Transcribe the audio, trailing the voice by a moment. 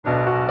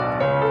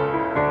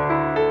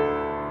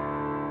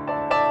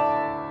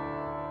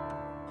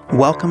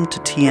Welcome to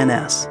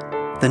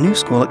TNS, the new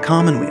school at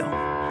Commonweal,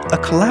 a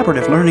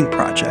collaborative learning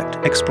project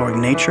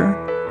exploring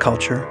nature,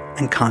 culture,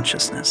 and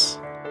consciousness.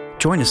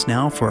 Join us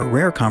now for a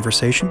rare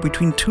conversation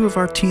between two of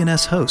our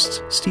TNS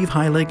hosts, Steve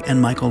Heilig and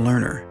Michael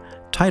Lerner,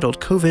 titled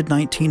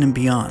COVID-19 and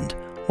Beyond,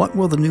 What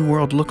Will the New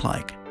World Look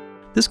Like?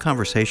 This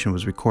conversation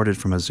was recorded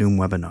from a Zoom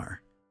webinar.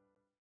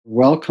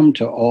 Welcome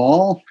to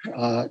all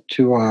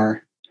to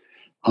our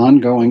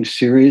ongoing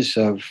series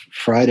of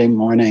Friday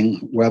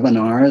morning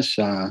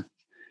webinars.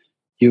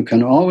 You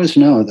can always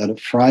know that a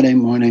Friday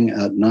morning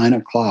at 9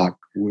 o'clock,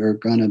 we're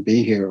going to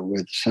be here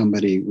with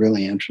somebody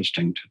really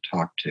interesting to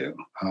talk to.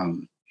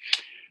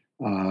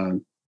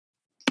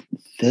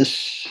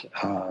 This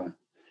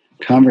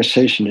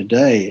conversation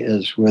today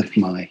is with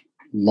my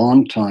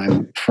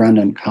longtime friend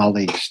and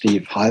colleague,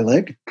 Steve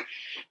Heilig.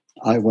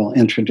 I will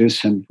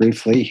introduce him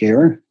briefly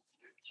here,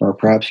 or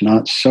perhaps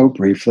not so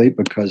briefly,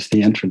 because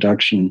the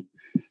introduction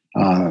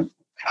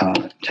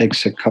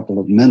takes a couple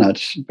of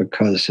minutes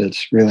because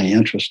it's really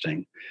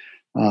interesting.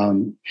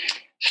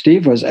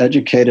 Steve was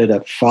educated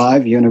at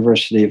 5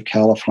 University of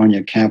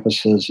California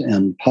campuses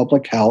in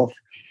public health,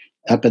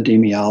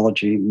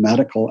 epidemiology,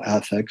 medical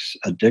ethics,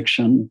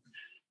 addiction,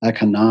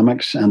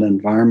 economics, and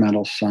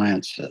environmental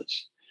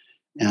sciences.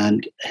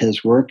 And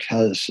his work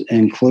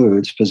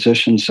includes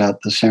positions at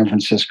the San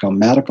Francisco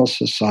Medical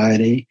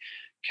Society,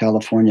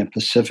 California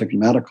Pacific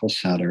Medical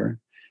Center,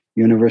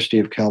 University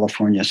of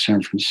California,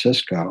 San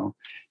Francisco,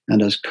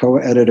 and as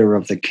co-editor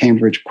of the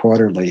Cambridge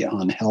Quarterly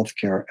on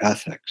healthcare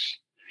ethics.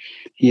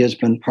 He has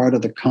been part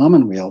of the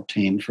Commonweal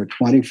team for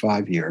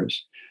 25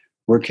 years,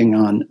 working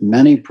on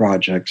many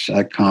projects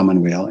at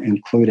Commonweal,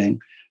 including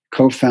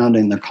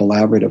co-founding the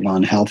Collaborative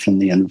on Health and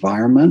the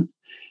Environment,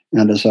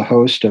 and as a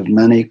host of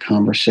many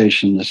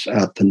conversations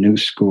at the New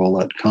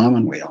School at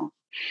Commonweal.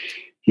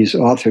 He's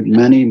authored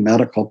many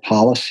medical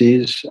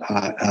policies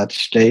at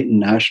state and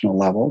national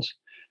levels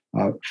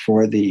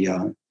for the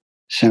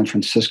San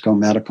Francisco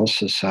Medical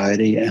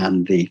Society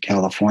and the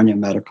California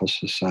Medical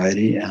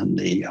Society and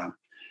the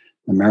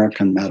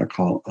American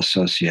Medical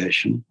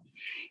Association.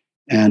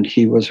 And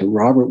he was a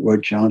Robert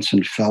Wood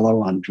Johnson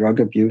Fellow on drug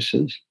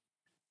abuses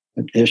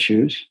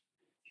issues.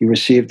 He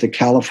received the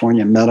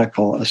California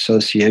Medical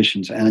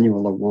Association's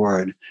annual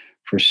award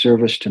for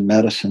service to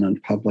medicine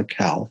and public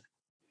health.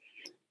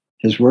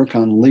 His work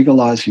on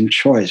legalizing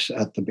choice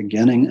at the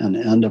beginning and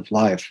end of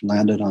life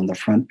landed on the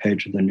front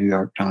page of the New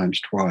York Times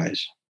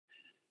twice.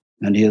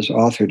 And he has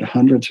authored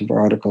hundreds of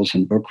articles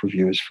and book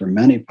reviews for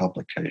many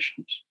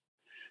publications.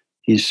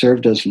 He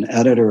served as an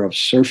editor of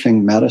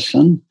Surfing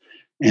Medicine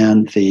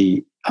and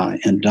the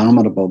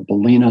indomitable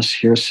Bolinas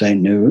Hearsay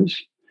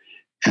News,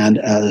 and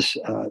as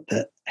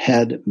the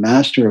head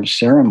master of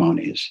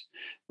ceremonies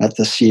at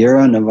the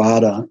Sierra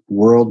Nevada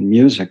World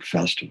Music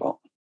Festival.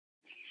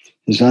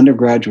 His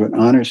undergraduate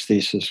honors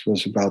thesis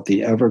was about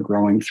the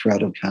ever-growing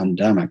threat of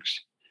pandemics,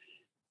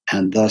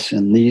 and thus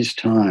in these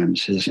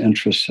times, his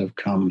interests have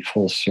come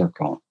full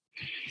circle.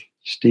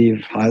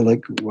 Steve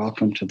Heilig,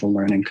 welcome to the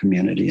learning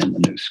community in the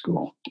New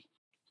School.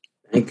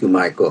 Thank you,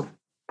 Michael.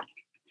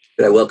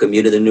 Should I welcome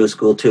you to the New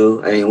School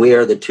too? I mean, we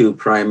are the two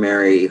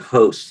primary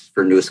hosts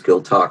for New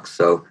School Talks,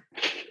 so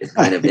it's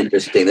kind of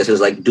interesting. This is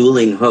like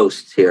dueling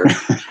hosts here.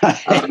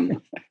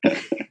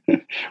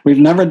 We've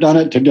never done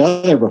it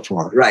together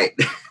before. Right.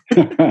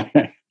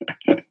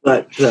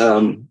 But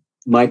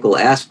Michael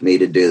asked me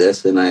to do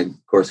this, and I,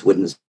 of course,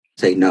 wouldn't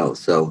say no.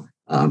 So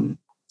you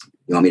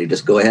want me to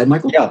just go ahead,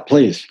 Michael? Yeah,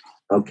 please.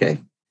 Okay.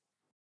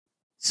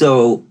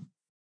 So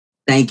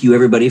thank you,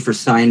 everybody, for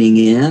signing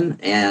in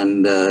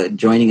and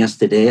joining us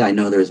today. I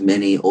know there's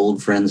many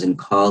old friends and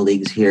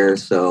colleagues here,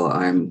 so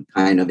I'm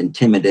kind of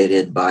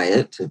intimidated by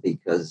it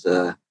because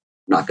I'm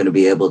not going to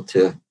be able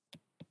to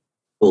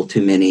pull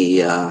too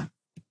many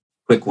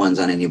quick ones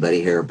on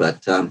anybody here.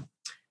 But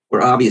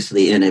we're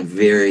obviously in a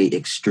very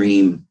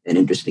extreme and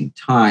interesting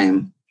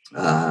time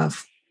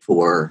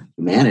for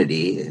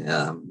humanity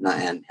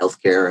and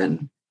healthcare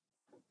and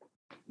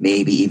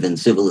maybe even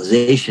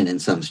civilization in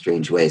some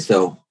strange way.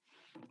 So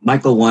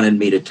Michael wanted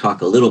me to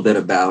talk a little bit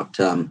about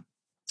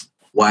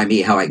why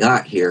me, how I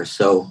got here.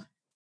 So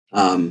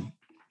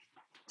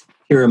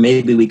here,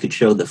 maybe we could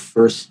show the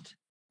first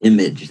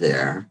image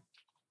there.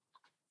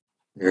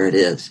 There it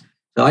is.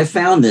 So I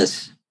found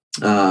this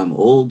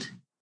old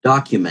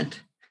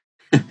document.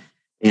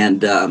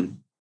 And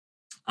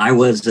I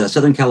was a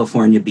Southern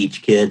California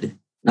beach kid,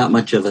 not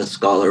much of a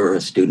scholar or a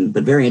student,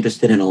 but very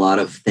interested in a lot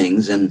of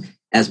things. And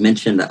as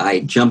mentioned, I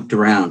jumped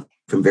around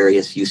from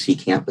various UC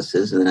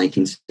campuses in the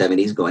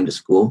 1970s going to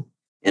school,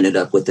 ended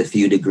up with a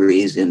few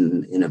degrees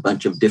in a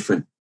bunch of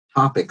different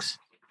topics.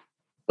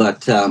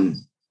 But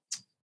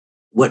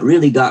what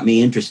really got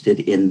me interested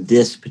in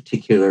this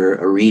particular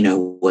arena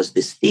was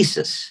this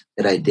thesis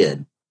that I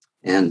did.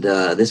 And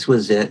this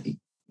was at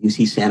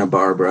UC Santa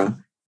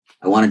Barbara.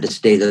 I wanted to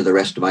stay there the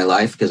rest of my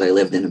life because I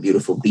lived in a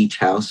beautiful beach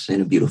house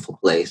in a beautiful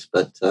place,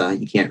 but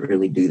you can't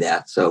really do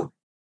that. So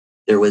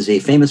there was a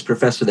famous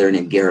professor there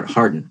named Garrett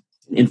Hardin,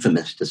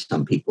 infamous to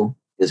some people.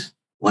 His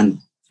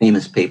one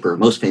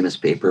most famous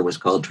paper was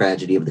called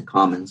Tragedy of the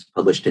Commons,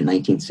 published in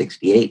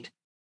 1968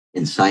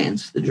 in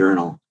Science, the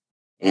journal.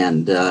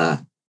 And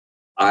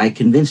I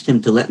convinced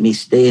him to let me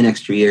stay an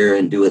extra year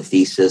and do a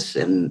thesis.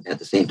 And at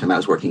the same time, I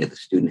was working at the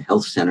Student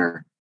Health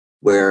Center,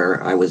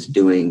 where I was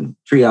doing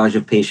triage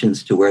of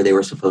patients to where they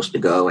were supposed to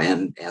go,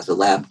 and as a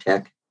lab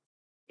tech,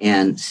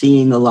 and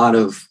seeing a lot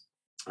of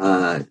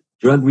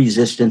drug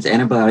resistance,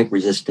 antibiotic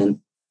resistant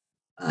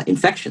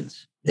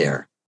infections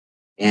there.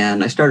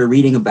 And I started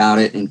reading about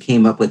it and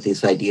came up with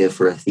this idea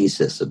for a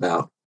thesis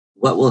about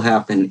what will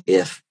happen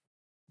if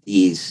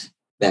these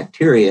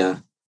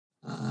bacteria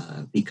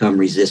become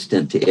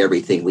resistant to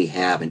everything we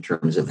have in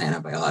terms of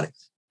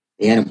antibiotics.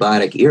 The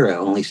antibiotic era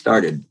only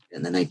started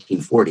in the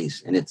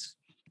 1940s, and it's,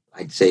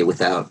 I'd say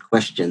without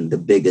question, the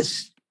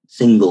biggest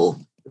single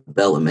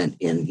development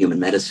in human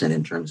medicine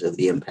in terms of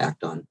the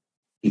impact on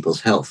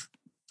people's health,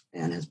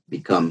 and has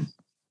become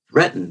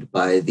threatened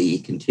by the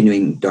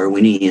continuing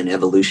Darwinian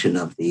evolution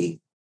of the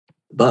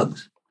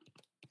bugs.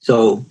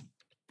 So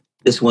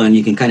this one,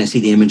 you can kind of see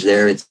the image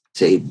there. It's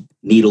a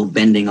needle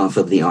bending off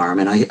of the arm.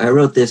 And I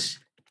wrote this,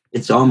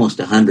 it's almost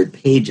 100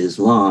 pages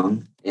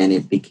long, and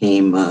it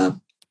became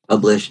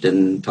published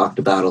and talked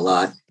about a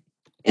lot.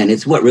 And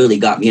it's what really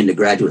got me into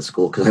graduate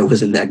school, because I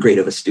wasn't that great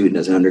of a student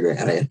as an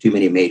undergrad. I had too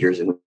many majors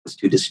and was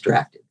too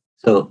distracted.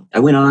 So I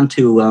went on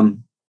to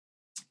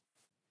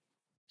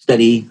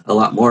study a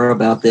lot more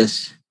about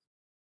this,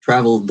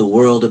 traveled the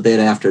world a bit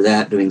after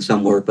that, doing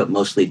some work, but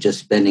mostly just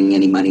spending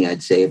any money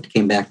I'd saved.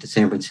 Came back to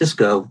San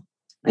Francisco,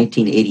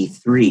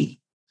 1983,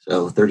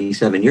 so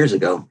 37 years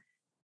ago.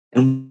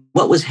 And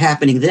what was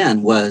happening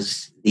then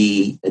was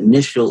the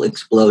initial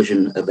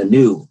explosion of a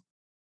new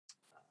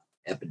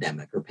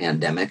epidemic or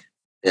pandemic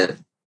that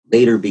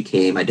later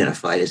became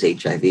identified as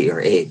HIV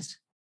or AIDS.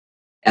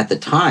 At the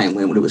time,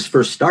 when it was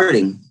first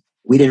starting,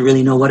 we didn't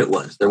really know what it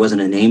was. There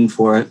wasn't a name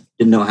for it,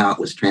 didn't know how it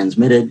was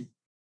transmitted.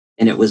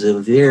 And it was a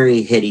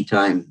very heady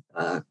time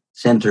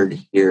centered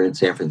here in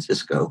San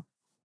Francisco,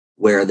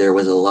 where there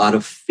was a lot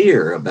of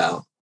fear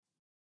about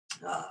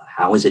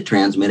how is it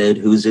transmitted,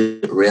 who's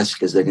at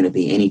risk, is there going to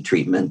be any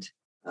treatment?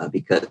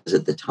 Because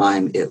at the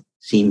time it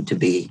seemed to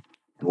be,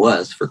 and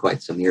was for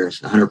quite some years,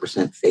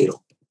 100%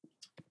 fatal.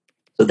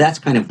 So that's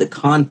kind of the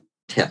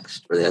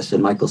context for this.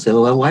 And Michael said,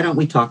 well, why don't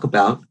we talk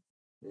about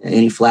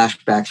any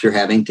flashbacks you're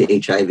having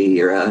to HIV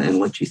era and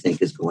what you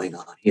think is going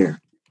on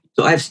here?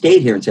 So I've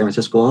stayed here in San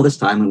Francisco all this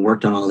time and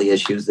worked on all the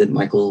issues that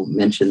Michael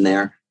mentioned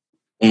there.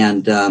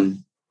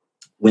 And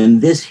when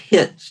this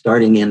hit,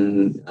 starting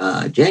in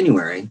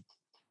January,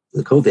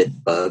 the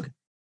COVID bug,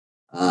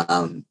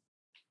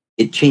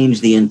 it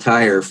changed the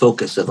entire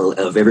focus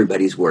of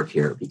everybody's work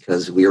here,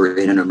 because we were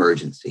in an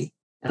emergency.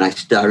 And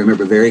I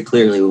remember very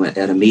clearly we went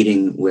at a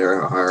meeting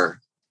where our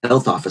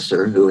health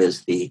officer, who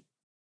is the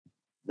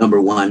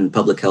 #1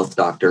 public health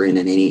doctor in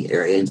any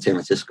area in San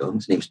Francisco,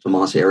 his name's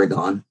Tomas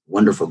Aragon,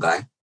 wonderful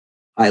guy,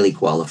 highly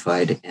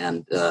qualified,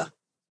 and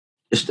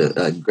just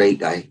a great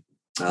guy.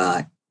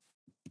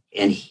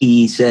 And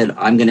he said,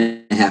 I'm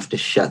going to have to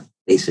shut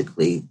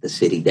basically the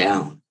city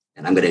down,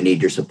 and I'm going to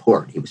need your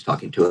support. He was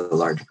talking to a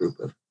large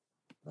group of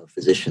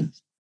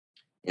physicians.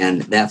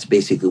 And that's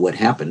basically what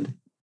happened.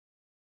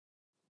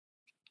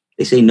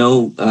 They say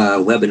no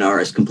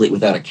webinar is complete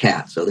without a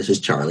cat. So this is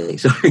Charlie,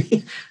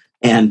 sorry.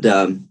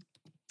 And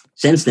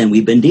since then,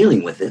 we've been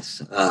dealing with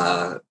this,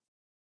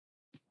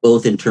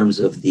 both in terms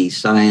of the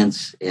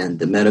science and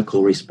the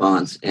medical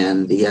response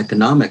and the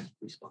economic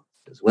response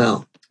as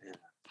well.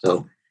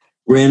 So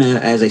we're in,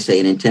 as I say,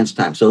 an intense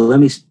time. So let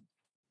me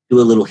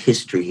do a little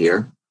history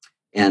here.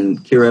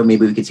 And Kira,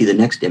 maybe we could see the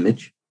next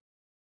image.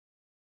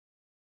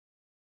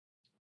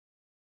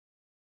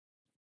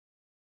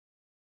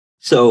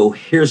 So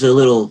here's a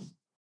little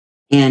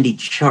handy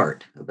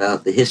chart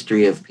about the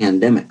history of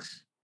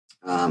pandemics.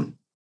 I'll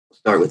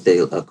start with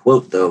a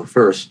quote, though,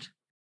 first.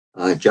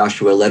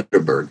 Joshua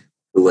Lederberg,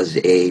 who was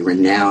a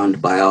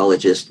renowned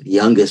biologist, the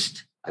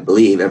youngest, I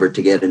believe, ever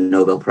to get a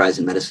Nobel Prize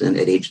in medicine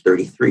at age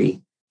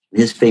 33. And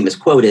his famous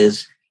quote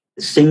is,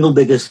 "The single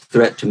biggest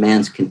threat to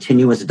man's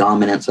continuous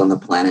dominance on the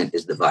planet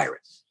is the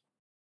virus,"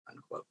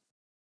 unquote.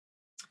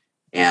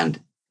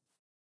 And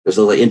there's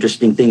a little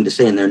interesting thing to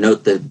say in there.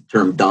 Note the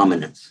term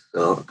dominance.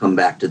 So I'll come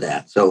back to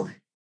that. So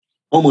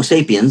Homo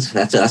sapiens,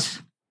 that's us,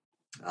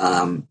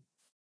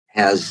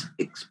 has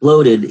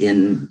exploded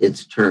in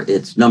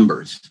its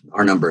numbers,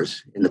 our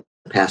numbers, in the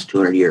past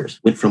 200 years.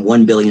 Went from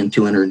 1 billion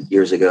 200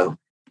 years ago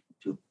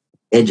to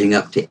edging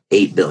up to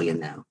 8 billion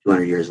now,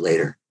 200 years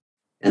later.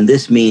 And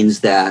this means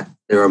that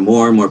there are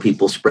more and more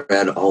people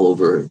spread all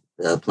over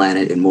the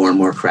planet in more and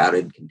more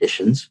crowded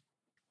conditions.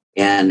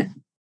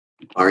 And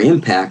our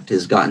impact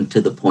has gotten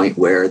to the point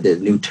where the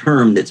new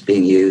term that's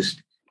being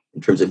used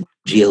in terms of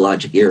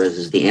geologic eras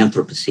is the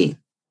Anthropocene,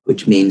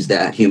 which means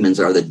that humans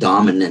are the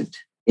dominant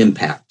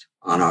impact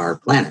on our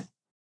planet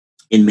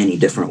in many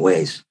different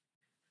ways.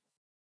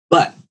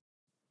 But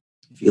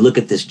if you look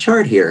at this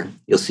chart here,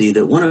 you'll see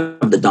that one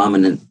of the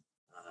dominant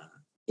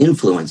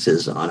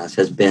influences on us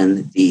has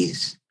been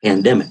these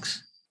pandemics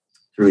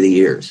through the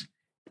years.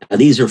 Now,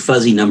 these are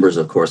fuzzy numbers,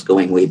 of course,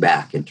 going way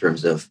back in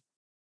terms of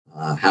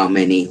how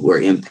many were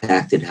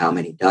impacted, how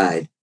many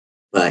died.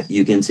 But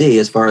you can see,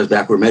 as far as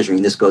back we're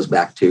measuring, this goes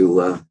back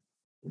to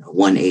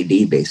 1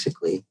 AD,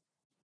 basically.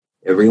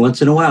 Every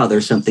once in a while,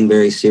 there's something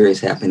very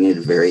serious happening at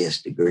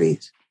various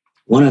degrees.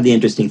 One of the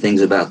interesting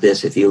things about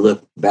this, if you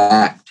look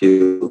back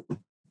to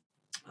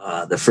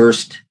the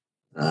first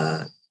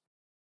half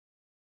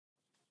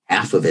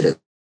of it, at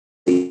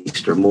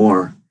least or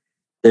more,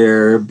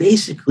 they're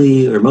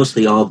basically or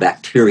mostly all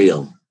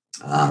bacterial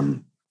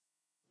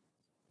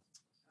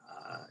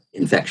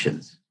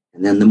infections.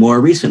 And then the more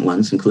recent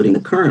ones, including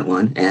the current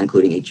one and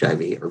including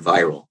HIV, are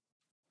viral.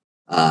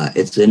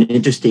 It's an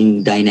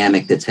interesting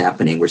dynamic that's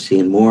happening. We're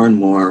seeing more and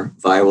more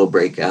viral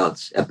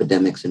breakouts,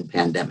 epidemics, and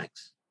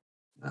pandemics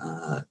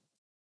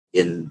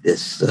in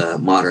this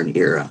modern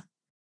era.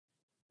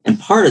 And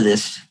part of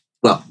this,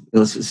 well,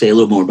 let's say a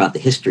little more about the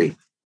history.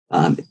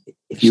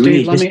 If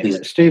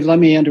you Steve, let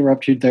me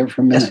interrupt you there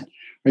for a minute. Yes.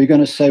 Are you going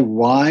to say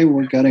why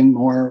we're getting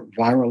more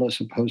viral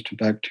as opposed to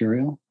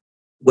bacterial?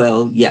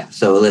 Well, yeah.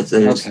 So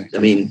there's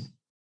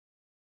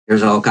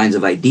all kinds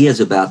of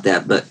ideas about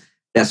that, but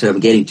that's what I'm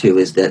getting to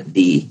is that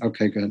the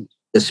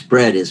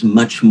spread is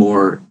much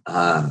more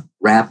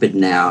rapid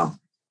now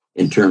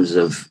in terms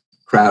of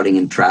crowding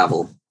and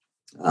travel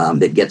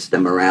that gets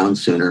them around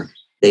sooner.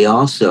 They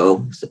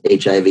also,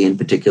 HIV in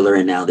particular,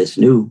 and now this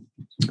new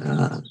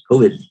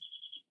COVID,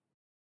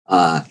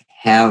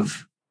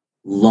 have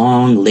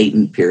long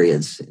latent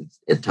periods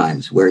at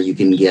times where you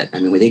can get,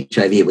 with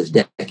HIV, it was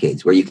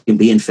decades where you can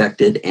be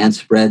infected and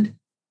spread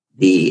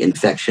the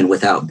infection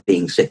without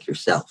being sick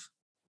yourself.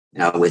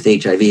 Now, with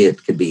HIV,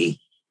 it could be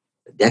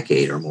a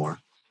decade or more.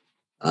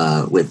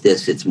 With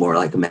this, it's more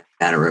like a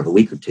matter of a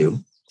week or two.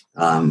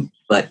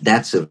 But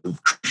that's a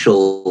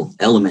crucial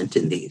element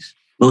in these.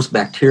 Most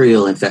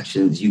bacterial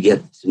infections, you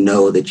get to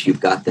know that you've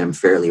got them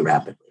fairly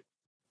rapidly.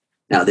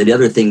 Now, the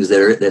other things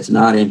that's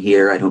not in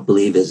here, I don't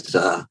believe, is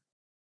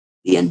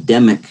the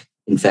endemic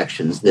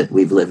infections that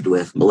we've lived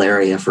with.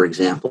 Malaria, for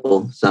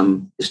example.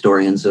 Some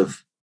historians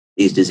of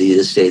these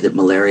diseases say that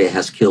malaria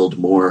has killed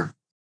more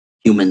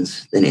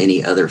humans than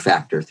any other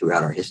factor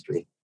throughout our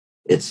history.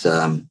 It's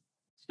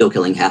still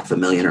killing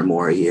 500,000 or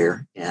more a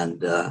year,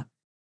 and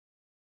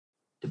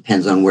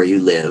depends on where you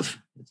live,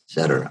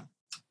 etc.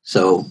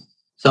 So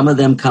some of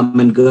them come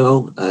and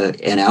go.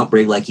 An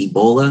outbreak like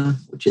Ebola,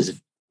 which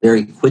is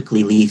very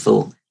quickly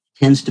lethal,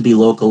 tends to be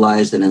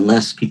localized, and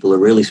unless people are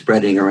really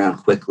spreading around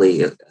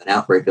quickly, an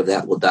outbreak of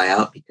that will die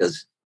out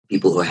because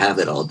people who have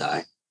it all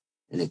die,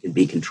 and it can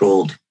be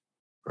controlled,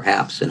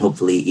 perhaps, and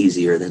hopefully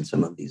easier than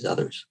some of these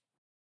others.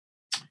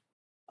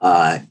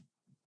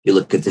 You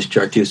look at this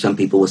chart too, some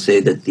people will say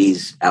that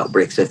these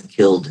outbreaks have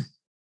killed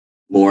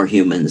more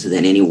humans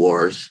than any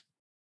wars.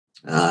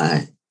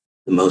 The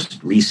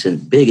most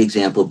recent big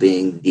example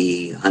being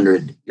the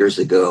 100 years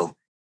ago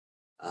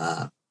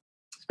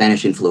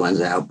Spanish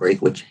influenza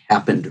outbreak, which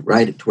happened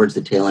right towards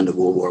the tail end of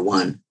World War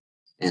I.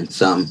 And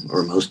some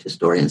or most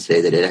historians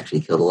say that it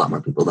actually killed a lot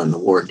more people than the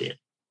war did.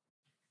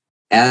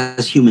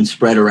 As humans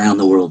spread around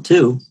the world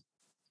too,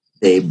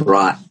 they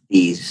brought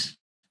these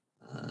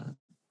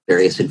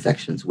various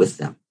infections with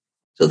them.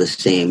 So the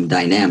same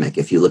dynamic.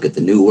 If you look at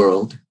the New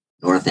World,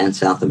 North and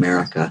South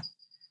America,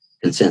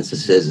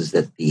 consensus is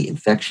that the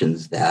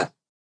infections that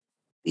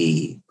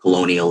the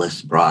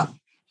colonialists brought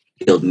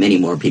killed many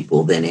more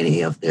people than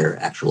any of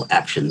their actual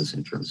actions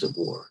in terms of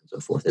war and so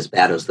forth, as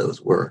bad as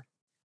those were.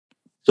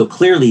 So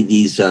clearly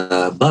these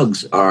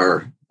bugs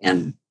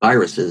and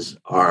viruses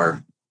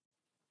are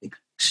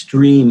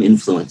extreme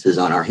influences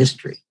on our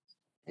history.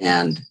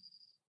 And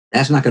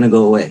that's not going to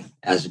go away,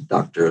 as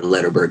Dr.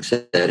 Lederberg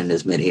said, and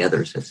as many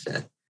others have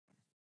said.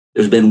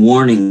 There's been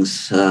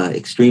warnings,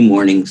 extreme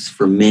warnings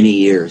for many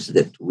years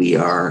that we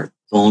are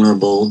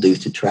vulnerable due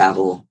to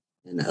travel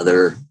and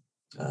other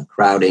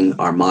crowding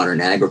our modern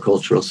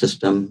agricultural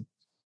system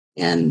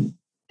and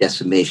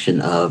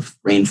decimation of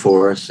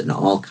rainforests and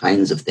all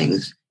kinds of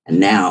things. And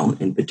now,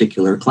 in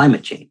particular,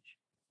 climate change,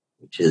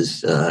 which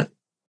is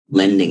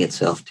lending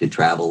itself to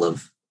travel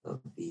of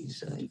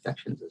these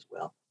infections as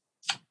well.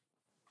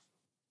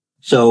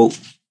 So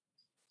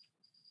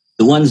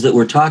the ones that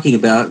we're talking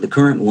about, the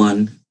current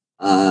one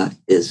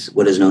is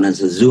what is known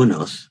as a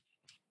zoonosis,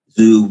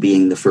 zoo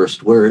being the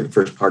first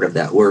part of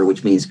that word,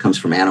 which means comes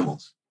from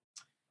animals.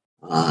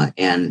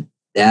 And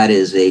that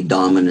is a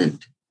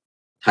dominant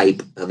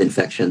type of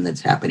infection that's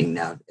happening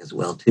now as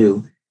well,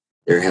 too.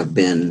 There have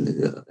been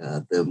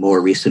the more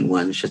recent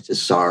ones, such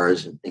as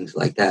SARS and things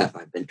like that,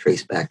 have been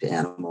traced back to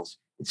animals.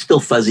 It's still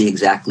fuzzy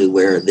exactly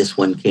where this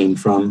one came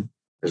from.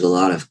 There's a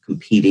lot of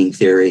competing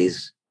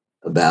theories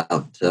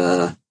about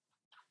the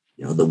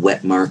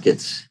wet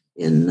markets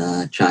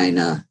in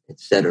China,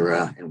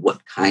 etc., and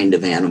what kind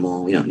of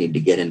animal. We don't need to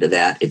get into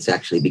that. It's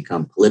actually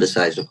become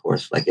politicized, of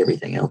course, like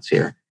everything else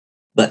here.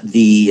 But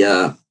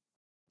the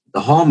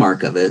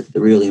hallmark of it,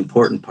 the really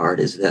important part,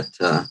 is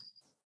that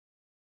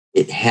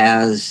it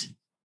has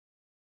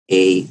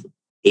a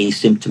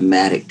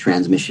asymptomatic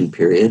transmission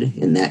period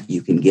in that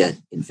you can get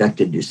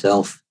infected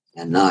yourself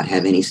and not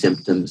have any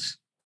symptoms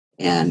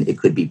And it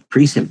could be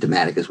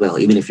pre-symptomatic as well.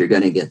 Even if you're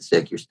going to get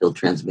sick, you're still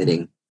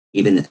transmitting,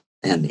 and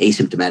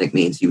asymptomatic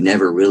means you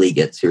never really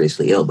get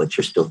seriously ill, but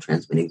you're still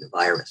transmitting the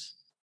virus.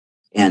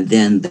 And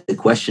then the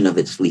question of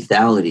its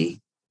lethality,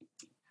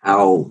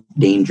 how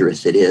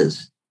dangerous it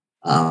is.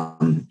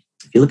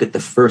 If you look at the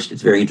first,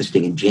 it's very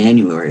interesting. In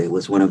January, it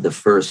was one of the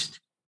first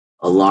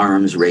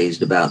alarms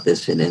raised about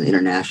this in an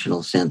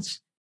international sense.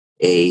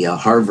 A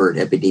Harvard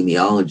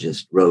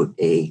epidemiologist wrote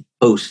a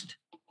post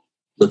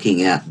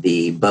looking at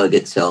the bug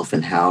itself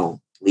and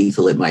how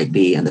lethal it might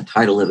be. And the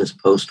title of his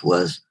post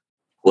was,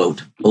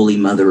 quote, "Holy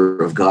Mother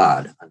of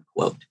God,"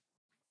 unquote.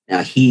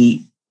 Now,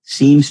 he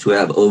seems to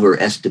have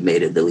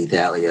overestimated the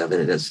lethality of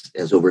it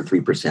as over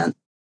 3%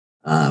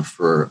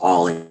 for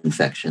all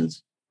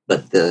infections.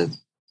 But the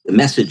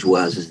message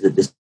is that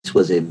this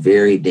was a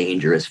very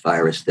dangerous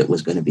virus that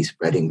was going to be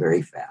spreading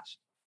very fast.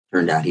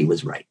 Turned out he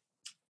was right,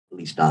 at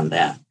least on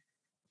that.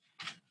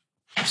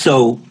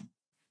 So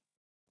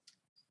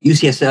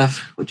UCSF,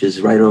 which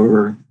is right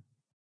over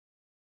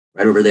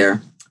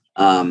there,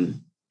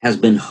 has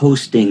been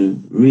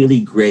hosting really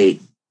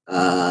great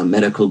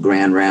medical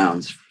grand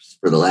rounds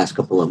for the last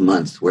couple of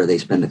months, where they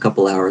spend a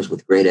couple hours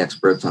with great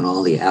experts on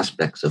all the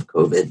aspects of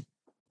COVID.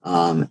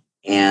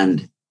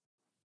 And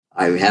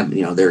I have,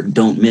 they're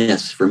don't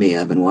miss for me.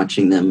 I've been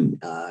watching them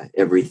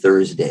every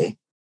Thursday.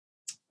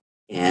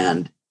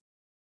 And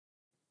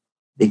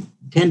they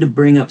tend to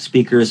bring up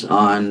speakers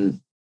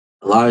on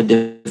a lot of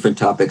different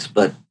topics,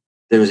 but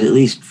there's at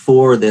least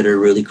 4 that are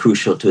really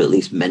crucial to at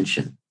least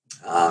mention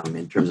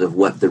in terms of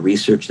what the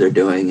research they're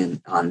doing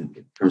and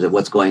in terms of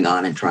what's going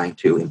on and trying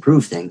to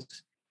improve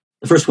things.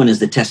 The first one is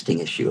the testing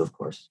issue, of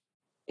course.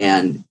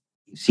 And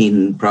you've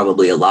seen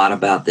probably a lot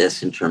about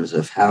this in terms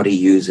of how to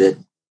use it,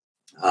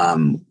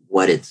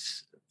 what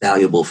it's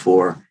valuable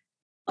for.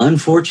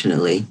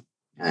 Unfortunately,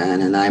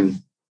 and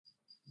I'm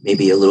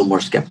maybe a little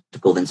more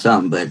skeptical than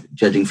some, but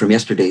judging from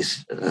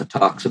yesterday's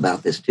talks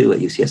about this too at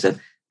UCSF,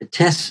 the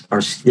tests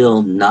are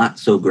still not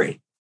so great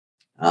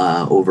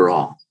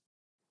overall.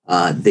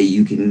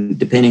 You can,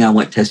 depending on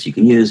what tests you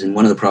can use, and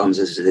one of the problems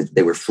is that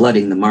they were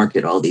flooding the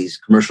market. All these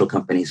commercial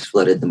companies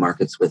flooded the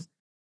markets with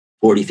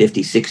 40,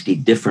 50, 60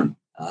 different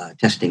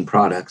testing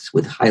products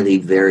with highly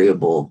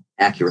variable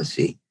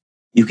accuracy.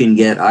 You can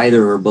get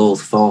either or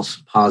both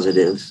false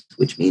positives,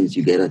 which means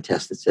you get a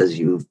test that says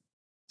you've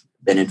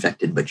been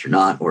infected, but you're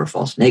not, or a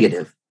false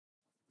negative,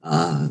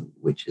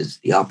 which is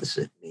the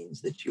opposite,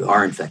 means that you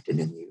are infected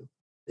and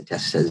the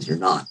test says you're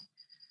not.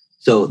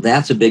 So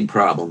that's a big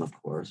problem, of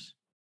course.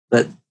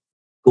 But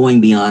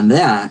going beyond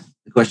that,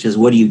 the question is,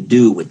 what do you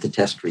do with the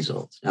test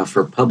results? Now,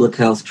 for public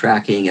health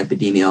tracking,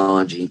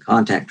 epidemiology, and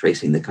contact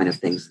tracing, the kind of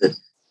things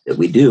that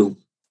we do,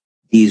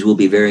 these will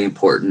be very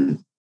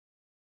important,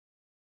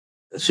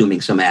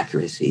 assuming some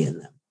accuracy in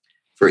them.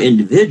 For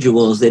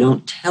individuals, they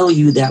don't tell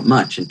you that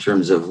much in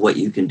terms of what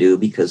you can do,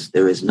 because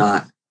there is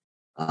not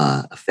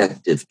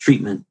effective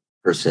treatment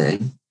per se.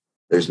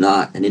 There's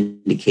not an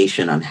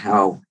indication on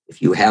how,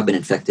 if you have been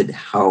infected,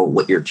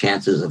 what your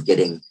chances of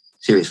getting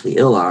seriously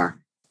ill are.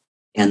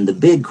 And the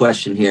big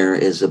question here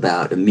is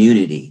about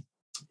immunity.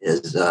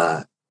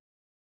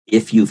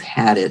 If you've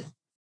had it,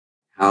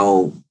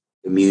 how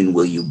immune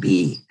will you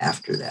be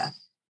after that?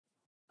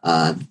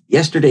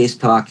 Yesterday's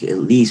talk, at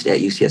least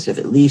at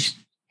UCSF,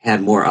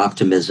 had more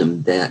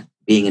optimism that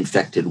being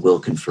infected will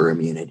confer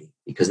immunity,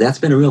 because that's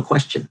been a real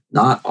question.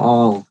 Not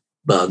all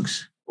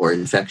bugs or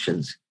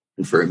infections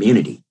confer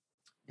immunity.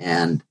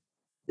 And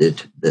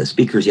the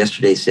speakers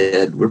yesterday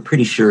said, we're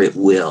pretty sure it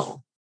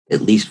will,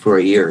 at least for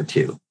a year or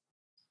two.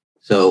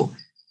 So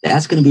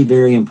that's going to be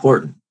very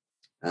important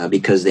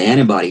because the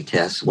antibody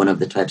tests, one of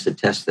the types of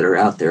tests that are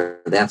out there,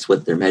 that's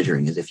what they're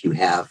measuring, is if you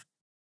have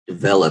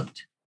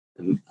developed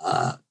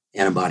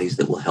antibodies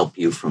that will help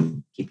you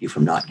keep you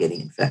from not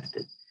getting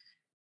infected.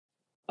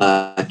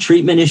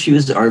 Treatment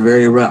issues are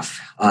very rough.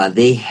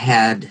 They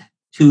had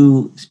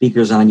 2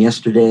 speakers on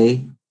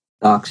yesterday,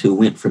 docs who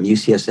went from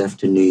UCSF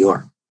to New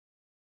York.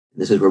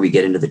 This is where we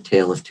get into the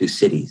tale of 2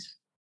 cities.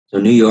 So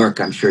New York,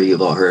 I'm sure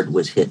you've all heard,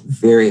 was hit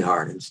very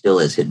hard and still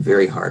is hit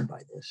very hard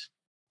by this.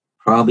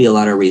 Probably a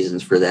lot of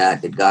reasons for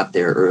that. It got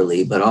there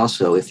early, but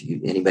also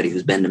anybody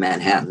who's been to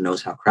Manhattan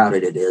knows how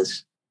crowded it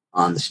is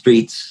on the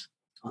streets,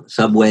 on the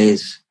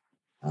subways,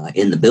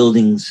 in the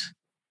buildings.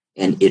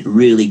 And it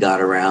really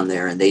got around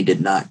there, and they did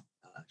not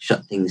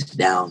shut things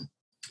down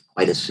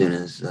quite as soon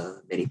as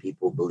many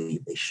people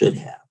believe they should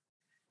have.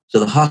 So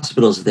the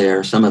hospitals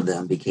there, some of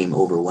them became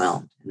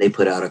overwhelmed, and they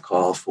put out a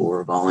call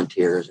for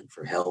volunteers and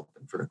for help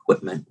and for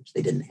equipment, which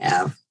they didn't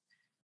have.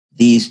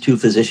 These 2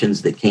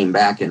 physicians that came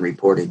back and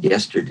reported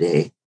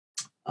yesterday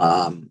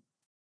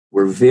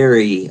were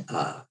very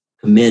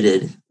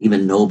committed,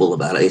 even noble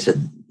about it. They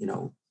said,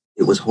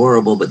 it was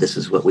horrible, but this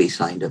is what we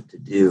signed up to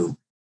do.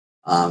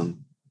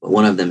 But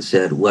one of them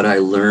said, what I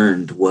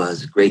learned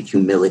was great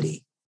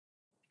humility,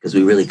 because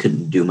we really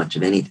couldn't do much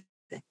of anything.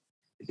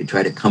 We could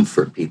try to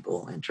comfort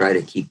people and try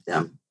to keep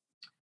them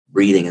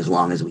breathing as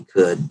long as we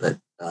could, but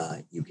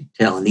you could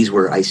tell, and these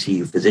were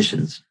ICU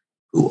physicians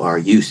who are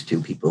used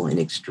to people in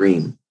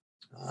extreme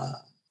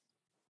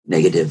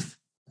negative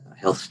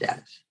health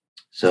status.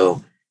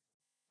 So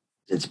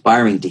it's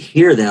inspiring to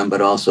hear them,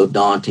 but also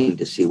daunting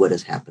to see what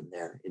has happened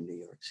there in New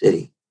York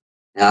City.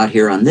 Now, out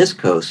here on this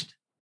coast,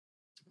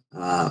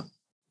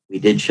 we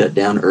did shut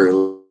down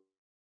early,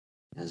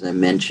 as I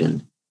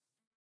mentioned.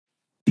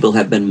 People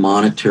have been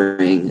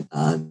monitoring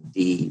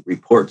the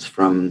reports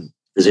from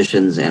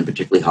physicians and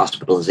particularly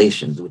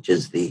hospitalizations, which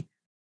is the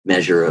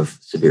measure of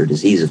severe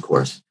disease, of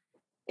course.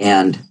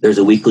 And there's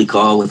a weekly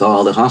call with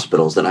all the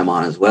hospitals that I'm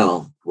on as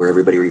well, where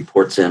everybody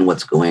reports in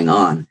what's going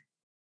on,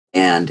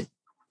 and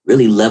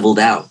really leveled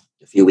out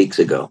a few weeks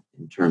ago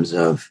in terms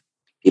of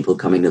people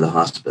coming to the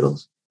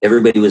hospitals.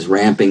 Everybody was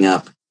ramping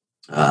up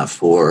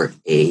for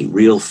a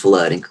real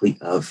flood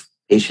of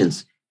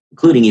patients,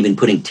 including even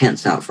putting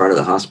tents out front of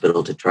the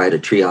hospital to try to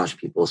triage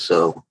people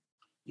so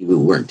you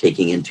weren't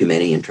taking in too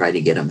many and try to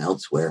get them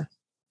elsewhere.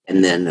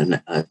 And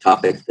then a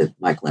topic that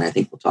Michael and I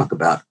think we'll talk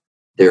about,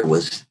 there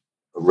was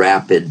a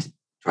rapid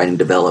trying to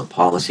develop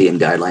policy and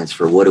guidelines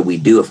for what do we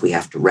do if we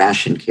have to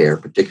ration care,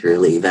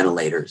 particularly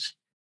ventilators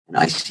and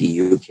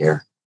ICU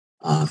care.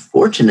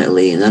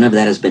 Fortunately, none of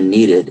that has been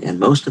needed, and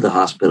most of the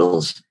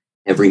hospitals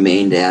have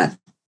remained at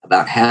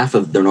about half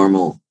of their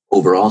normal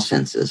overall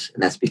census,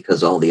 and that's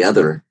because all the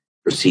other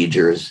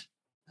procedures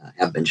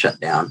have been shut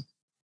down.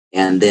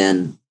 And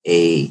then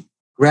a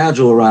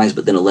gradual rise,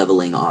 but then a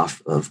leveling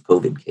off of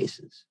COVID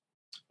cases.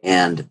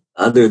 And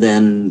other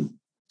than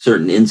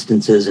certain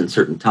instances and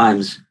certain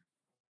times,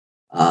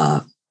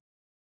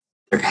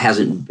 there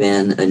hasn't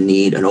been a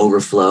need, an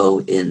overflow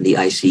in the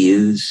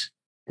ICUs,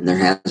 and there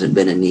hasn't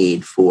been a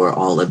need for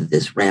all of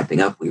this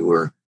ramping up. We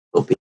were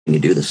hoping to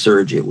do the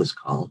surge, it was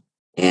called.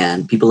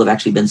 And people have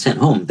actually been sent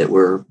home that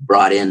were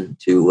brought in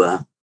to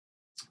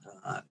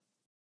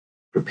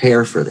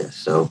prepare for this.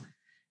 So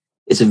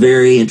it's a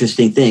very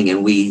interesting thing.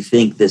 And we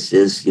think this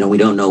is, we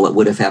don't know what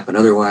would have happened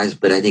otherwise,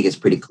 but I think it's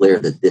pretty clear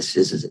that this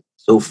is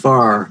so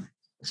far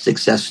a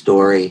success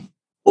story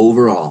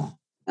overall.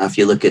 Now, if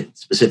you look at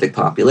specific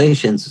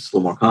populations, it's a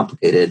little more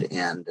complicated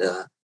and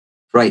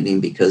frightening,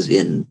 because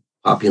in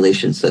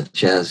populations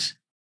such as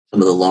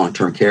some of the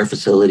long-term care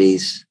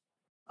facilities,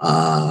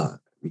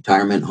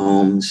 retirement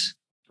homes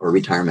or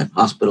retirement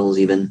hospitals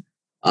even,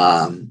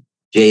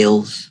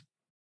 jails,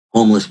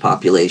 homeless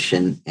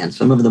population, and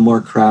some of the more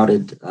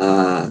crowded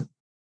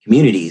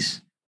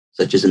communities,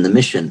 such as in the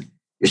Mission,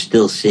 you're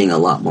still seeing a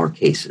lot more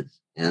cases.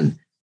 And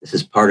this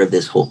is part of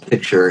this whole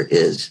picture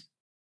is,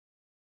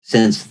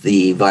 since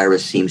the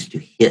virus seems to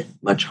hit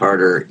much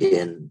harder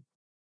in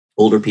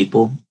older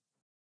people,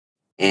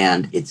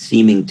 and it's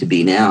seeming to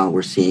be now,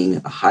 we're seeing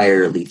a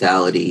higher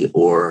lethality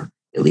or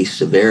at least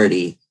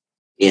severity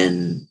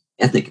in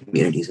ethnic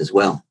communities as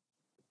well.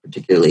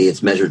 Particularly,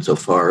 it's measured so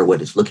far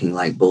what it's looking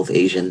like both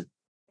Asian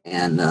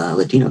and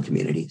Latino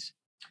communities.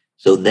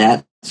 So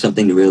that's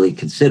something to really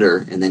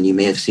consider. And then you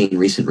may have seen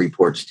recent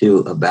reports too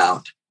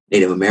about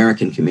Native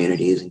American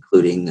communities,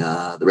 including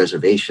the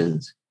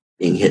reservations,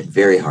 being hit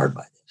very hard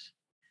by this.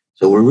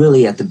 So we're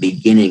really at the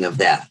beginning of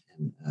that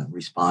and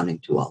responding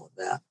to all of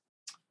that.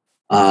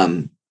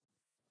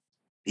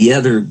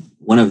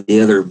 One of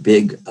the other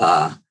big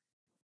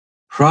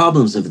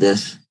problems of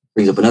this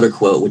brings up another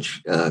quote,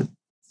 which the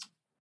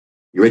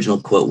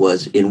original quote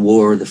was, "In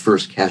war, the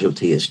first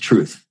casualty is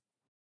truth."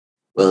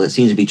 Well, it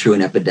seems to be true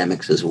in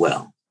epidemics as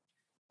well.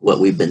 What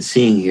we've been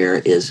seeing here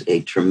is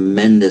a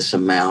tremendous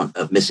amount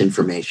of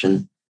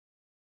misinformation.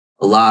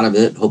 A lot of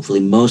it, hopefully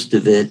most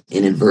of it,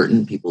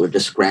 inadvertent. People are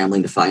just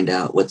scrambling to find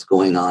out what's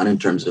going on in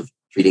terms of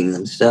treating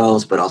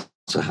themselves, but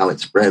also how it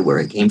spread, where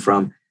it came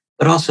from,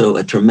 but also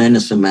a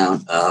tremendous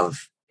amount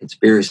of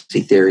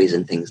conspiracy theories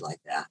and things like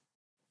that.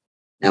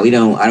 Now, I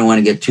don't want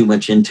to get too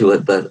much into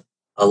it, but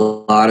a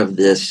lot of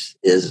this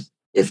is,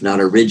 if not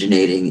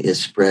originating, is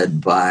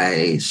spread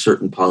by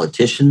certain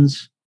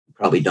politicians.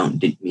 Probably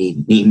don't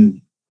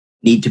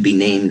need to be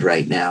named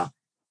right now.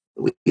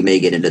 We may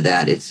get into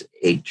that. It's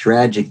a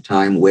tragic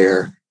time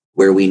where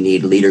we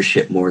need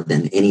leadership more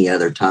than any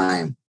other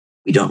time.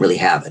 We don't really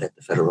have it at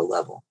the federal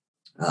level.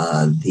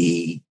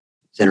 The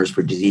Centers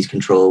for Disease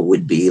Control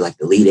would be like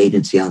the lead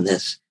agency on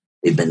this.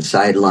 They've been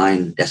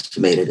sidelined,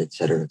 decimated, et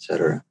cetera, et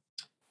cetera.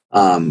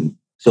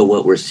 So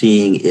what we're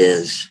seeing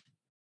is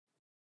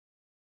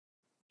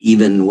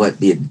even what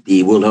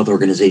the World Health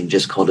Organization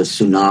just called a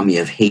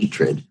tsunami of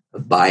hatred,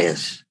 of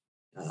bias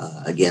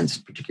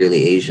against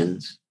particularly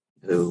Asians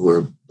who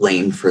were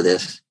blamed for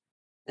this.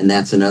 And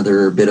that's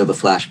another bit of a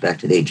flashback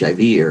to the HIV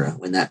era.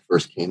 When that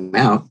first came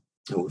out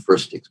and were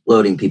first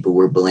exploding, people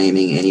were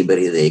blaming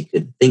anybody they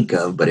could think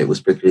of, but it was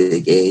particularly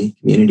the gay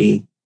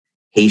community,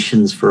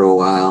 Haitians for a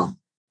while,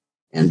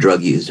 and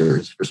drug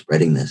users for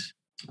spreading this.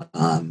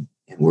 And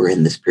we're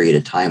in this period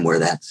of time where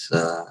that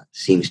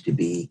seems to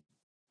be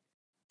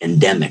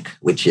endemic,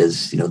 which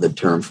is, the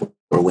term for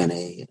when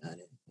an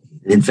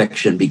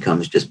infection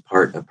becomes just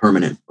a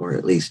permanent or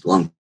at least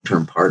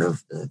long-term part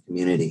of the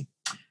community.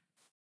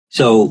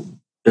 So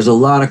there's a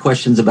lot of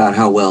questions about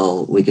how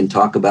well we can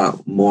talk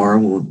about more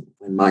when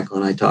Michael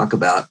and I talk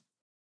about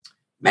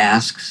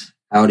masks,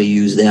 how to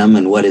use them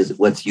and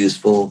what's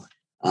useful,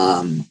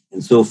 and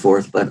so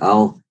forth. But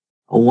I'll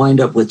I'll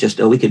wind up with just,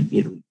 we could,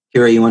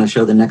 Kira, you want to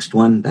show the next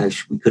one?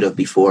 We could have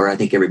before. I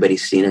think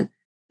everybody's seen it.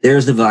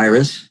 There's the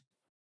virus.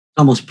 It's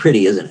almost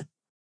pretty, isn't it?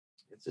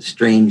 It's a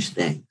strange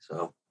thing.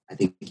 So I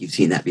think you've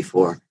seen that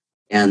before.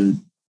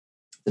 And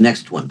the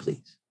next one,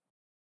 please.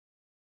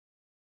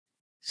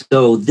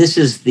 So this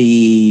is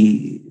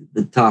the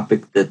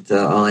topic that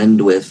I'll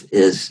end with,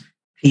 is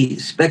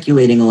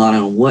speculating a lot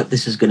on what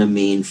this is going to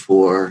mean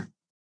for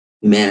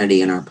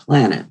humanity and our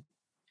planet.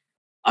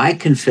 I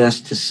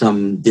confess to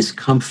some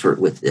discomfort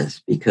with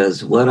this,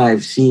 because what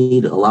I've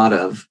seen a lot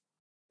of,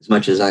 as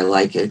much as I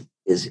like it,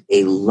 is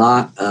a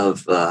lot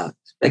of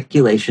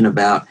speculation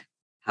about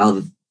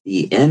how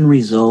the end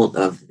result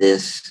of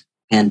this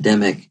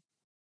pandemic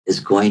is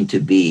going to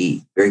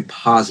be very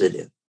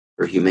positive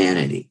for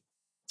humanity.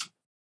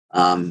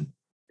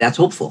 That's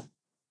hopeful.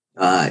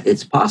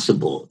 It's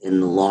possible in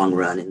the long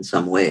run in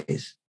some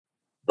ways.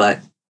 But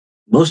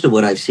most of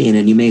what I've seen,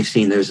 and you may have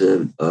seen, there's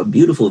a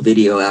beautiful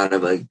video out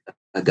of a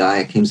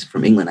guy that came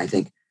from England, I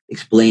think,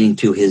 explaining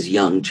to his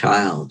young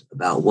child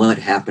about what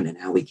happened and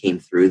how we came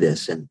through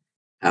this and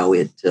how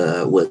it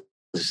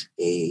was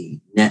a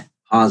net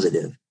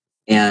positive.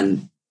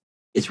 And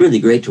it's really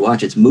great to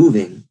watch. It's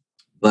moving,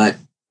 but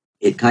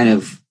it kind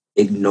of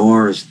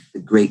ignores the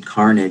great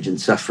carnage and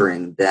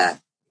suffering that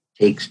it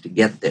takes to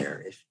get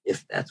there,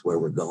 if that's where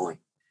we're going.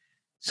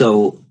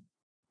 So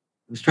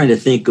I was trying to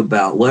think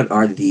about what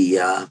are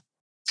the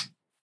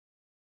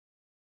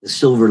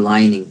silver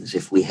linings,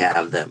 if we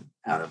have them,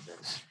 out of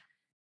this.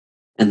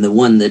 And the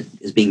one that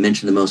is being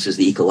mentioned the most is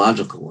the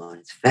ecological one.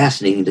 It's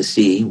fascinating to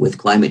see, with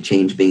climate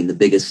change being the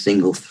biggest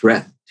single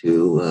threat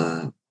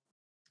to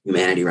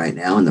humanity right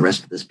now, and the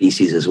rest of the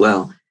species as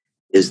well,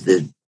 is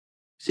the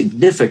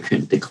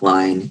significant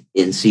decline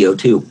in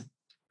CO2,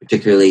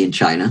 particularly in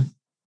China,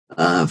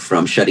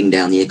 from shutting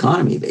down the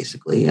economy,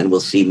 basically. And we'll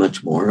see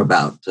much more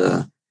about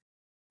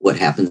what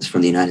happens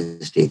from the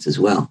United States as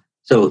well.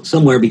 So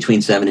somewhere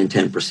between 7 and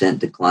 10%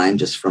 decline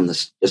just in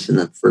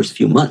the first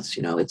few months.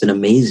 It's an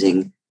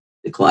amazing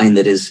decline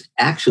that is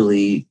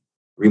actually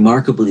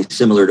remarkably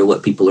similar to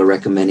what people are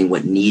recommending,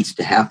 what needs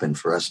to happen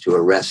for us to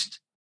arrest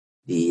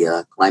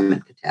the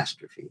climate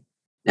catastrophe.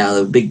 Now,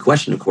 the big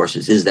question, of course,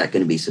 is that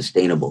going to be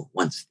sustainable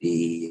once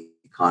the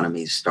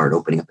economies start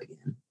opening up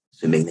again,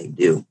 assuming they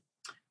do?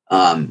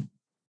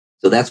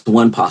 So that's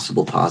one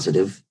possible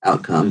positive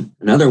outcome.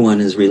 Another one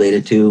is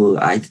related to,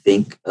 I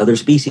think, other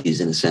species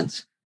in a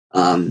sense.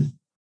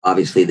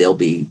 Obviously, they'll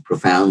be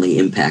profoundly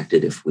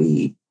impacted if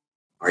we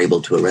are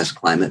able to arrest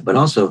climate, but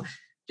also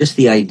just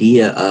the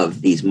idea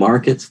of these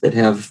markets that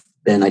have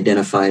been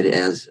identified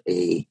as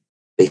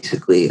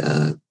basically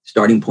a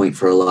starting point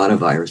for a lot of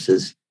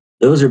viruses.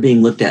 Those are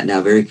being looked at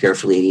now very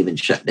carefully and even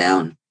shut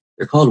down.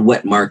 They're called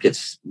wet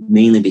markets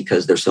mainly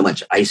because there's so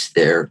much ice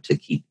there to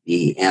keep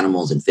the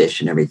animals and fish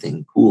and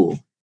everything cool.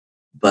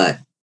 But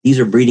these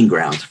are breeding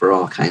grounds for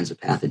all kinds of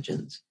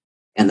pathogens.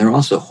 And they're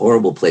also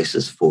horrible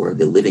places for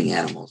the living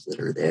animals that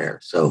are there.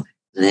 So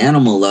as an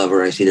animal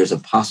lover, I see there's a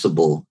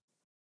possible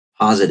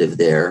positive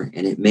there,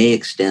 and it may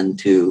extend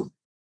to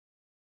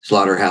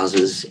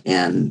slaughterhouses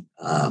and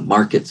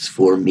markets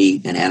for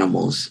meat and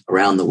animals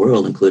around the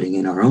world, including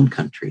in our own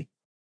country.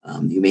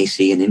 You may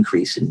see an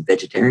increase in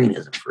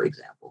vegetarianism, for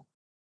example.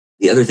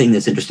 The other thing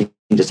that's interesting,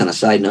 just on a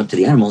side note to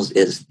the animals,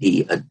 is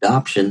the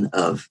adoption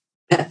of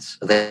pets,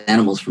 of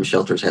animals from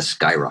shelters, has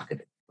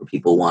skyrocketed, where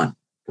people want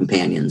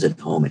companions at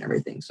home and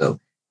everything. So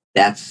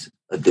that's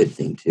a good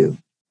thing too.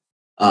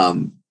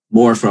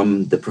 More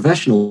from the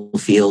professional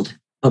field,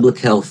 public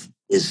health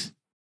is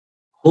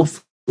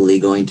hopefully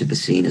going to be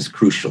seen as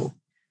crucial.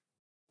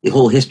 The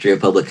whole history of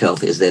public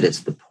health is that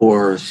it's the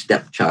poor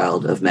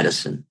stepchild of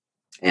medicine.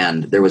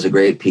 And there was a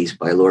great piece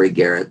by Laurie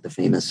Garrett, the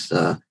famous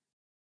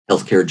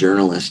healthcare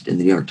journalist, in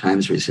the New York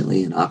Times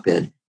recently, an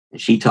op-ed.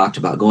 And she talked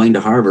about going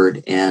to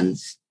Harvard and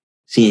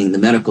seeing the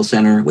medical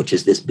center, which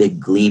is this big,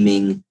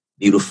 gleaming,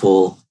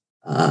 beautiful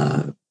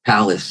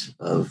palace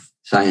of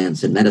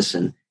science and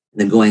medicine,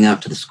 and then going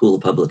out to the School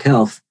of Public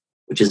Health,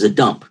 which is a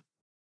dump.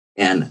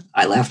 And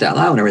I laughed out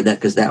loud when I read that,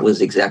 because that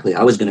was exactly,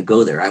 I was going to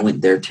go there. I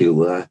went there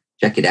to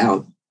check it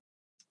out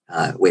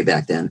way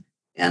back then.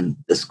 And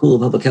the School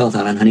of Public Health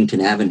out on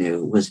Huntington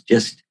Avenue was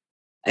just,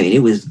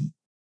 it was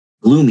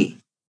gloomy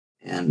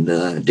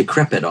and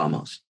decrepit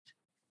almost.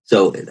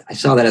 So I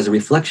saw that as a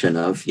reflection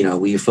of,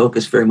 we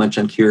focus very much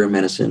on cure and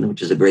medicine,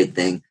 which is a great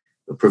thing.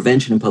 But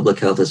prevention and public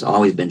health has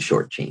always been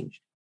shortchanged.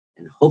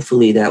 And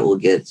hopefully that will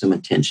get some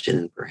attention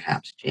and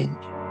perhaps change.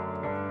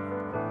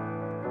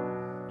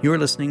 You're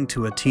listening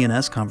to a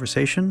TNS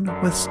conversation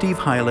with Steve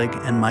Heilig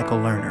and Michael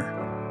Lerner.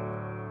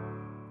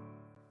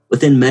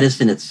 Within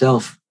medicine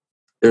itself,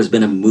 there's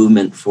been a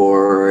movement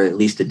for at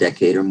least a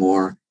decade or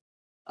more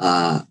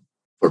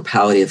for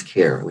palliative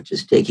care, which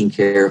is taking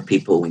care of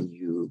people when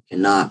you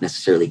cannot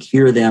necessarily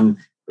cure them,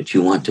 but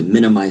you want to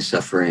minimize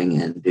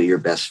suffering and do your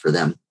best for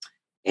them.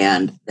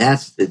 And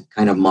that's the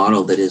kind of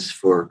model that is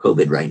for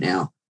COVID right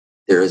now.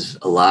 There's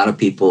a lot of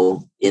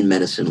people in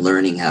medicine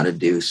learning how to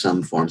do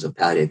some forms of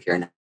palliative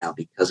care now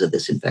because of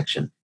this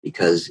infection,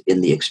 because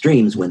in the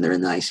extremes, when they're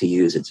in the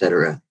ICUs, et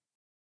cetera,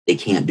 they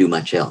can't do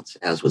much else,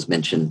 as was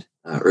mentioned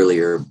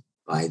earlier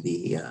by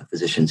the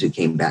physicians who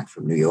came back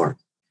from New York.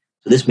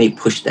 So this may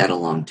push that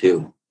along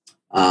too.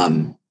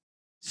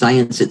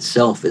 Science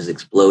itself is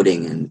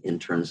exploding in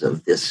terms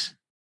of this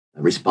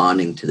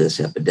responding to this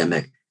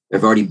epidemic. There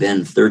have already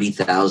been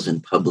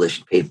 30,000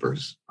 published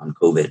papers on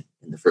COVID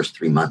in the first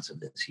 3 months of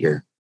this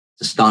year.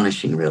 It's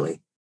astonishing,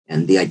 really.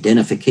 And the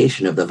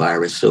identification of the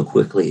virus so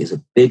quickly is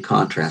a big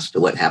contrast to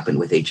what happened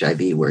with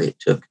HIV, where it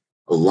took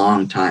a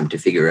long time to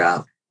figure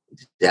out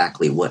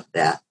exactly what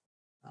that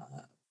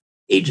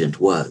agent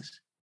was.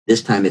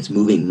 This time it's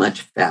moving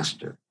much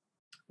faster.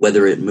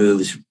 Whether it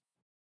moves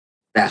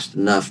fast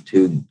enough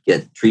to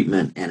get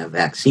treatment and a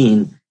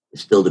vaccine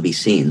is still to be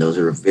seen. Those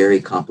are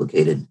very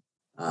complicated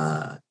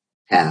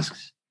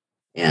tasks.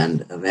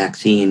 And a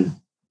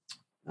vaccine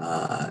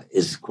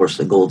is, of course,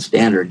 the gold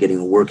standard, getting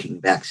a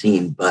working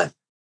vaccine. But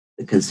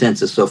the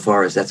consensus so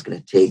far is that's going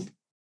to take a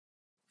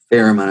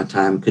fair amount of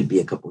time, could be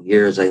a couple of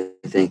years, I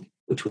think,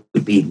 which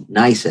would be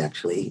nice,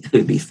 actually. It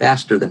would be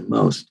faster than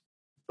most.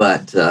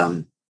 But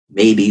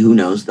maybe, who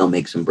knows, they'll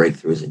make some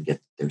breakthroughs and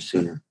get there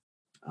sooner.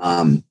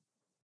 The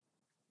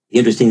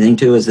interesting thing,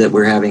 too, is that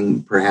we're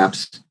having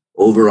perhaps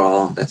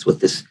overall, that's what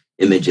this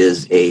image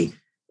is, a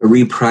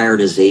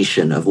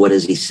reprioritization of what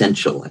is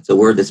essential. It's a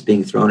word that's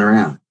being thrown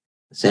around.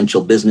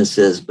 Essential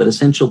businesses, but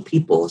essential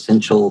people,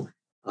 essential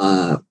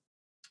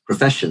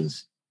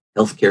professions,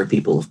 healthcare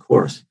people, of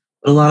course,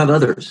 but a lot of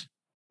others.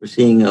 We're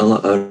seeing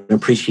an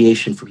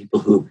appreciation for people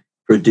who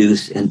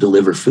produce and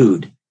deliver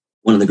food.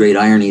 One of the great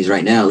ironies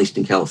right now, at least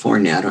in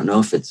California, I don't know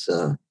if it's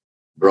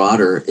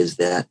broader, is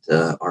that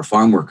our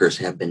farm workers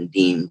have been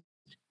deemed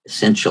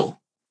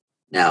essential.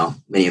 Now,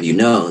 many of you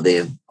know they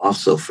have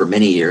also for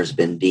many years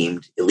been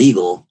deemed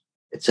illegal,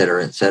 et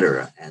cetera, et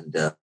cetera. And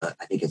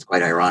I think it's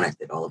quite ironic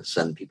that all of a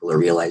sudden people are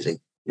realizing,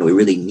 we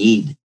really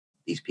need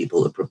these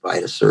people to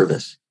provide a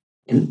service.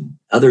 And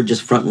other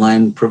just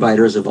frontline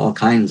providers of all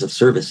kinds of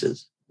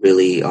services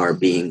really are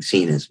being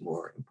seen as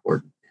more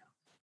important now.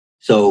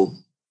 So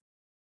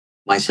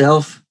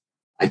myself,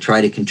 I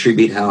try to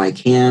contribute how I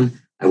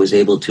can. I was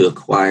able to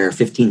acquire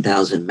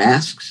 15,000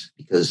 masks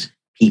because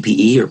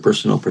PPE, or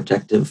personal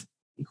protective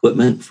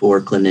equipment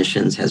for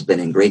clinicians, has been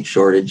in great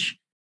shortage.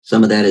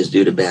 Some of that is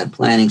due to bad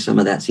planning. Some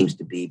of that seems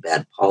to be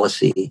bad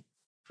policy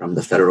from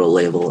the federal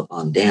level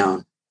on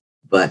down.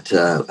 But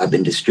I've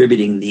been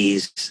distributing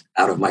these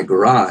out of my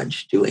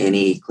garage to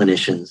any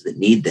clinicians that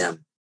need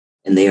them.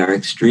 And they are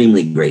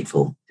extremely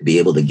grateful to be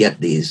able to get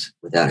these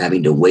without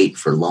having to wait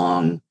for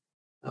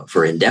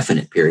for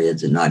indefinite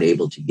periods and not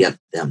able to get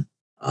them.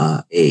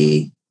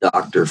 A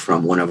doctor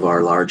from one of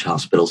our large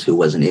hospitals who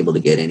wasn't able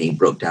to get any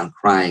broke down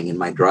crying in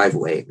my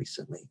driveway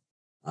recently,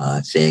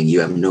 saying,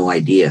 "You have no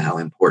idea how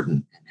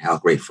important and how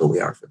grateful we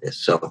are for this."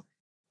 So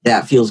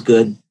that feels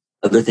good.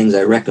 Other things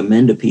I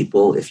recommend to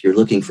people, if you're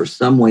looking for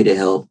some way to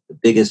help, the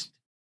biggest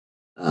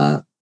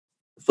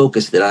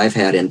focus that I've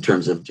had in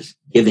terms of just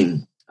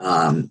giving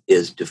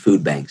is to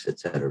food banks, et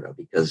cetera,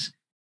 because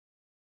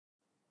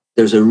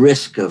there's a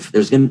risk of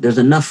there's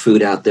enough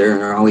food out there,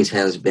 and there always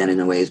has been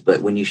in ways,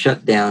 but when you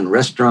shut down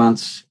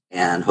restaurants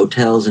and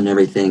hotels and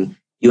everything,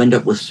 you end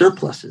up with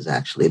surpluses,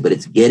 actually, but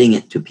it's getting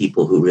it to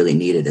people who really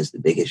need it is the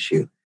big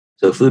issue.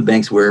 So food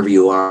banks, wherever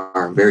you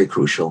are very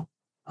crucial.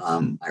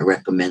 I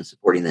recommend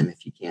supporting them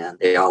if you can.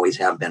 They always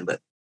have been,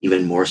 but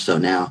even more so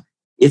now.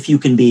 If you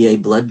can be a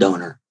blood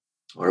donor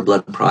or a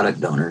blood product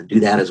donor, do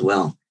that as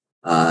well.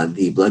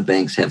 The blood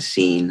banks have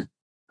seen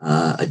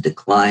a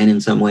decline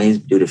in some ways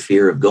due to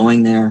fear of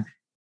going there.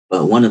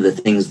 But one of the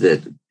things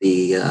that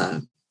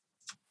the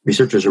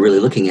researchers are really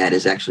looking at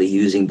is actually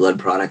using blood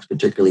products,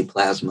 particularly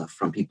plasma,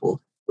 from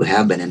people who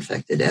have been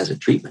infected as a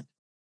treatment.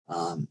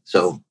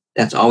 So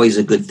that's always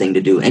a good thing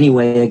to do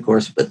anyway, of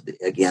course. But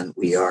again,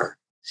 we are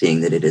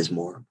seeing that it is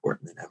more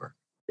important than ever.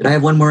 Did I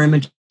have one more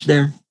image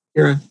there,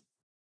 Kira?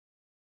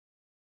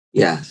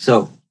 Yeah,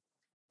 so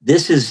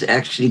this is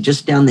actually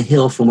just down the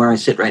hill from where I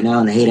sit right now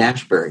in the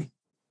Haight-Ashbury.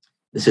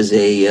 This is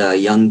a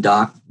young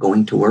doc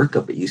going to work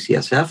up at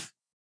UCSF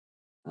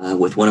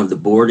with one of the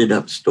boarded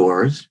up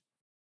stores.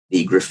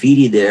 The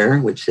graffiti there,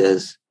 which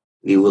says,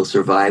 "We will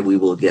survive, we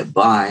will get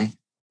by,"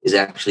 is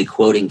actually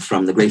quoting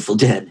from the Grateful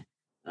Dead.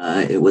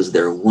 It was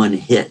their one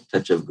hit,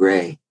 Touch of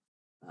Grey.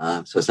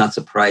 So it's not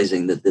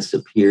surprising that this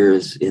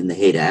appears in the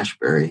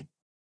Haight-Ashbury,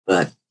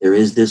 but there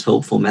is this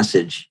hopeful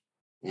message.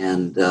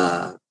 And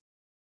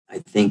I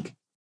think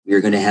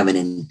we're going to have an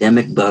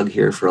endemic bug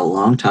here for a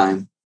long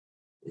time.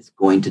 It's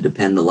going to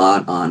depend a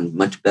lot on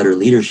much better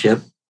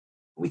leadership.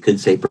 We could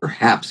say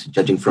perhaps,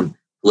 judging from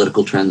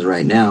political trends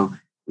right now,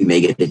 we may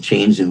get a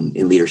change in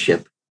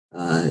leadership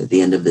at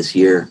the end of this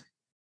year,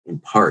 in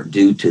part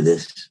due to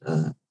this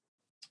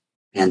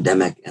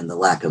pandemic and the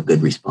lack of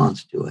good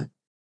response to it.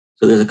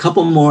 So there's a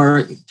couple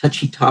more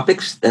touchy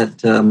topics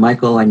that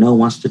Michael, I know,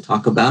 wants to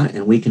talk about,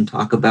 and we can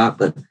talk about,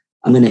 but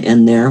I'm going to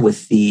end there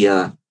with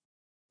the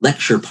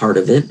lecture part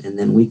of it, and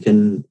then we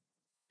can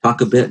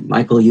talk a bit,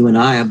 Michael, you and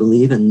I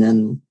believe, and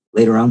then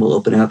later on we'll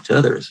open it up to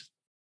others.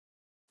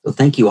 So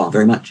thank you all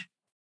very much.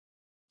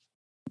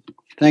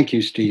 Thank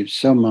you, Steve,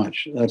 so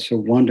much. That's a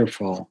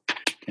wonderful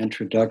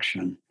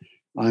introduction.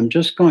 I'm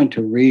just going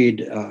to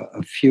read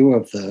a few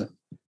of the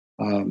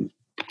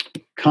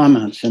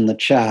comments in the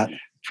chat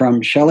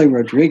from Shelley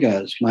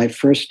Rodriguez. My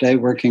first day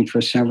working for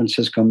San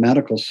Francisco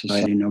Medical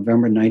Society,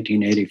 November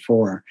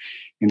 1984,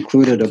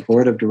 included a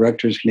board of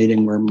directors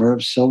meeting where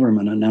Merv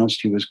Silverman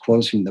announced he was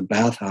closing the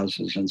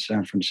bathhouses in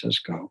San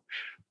Francisco.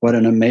 What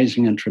an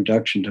amazing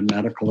introduction to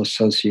medical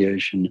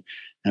association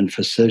and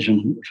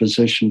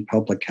physician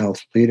public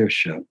health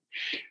leadership.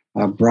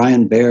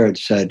 Brian Baird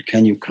said,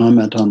 can you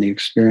comment on the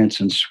experience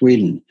in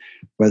Sweden,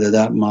 whether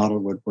that model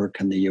would work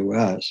in the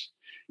US?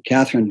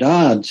 Catherine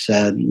Dodd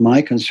said,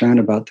 my concern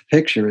about the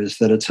picture is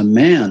that it's a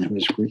man who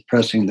is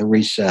pressing the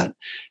reset.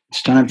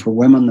 It's time for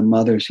women, the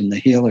mothers, and the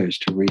healers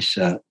to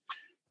reset.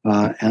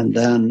 And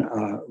then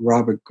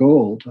Robert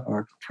Gould,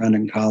 our friend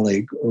and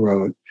colleague,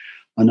 wrote,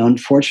 an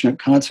unfortunate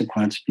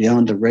consequence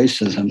beyond the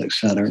racism, et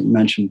cetera,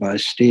 mentioned by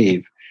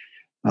Steve,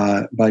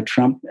 by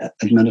Trump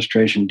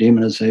administration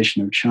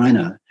demonization of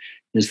China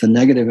is the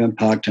negative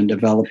impact in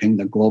developing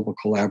the global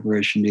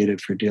collaboration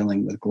needed for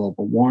dealing with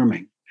global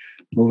warming.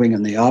 Moving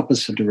in the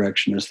opposite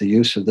direction is the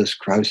use of this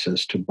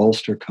crisis to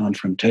bolster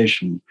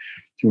confrontation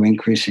through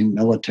increasing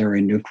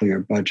military nuclear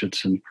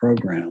budgets and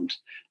programs,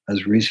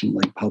 as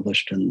recently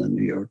published in the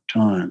New York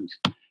Times.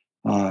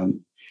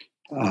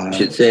 I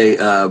should say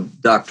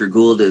Dr.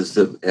 Gould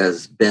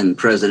has been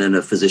president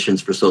of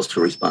Physicians for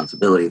Social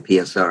Responsibility,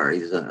 PSR.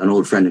 He's an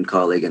old friend and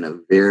colleague and a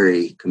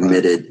very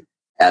committed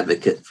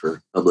advocate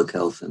for public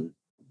health and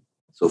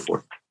so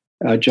forth.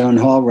 Joan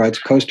Hall writes,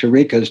 Costa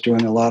Rica is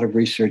doing a lot of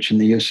research in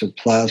the use of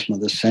plasma.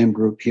 The same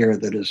group here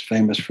that is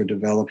famous for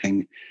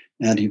developing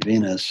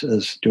antivenous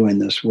is doing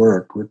this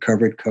work.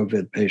 Recovered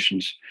COVID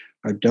patients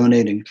are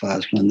donating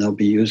plasma, and they'll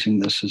be using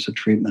this as a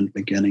treatment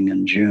beginning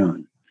in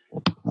June.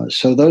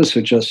 So those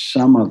are just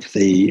some of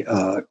the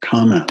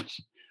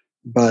comments.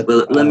 But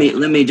well, let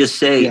me just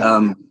say,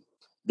 I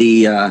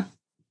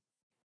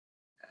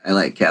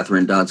like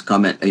Catherine Dodd's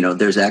comment.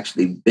 There's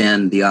actually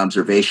been the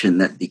observation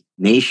that the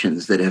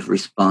nations that have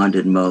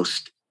responded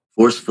most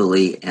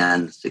forcefully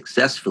and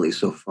successfully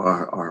so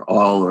far are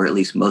all, or at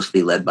least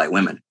mostly, led by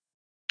women.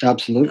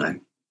 Absolutely.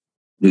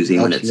 New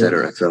Zealand, et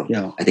cetera. So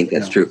I think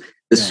that's true.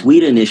 The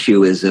Sweden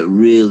issue is a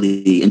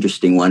really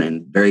interesting one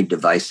and very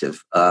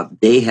divisive.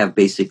 They have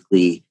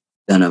basically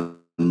done a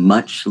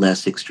much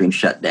less extreme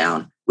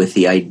shutdown with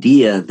the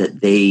idea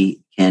that they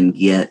can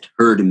get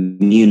herd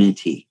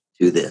immunity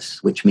to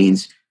this, which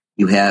means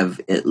you have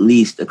at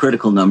least a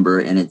critical number,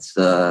 and it's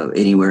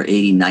anywhere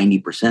 80,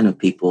 90% of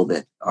people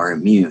that are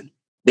immune.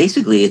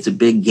 Basically, it's a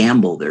big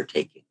gamble they're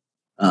taking.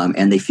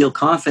 And they feel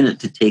confident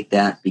to take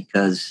that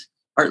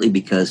partly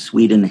because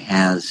Sweden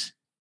has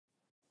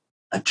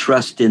a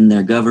trust in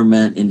their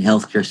government, in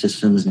healthcare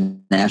systems,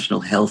 national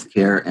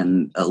healthcare,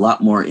 and a lot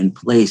more in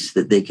place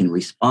that they can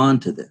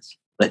respond to this.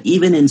 But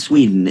even in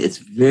Sweden, it's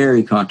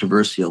very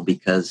controversial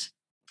because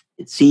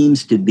it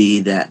seems to be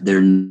that their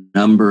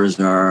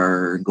numbers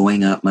are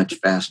going up much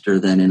faster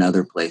than in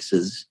other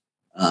places.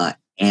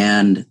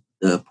 And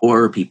the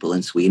poorer people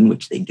in Sweden,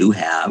 which they do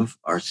have,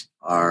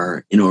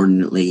 are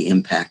inordinately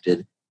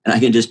impacted. And I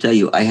can just tell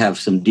you, I have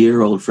some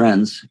dear old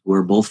friends who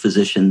are both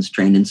physicians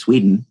trained in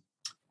Sweden.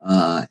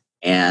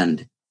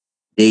 And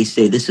they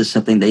say this is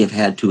something they have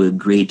had to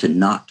agree to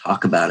not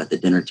talk about at the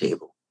dinner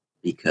table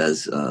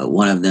because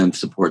one of them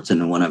supports it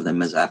and one of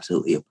them is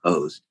absolutely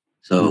opposed.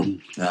 So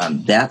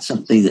that's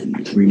something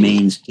that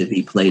remains to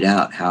be played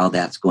out, how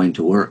that's going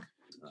to work.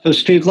 So,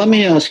 Steve, let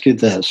me ask you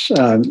this,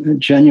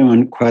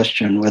 genuine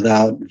question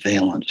without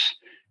valence.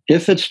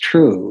 If it's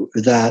true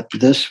that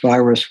this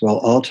virus will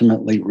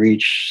ultimately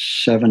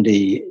reach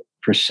 70%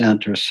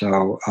 or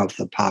so of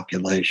the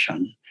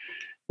population,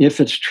 if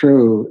it's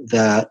true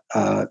that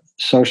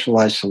social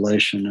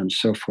isolation and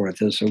so forth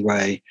is a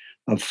way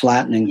of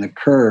flattening the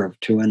curve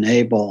to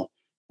enable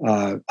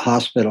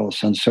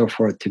hospitals and so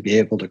forth to be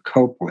able to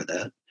cope with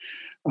it,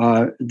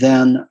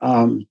 then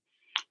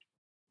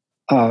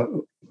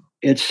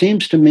it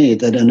seems to me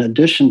that in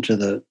addition to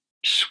the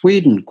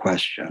Sweden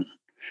question,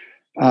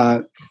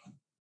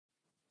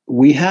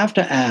 we have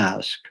to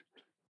ask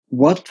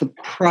what the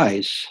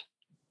price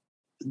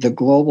the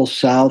global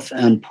South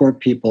and poor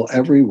people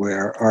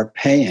everywhere are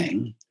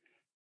paying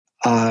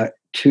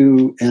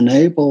to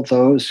enable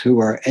those who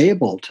are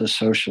able to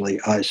socially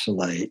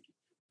isolate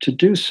to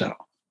do so.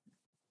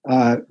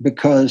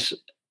 Because,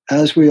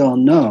 as we all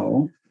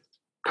know,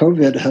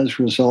 COVID has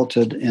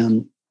resulted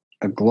in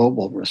a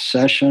global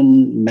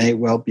recession, may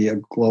well be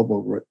a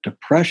global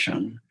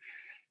depression.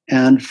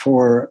 And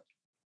for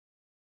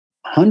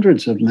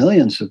hundreds of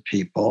millions of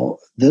people,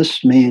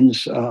 this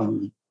means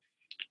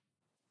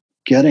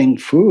getting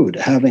food,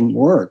 having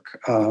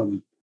work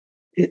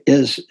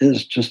is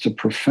just a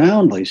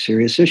profoundly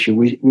serious issue.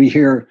 We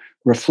hear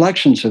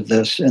reflections of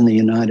this in the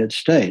United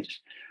States.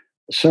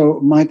 So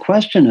my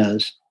question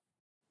is,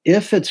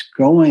 if it's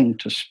going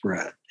to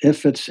spread,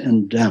 if it's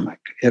endemic,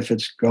 if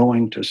it's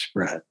going to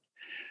spread,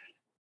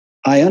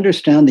 I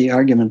understand the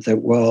argument that,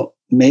 well,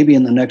 maybe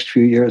in the next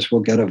few years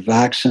we'll get a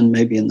vaccine,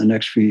 maybe in the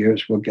next few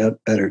years we'll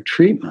get better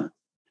treatment.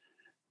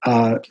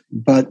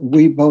 But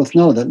we both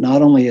know that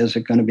not only is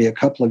it going to be a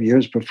couple of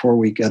years before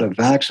we get a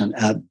vaccine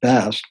at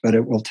best, but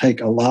it will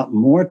take a lot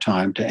more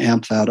time to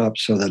amp that up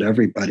so that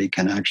everybody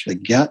can actually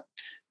get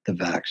the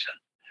vaccine.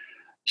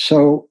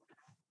 So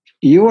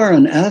you are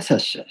an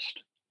ethicist.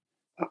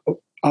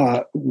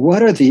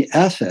 What are the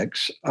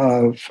ethics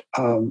of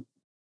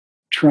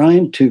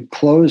trying to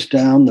close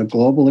down the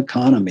global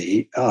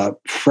economy,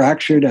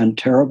 fractured and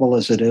terrible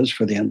as it is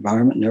for the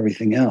environment and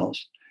everything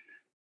else,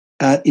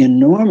 at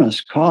enormous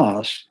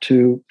cost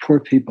to poor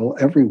people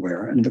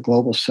everywhere, and the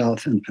global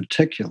south in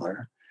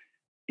particular,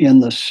 in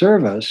the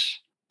service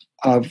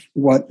of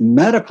what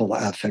medical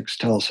ethics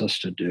tells us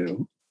to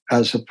do,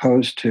 as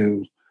opposed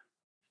to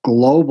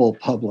global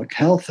public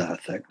health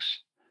ethics,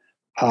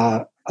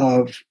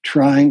 of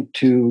trying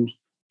to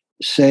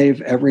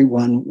save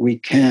everyone we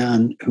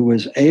can who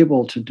is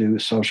able to do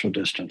social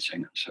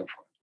distancing and so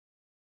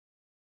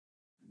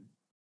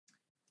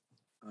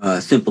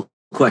forth? Simple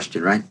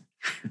question, right?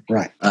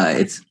 Right.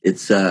 It's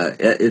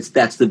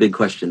that's the big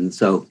question.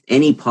 So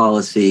any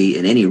policy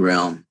in any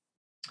realm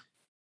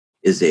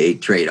is a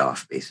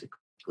trade-off,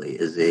 basically,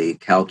 is a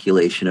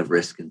calculation of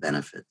risk and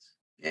benefits.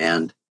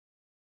 And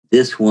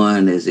this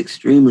one is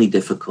extremely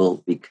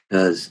difficult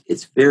because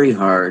it's very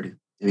hard.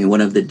 I mean,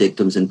 one of the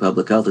dictums in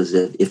public health is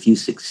that if you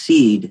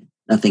succeed,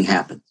 nothing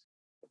happens,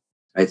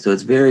 right? So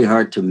it's very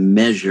hard to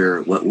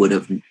measure what would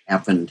have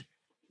happened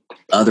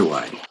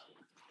otherwise.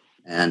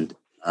 And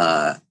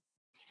I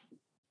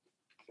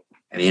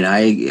mean,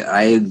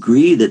 I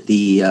agree that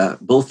the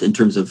both in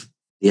terms of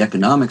the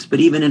economics, but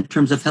even in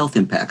terms of health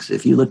impacts.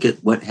 If you look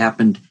at what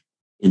happened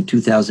in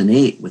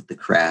 2008 with the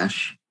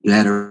crash, you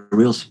had a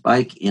real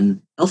spike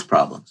in health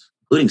problems,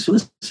 including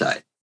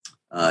suicide,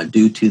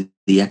 due to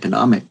the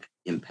economic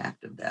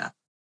impact of that.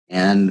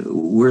 And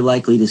we're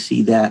likely to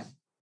see that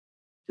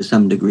to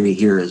some degree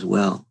here as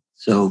well.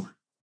 So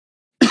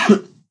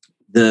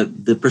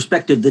the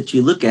perspective that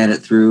you look at it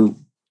through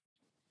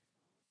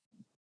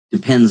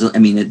depends. I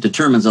mean, it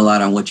determines a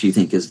lot on what you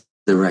think is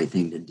the right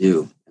thing to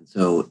do. And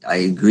so I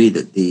agree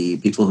that the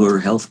people who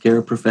are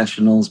healthcare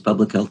professionals,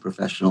 public health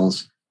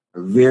professionals,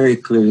 are very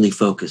clearly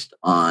focused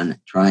on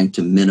trying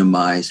to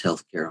minimize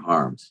healthcare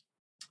harms.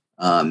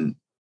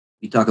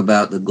 You talk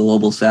about the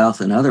global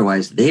south and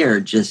otherwise, they are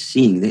just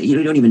seeing that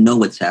you don't even know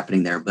what's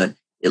happening there, but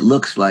it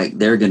looks like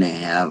they're going to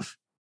have,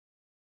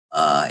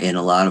 in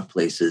a lot of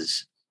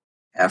places,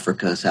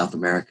 Africa, South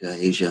America,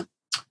 Asia,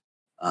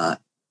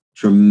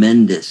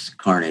 tremendous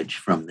carnage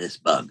from this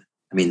bug.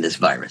 I mean, this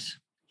virus.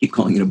 Keep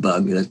calling it a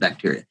bug, that's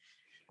bacteria.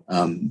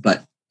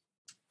 But,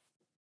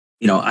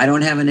 you know, I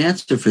don't have an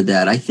answer for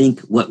that. I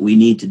think what we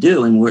need to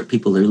do and what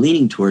people are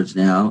leaning towards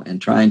now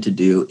and trying to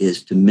do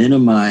is to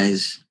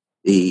minimize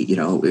the, you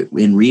know,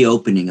 in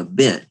reopening a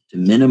bit, to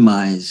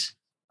minimize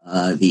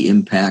the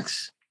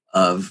impacts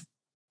of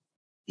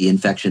the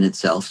infection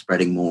itself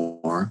spreading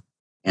more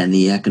and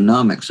the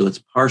economics. So it's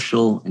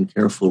partial and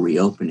careful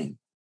reopening.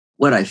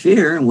 What I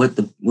fear and what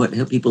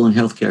people in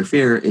healthcare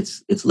fear,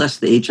 it's less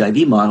the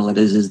HIV model it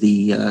is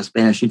the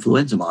Spanish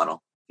influenza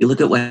model. You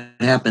look at what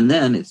happened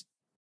then.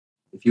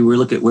 If you were to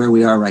look at where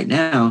we are right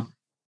now,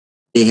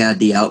 they had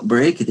the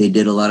outbreak. They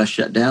did a lot of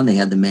shutdown. They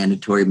had the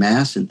mandatory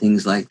masks and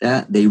things like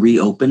that. They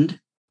reopened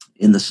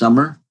in the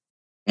summer,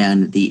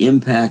 and the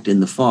impact in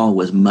the fall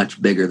was much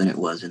bigger than it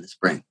was in the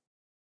spring.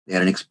 They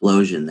had an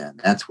explosion then.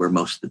 That's where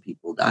most of the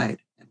people died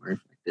and were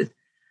infected.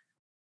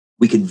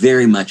 We could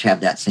very much have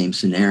that same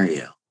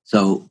scenario.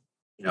 So,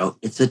 you know,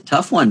 it's a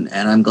tough one.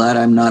 And I'm glad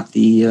I'm not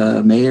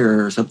the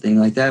mayor or something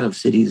like that of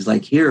cities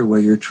like here where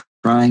you're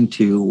trying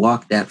to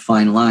walk that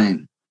fine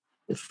line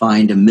to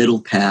find a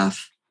middle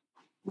path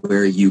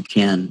where you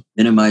can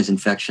minimize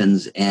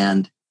infections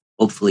and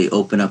hopefully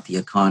open up the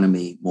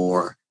economy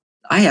more.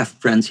 I have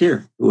friends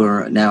here who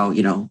are now,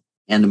 you know,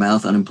 hand to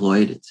mouth,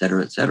 unemployed, et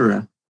cetera, et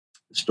cetera.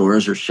 The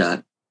stores are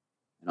shut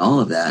and all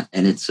of that.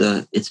 And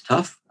it's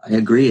tough. I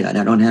agree. I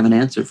don't have an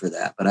answer for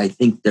that. But I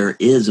think there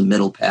is a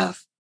middle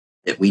path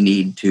that we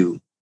need to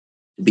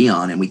be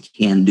on, and we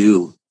can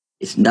do.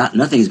 It's not,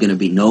 nothing's going to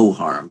be no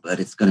harm, but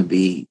it's going to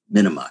be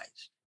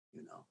minimized.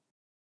 You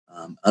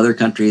know, other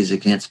countries I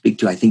can't speak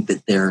to. I think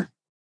that they're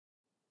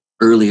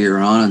earlier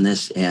on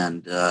this,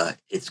 and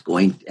it's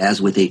going,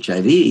 as with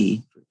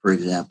HIV, for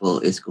example,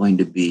 it's going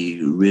to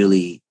be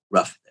really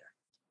rough there.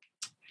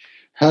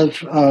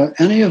 Have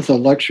any of the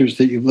lectures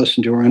that you've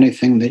listened to or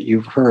anything that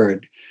you've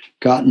heard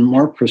gotten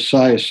more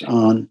precise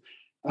on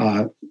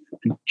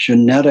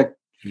genetic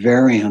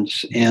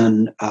variance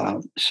in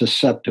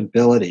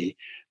susceptibility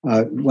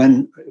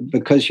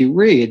because you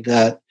read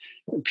that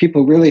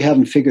people really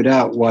haven't figured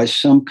out why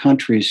some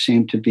countries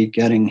seem to be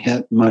getting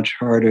hit much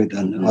harder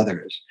than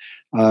others.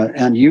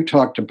 And you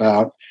talked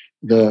about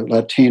the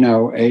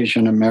Latino,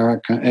 Asian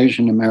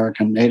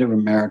American, Native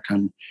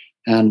American,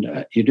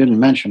 and you didn't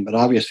mention, but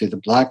obviously the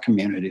Black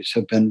communities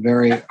have been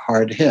very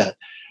hard hit.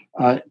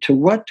 To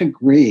what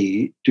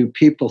degree do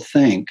people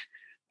think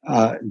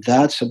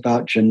that's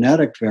about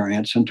genetic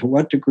variance. And to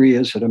what degree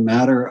is it a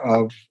matter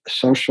of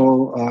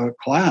social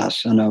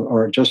class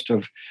or just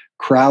of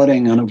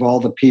crowding and of all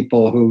the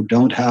people who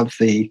don't have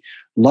the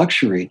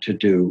luxury to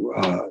do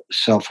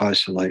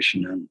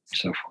self-isolation and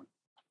so forth?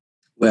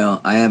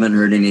 Well, I haven't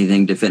heard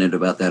anything definitive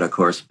about that, of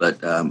course,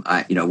 but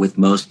with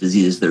most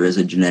diseases, there is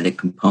a genetic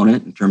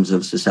component in terms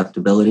of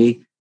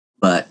susceptibility.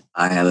 But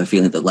I have a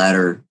feeling the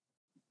latter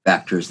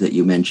factors that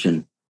you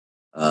mentioned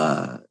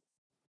are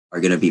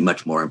going to be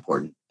much more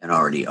important and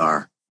already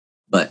are.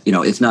 But,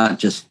 it's not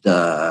just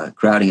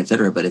crowding, et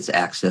cetera, but it's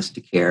access to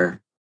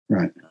care,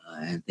 right,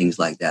 and things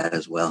like that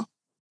as well.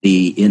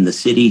 In the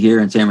city here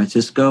in San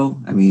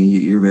Francisco, I mean,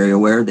 you're very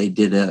aware, they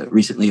did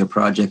recently a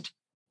project.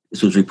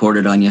 This was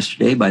reported on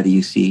yesterday by the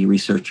UC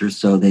researchers.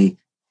 So they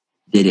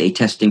did a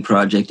testing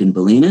project in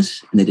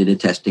Bolinas, and they did a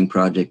testing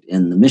project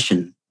in the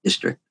Mission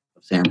District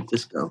of San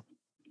Francisco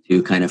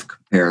to kind of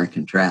compare and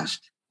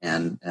contrast.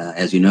 And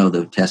as you know,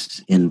 the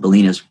tests in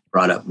Bolinas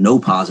brought up no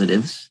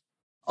positives,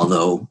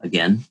 although,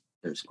 again,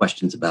 there's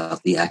questions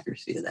about the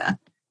accuracy of that.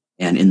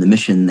 And in the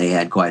Mission, they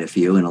had quite a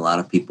few, and a lot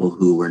of people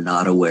who were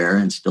not aware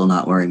and still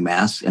not wearing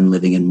masks and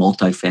living in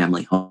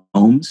multifamily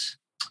homes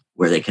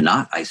where they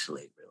cannot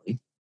isolate.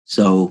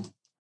 So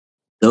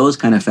those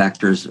kind of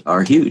factors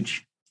are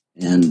huge.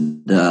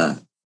 And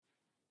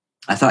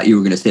I thought you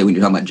were going to say, when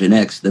you're talking about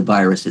genetics, the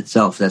virus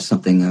itself, that's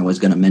something I was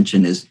going to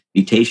mention, is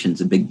mutations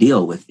a big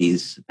deal with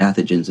these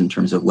pathogens in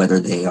terms of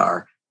whether they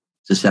are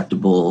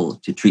susceptible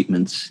to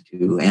treatments, to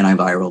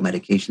antiviral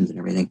medications and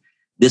everything.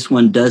 This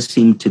one does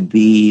seem to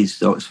be,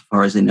 so as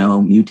far as I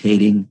know,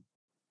 mutating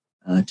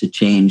to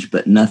change,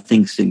 but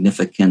nothing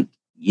significant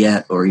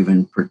yet or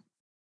even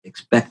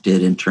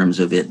expected in terms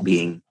of it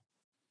being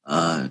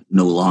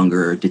no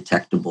longer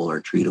detectable or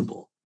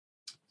treatable.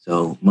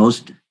 So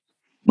most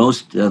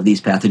of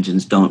these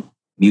pathogens don't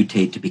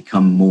mutate to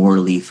become more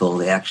lethal.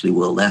 They actually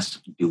will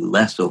do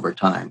less over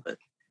time. But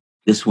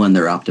this one,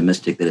 they're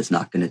optimistic that it's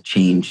not going to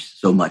change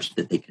so much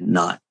that they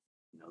cannot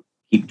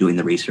keep doing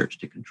the research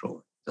to control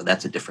it. So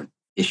that's a different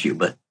issue,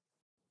 but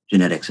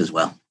genetics as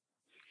well.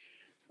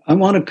 I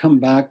want to come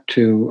back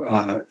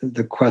to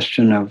the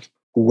question of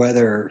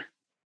whether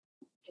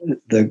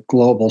the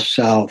Global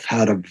South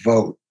had a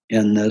vote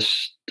in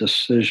this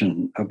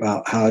decision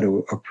about how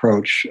to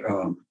approach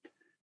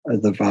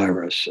the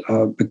virus,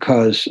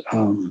 because,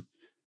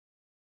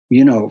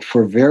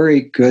 for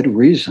very good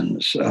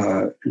reasons,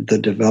 the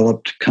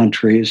developed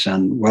countries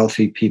and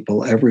wealthy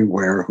people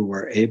everywhere who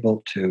were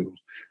able to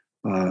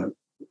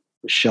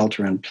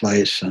shelter in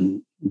place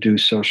and do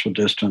social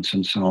distance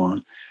and so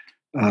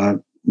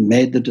on,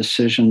 made the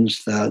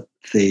decisions that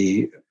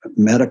the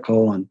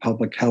medical and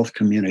public health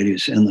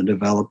communities in the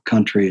developed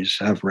countries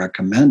have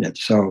recommended.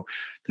 So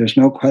there's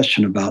no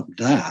question about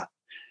that.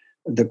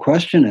 The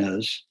question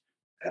is,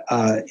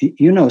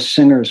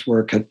 Singer's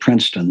work at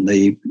Princeton,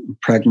 the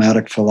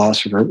pragmatic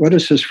philosopher. What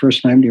is his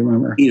first name? Do you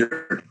remember?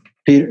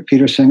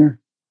 Peter Singer?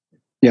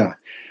 Yeah.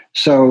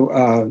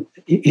 So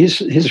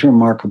he's a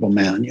remarkable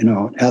man, an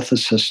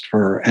ethicist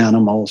for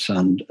animals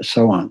and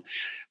so on.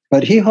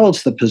 But he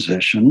holds the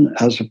position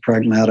as a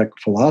pragmatic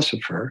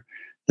philosopher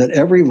that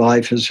every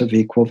life is of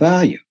equal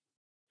value.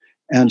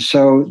 And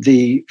so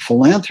the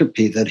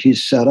philanthropy that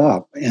he's set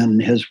up in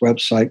his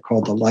website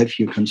called The Life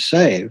You Can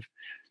Save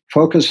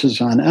focuses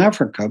on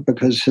Africa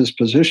because his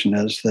position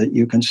is that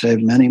you can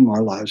save many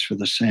more lives for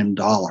the same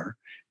dollar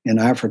in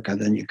Africa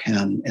than you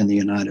can in the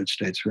United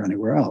States or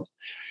anywhere else.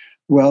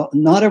 Well,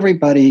 not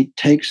everybody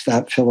takes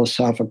that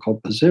philosophical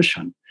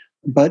position.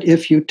 But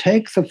if you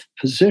take the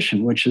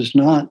position, which is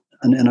not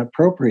an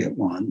inappropriate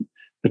one,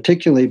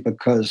 particularly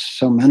because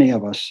so many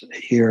of us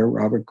here,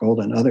 Robert Gold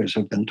and others,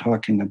 have been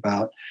talking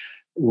about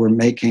we're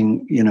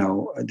making,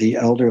 the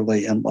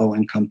elderly and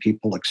low-income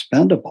people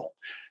expendable.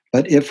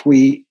 But if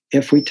we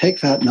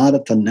take that not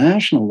at the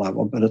national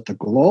level, but at the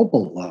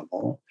global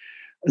level,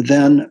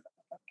 then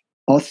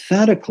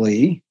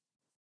authentically,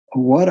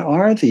 what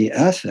are the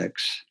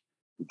ethics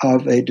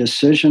of a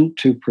decision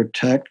to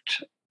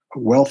protect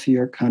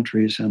wealthier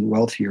countries and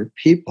wealthier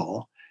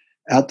people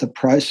at the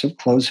price of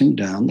closing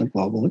down the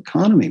global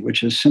economy,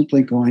 which is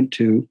simply going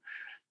to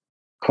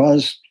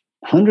cause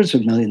hundreds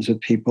of millions of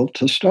people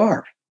to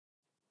starve?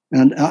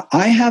 And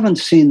I haven't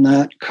seen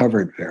that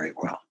covered very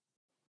well.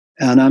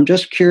 And I'm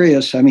just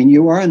curious,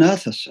 you are an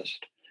ethicist.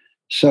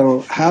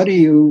 So how do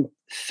you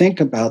think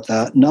about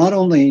that, not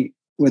only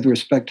with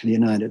respect to the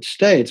United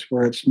States,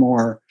 where it's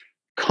more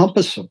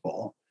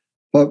compassable,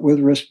 but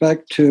with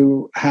respect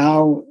to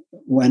how,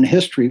 when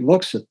history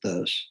looks at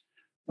this,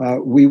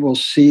 we will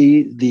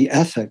see the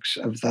ethics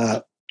of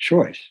that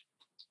choice?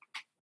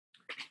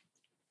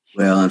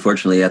 Well,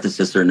 unfortunately,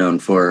 ethicists are known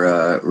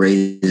for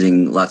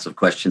raising lots of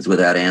questions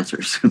without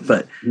answers.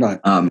 But, right.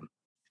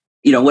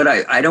 What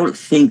I don't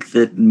think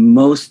that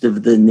most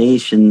of the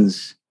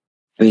nations,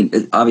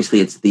 obviously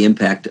it's the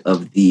impact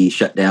of the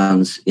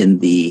shutdowns in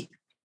the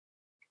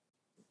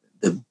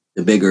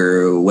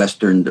bigger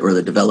Western or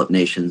the developed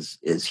nations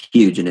is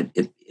huge, and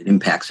it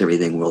impacts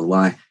everything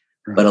worldwide.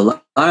 Right. But a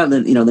lot of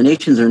the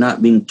nations are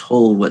not being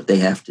told what they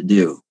have to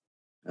do.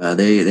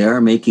 They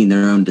are making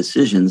their own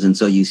decisions, and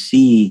so you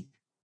see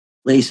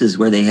places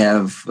where they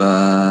have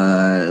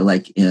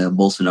like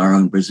Bolsonaro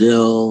in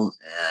Brazil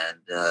and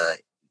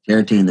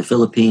Duterte in the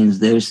Philippines.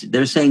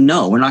 They're saying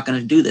no, we're not going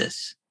to do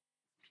this,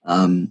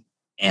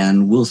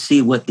 and we'll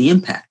see what the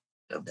impact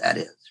of that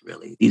is.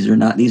 Really,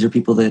 these are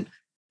people that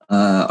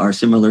are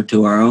similar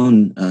to our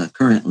own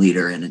current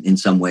leader in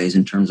some ways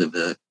in terms of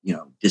the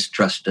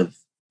distrust of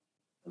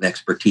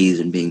expertise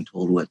and being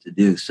told what to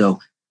do. So,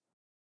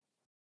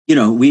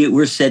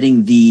 we're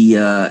setting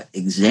the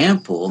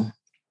example,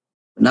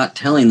 not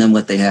telling them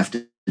what they have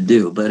to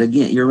do. But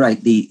again, you're right.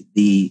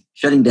 The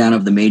shutting down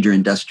of the major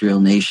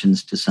industrial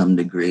nations to some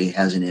degree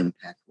has an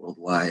impact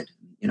worldwide.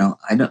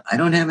 I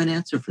don't have an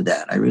answer for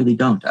that. I really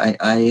don't. My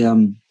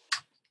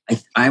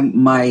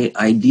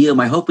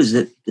hope is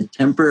that the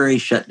temporary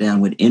shutdown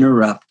would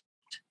interrupt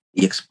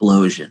the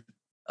explosion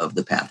of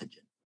the pathogen,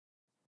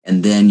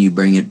 and then you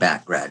bring it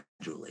back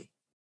gradually.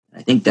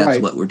 I think that's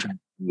what we're trying to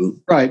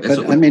do. Right,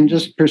 but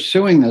just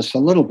pursuing this a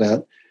little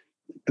bit,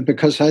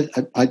 because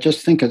I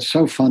just think it's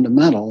so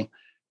fundamental.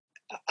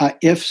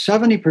 If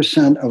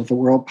 70% of the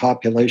world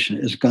population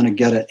is going to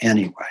get it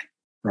anyway,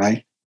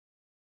 right?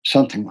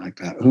 Something like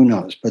that. Who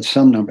knows? But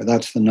some number,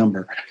 that's the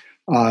number.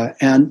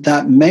 And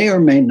that may or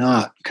may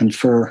not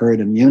confer herd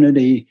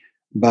immunity,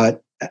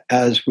 but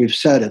as we've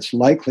said, it's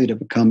likely to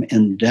become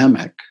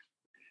endemic.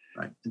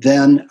 Right.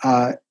 Then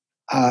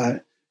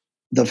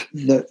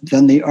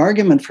the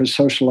argument for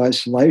social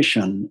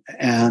isolation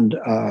and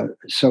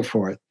so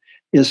forth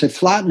is a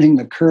flattening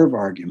the curve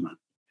argument.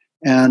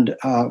 And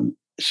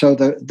so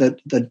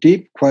the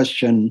deep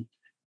question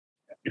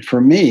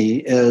for me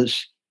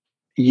is,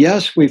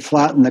 yes, we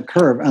flatten the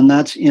curve, and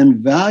that's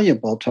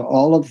invaluable to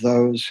all of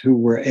those who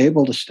were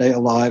able to stay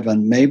alive,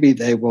 and maybe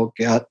they will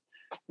get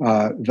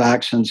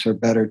vaccines or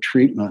better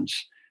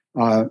treatments.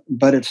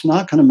 But it's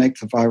not going to make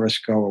the virus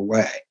go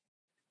away.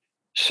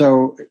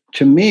 So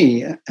to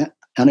me,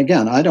 and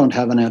again, I don't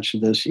have an answer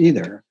to this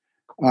either,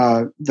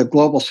 the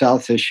Global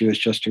South issue is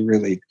just a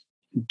really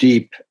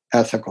deep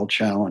ethical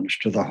challenge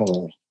to the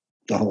whole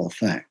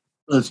thing.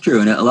 Well, that's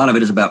true. And a lot of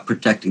it is about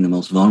protecting the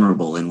most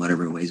vulnerable in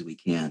whatever ways we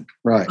can.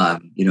 Right.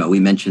 We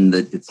mentioned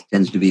that it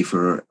tends to be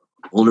for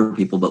older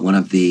people, but one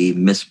of the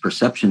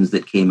misperceptions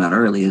that came out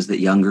early is that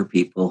younger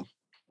people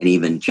and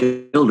even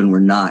children were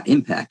not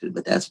impacted,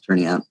 but that's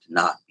turning out to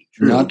not be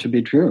true. Not to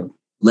be true.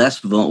 Less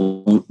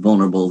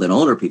vulnerable than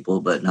older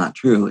people, but not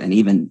true. And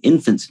even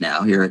infants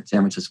now here at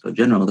San Francisco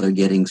General, they're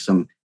getting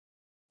some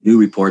new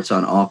reports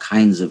on all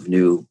kinds of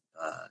new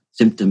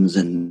symptoms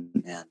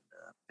and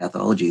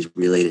pathologies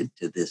related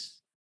to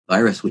this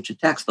virus, which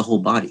attacks the whole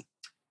body.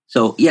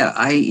 So, yeah,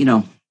 I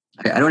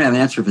don't have an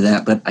answer for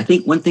that. But I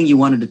think one thing you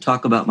wanted to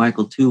talk about,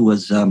 Michael, too,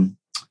 was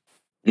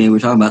we're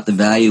talking about the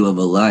value of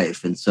a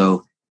life. And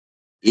so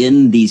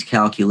in these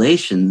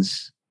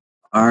calculations,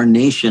 our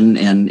nation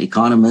and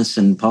economists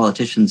and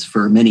politicians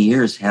for many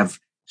years have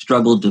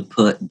struggled to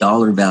put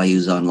dollar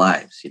values on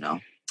lives,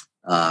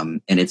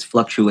 and it's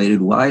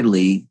fluctuated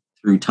widely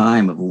through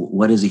time of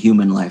what is a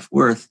human life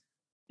worth,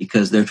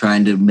 because they're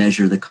trying to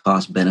measure the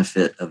cost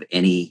benefit of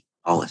any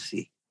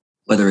policy,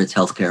 whether it's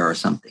healthcare or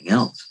something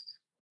else.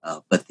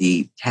 But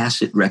the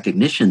tacit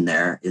recognition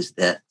there is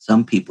that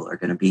some people are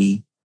going to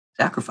be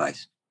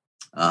sacrificed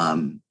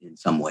in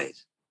some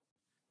ways.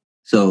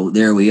 So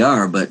there we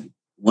are. But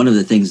one of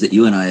the things that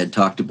you and I had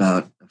talked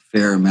about a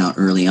fair amount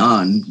early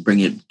on,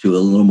 bring it to a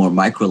little more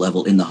micro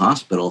level in the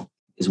hospital,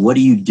 is what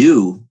do you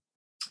do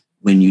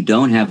when you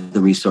don't have the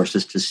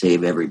resources to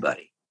save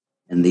everybody?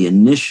 And the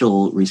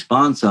initial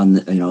response on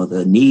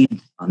the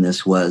need on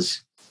this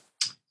was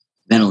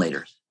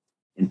ventilators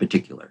in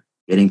particular,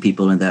 getting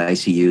people into the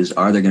ICUs.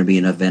 Are there going to be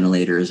enough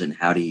ventilators, and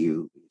how do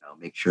you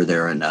make sure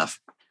there are enough?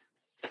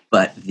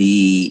 But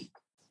the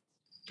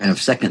kind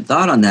of second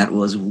thought on that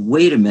was,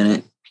 wait a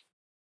minute,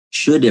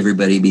 should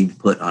everybody be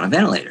put on a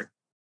ventilator?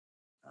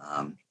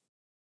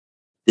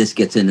 This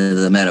gets into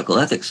the medical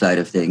ethics side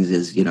of things.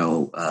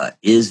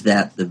 Is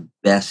that the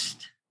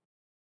best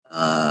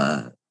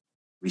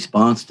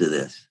response to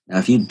this? Now,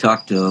 if you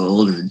talk to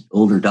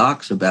older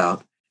docs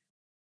about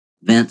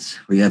vents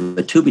where you have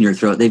a tube in your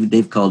throat,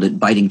 they've called it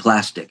biting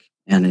plastic.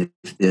 And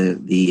if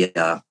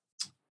the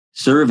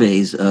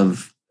surveys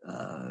of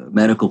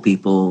medical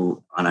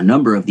people on a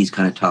number of these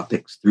kind of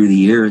topics through the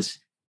years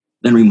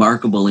been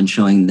remarkable in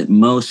showing that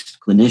most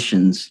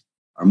clinicians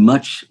are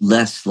much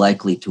less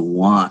likely to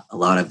want a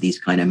lot of these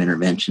kind of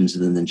interventions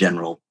than the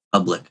general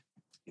public,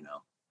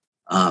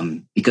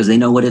 because they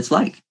know what it's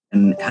like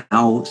and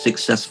how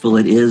successful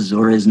it is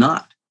or is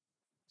not.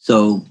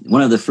 So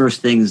one of the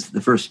first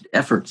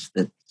efforts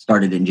that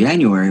started in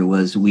January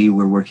was we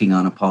were working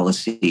on a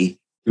policy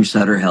through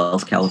Sutter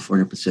Health,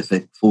 California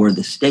Pacific, for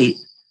the state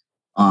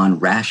on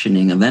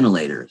rationing of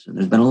ventilators. And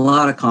there's been a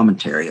lot of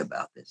commentary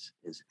about this,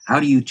 is how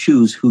do you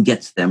choose who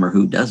gets them or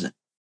who doesn't?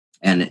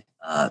 And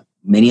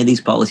many of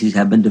these policies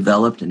have been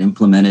developed and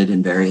implemented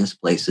in various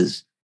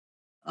places,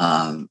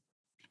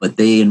 but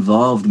they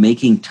involved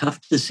making tough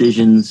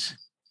decisions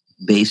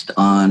based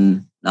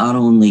on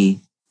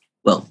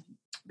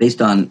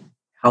based on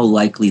how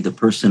likely the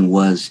person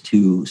was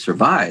to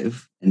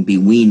survive and be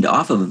weaned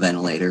off of a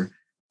ventilator,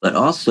 but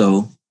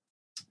also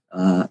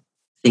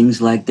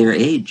things like their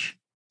age.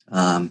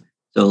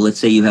 So let's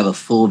say you have a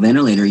full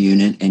ventilator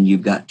unit and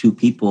you've got two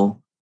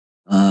people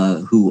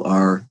who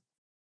are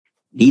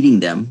needing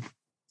them.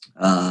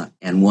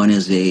 And one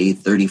is a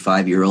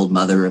 35-year-old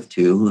mother of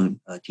two,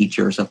 a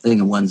teacher or something,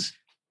 and one's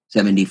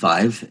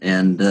 75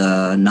 and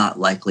not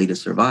likely to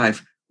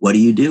survive. What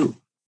do?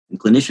 And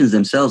clinicians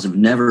themselves have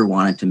never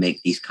wanted to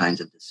make these kinds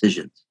of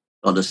decisions.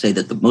 I'll just say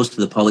that most of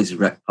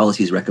the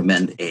policies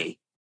recommend a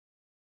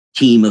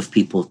team of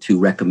people to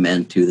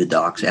recommend to the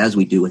docs, as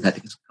we do with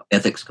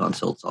ethics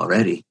consults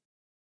already.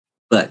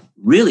 But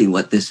really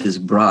what this has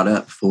brought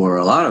up for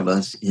a lot of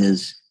us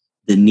is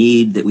the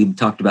need that we've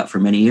talked about for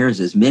many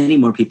years is many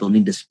more people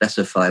need to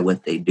specify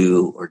what they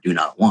do or do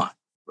not want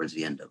towards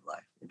the end of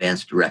life.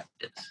 Advanced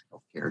directives,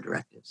 healthcare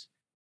directives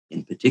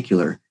in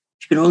particular.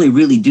 You can only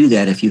really do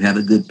that if you have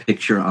a good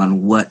picture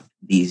on what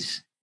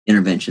these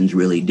interventions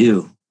really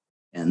do.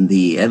 And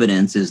the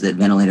evidence is that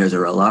ventilators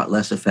are a lot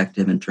less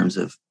effective in terms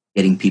of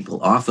getting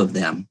people off of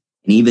them.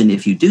 And even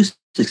if you do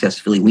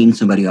successfully wean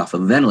somebody off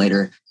of a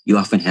ventilator, you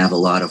often have a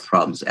lot of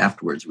problems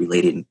afterwards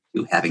relating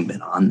to having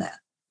been on that.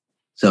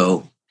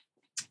 So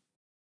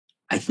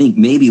I think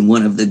maybe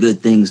one of the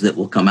good things that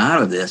will come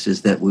out of this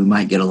is that we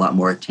might get a lot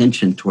more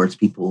attention towards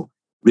people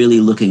really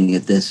looking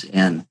at this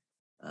and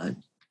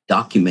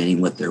documenting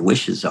what their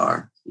wishes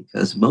are.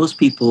 Because most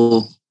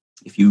people,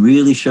 if you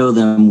really show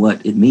them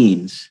what it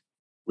means,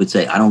 would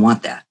say, I don't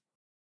want that.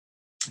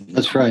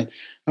 That's right.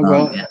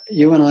 Well,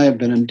 you and I have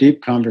been in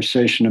deep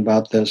conversation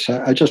about this.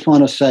 I just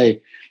want to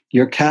say,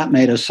 your cat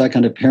made a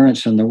second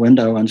appearance in the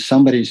window, and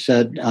somebody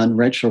said on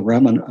Rachel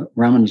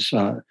Remen's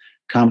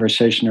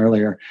conversation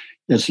earlier,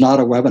 it's not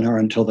a webinar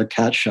until the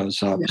cat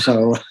shows up. Yeah.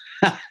 So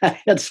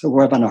it's a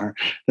webinar.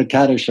 The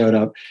cat has showed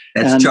up.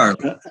 That's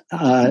Charlie.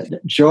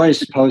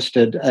 Joyce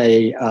posted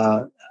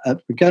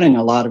we're getting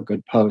a lot of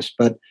good posts,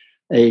 but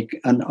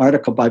an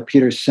article by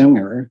Peter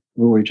Singer,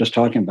 who we were just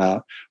talking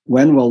about,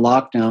 when will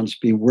lockdowns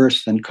be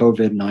worse than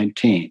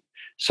COVID-19?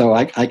 So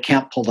I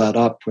can't pull that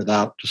up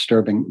without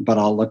disturbing, but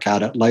I'll look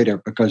at it later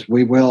because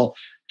we will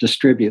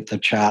distribute the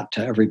chat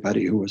to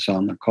everybody who was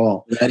on the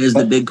call. That is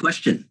the big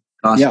question,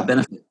 cost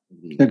benefit.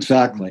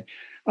 Exactly.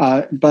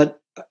 But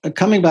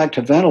coming back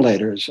to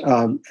ventilators,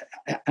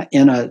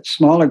 in a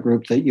smaller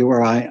group that you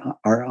or I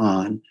are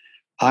on,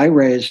 I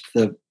raised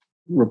the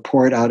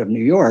report out of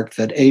New York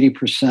that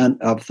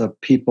 80% of the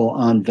people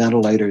on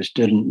ventilators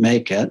didn't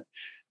make it.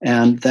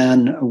 And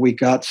then we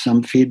got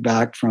some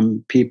feedback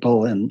from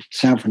people in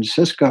San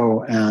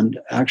Francisco and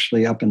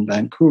actually up in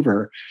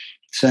Vancouver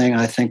saying,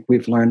 I think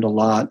we've learned a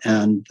lot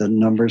and the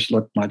numbers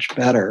look much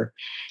better.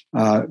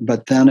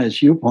 But then,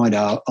 as you point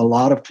out, a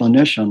lot of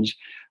clinicians,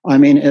 I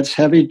mean, it's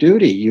heavy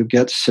duty. You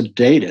get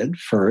sedated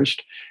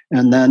first,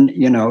 and then,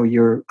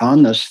 you're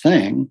on this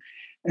thing.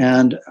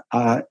 And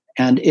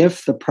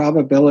if the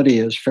probability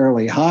is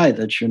fairly high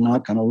that you're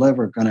not going to live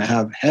or going to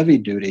have heavy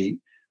duty,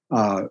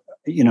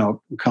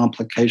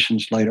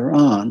 complications later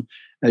on,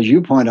 as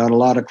you point out, a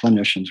lot of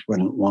clinicians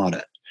wouldn't want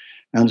it.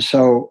 And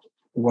so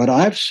what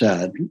I've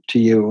said to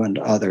you and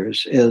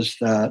others is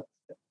that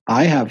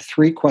I have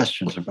three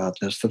questions about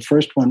this. The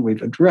first one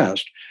we've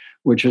addressed,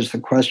 which is the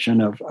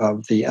question of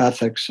the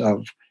ethics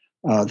of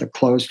the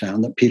close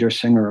down that Peter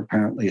Singer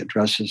apparently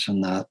addresses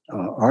in that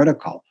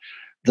article.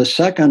 The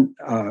second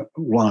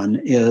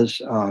one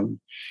is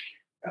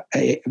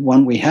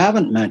one we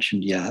haven't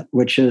mentioned yet,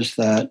 which is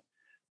that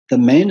the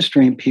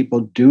mainstream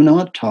people do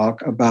not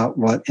talk about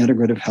what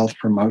integrative health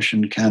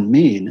promotion can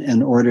mean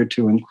in order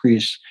to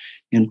increase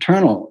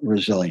internal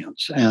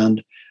resilience.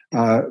 And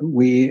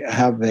we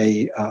have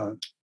a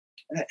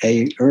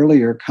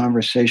earlier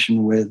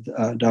conversation with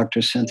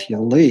Dr.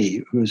 Cynthia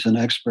Lee, who's an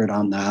expert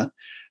on that.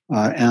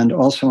 And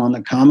also on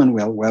the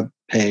Commonweal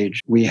webpage,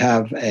 we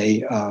have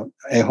a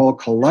whole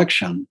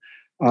collection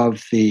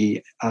of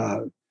the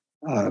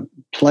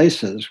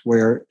places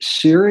where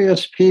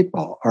serious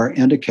people are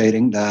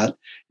indicating that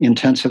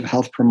intensive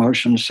health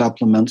promotion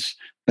supplements,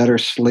 better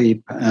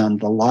sleep, and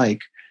the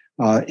like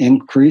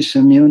increase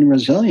immune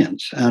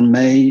resilience and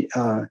may,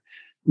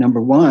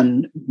 number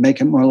one, make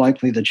it more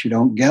likely that you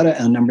don't get it,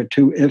 and number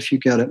two, if you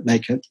get it,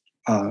 make it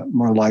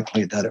more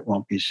likely that it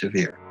won't be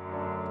severe.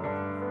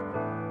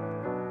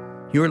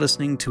 You're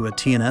listening to a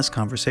TNS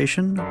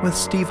conversation with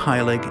Steve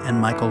Heilig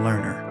and Michael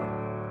Lerner.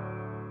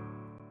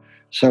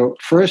 So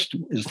first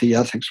is the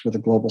ethics for the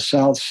Global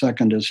South.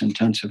 Second is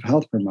intensive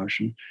health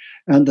promotion.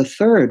 And the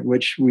third,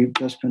 which we've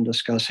just been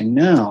discussing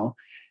now,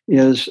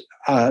 is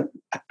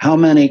how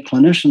many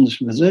clinicians,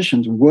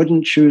 physicians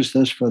wouldn't choose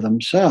this for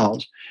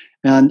themselves.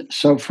 And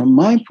so from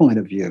my point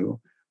of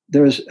view,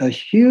 there's a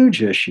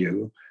huge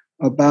issue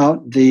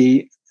about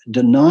the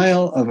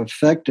denial of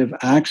effective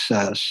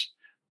access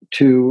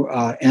to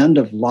end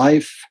of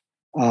life,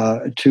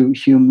 to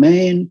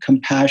humane,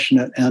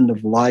 compassionate end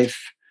of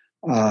life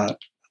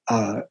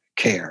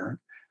care.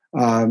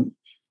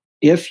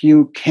 If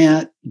you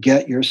can't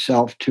get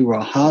yourself to a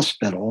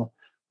hospital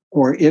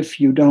or if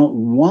you don't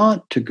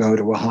want to go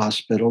to a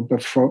hospital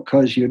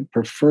because you'd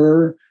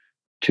prefer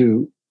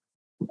to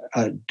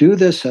do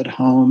this at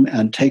home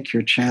and take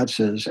your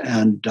chances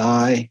and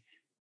die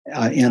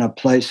in a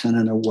place and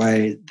in a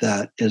way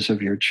that is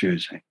of your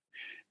choosing.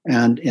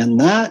 And in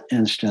that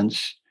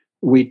instance,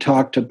 we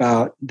talked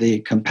about the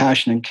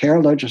compassionate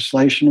care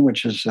legislation,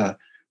 which is a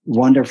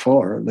wonderful,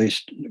 or at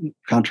least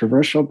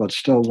controversial, but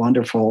still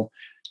wonderful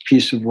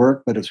piece of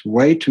work, but it's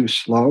way too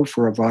slow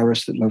for a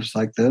virus that moves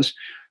like this.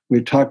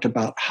 We talked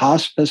about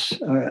hospice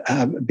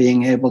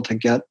being able to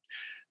get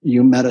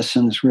you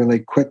medicines really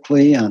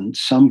quickly, and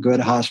some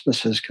good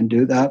hospices can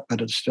do that, but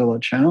it's still a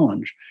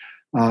challenge.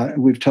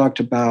 We've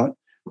talked about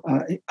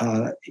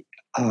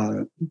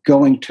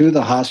going to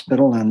the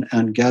hospital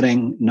and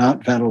getting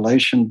not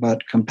ventilation,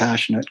 but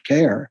compassionate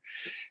care.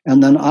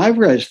 And then I've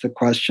raised the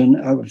question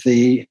of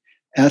the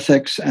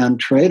ethics and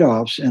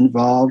trade-offs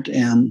involved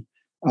in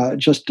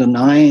just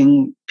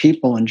denying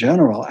people in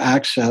general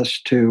access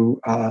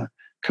to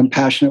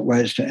compassionate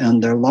ways to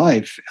end their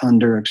life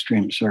under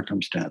extreme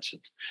circumstances.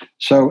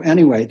 So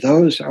anyway,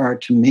 those are,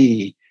 to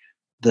me,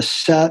 the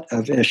set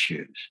of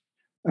issues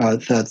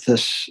that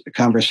this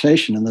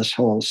conversation and this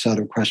whole set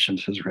of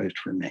questions has raised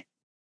for me.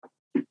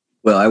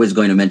 Well, I was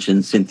going to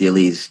mention Cynthia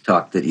Lee's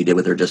talk that you did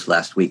with her just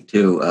last week,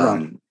 too.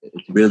 Right.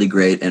 It's really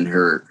great. And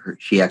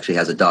she actually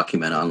has a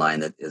document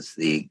online that is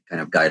the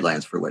kind of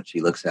guidelines for what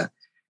she looks at.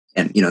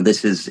 And,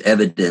 this is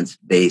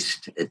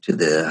evidence-based to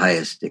the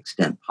highest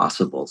extent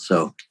possible.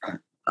 So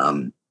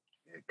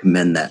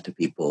commend that to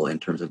people in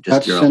terms of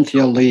just that's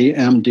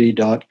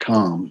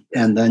CynthiaLeeMD.com.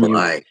 And then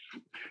you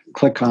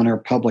click on her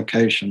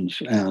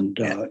publications and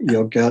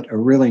you'll get a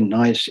really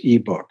nice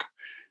ebook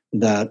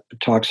that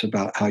talks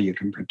about how you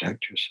can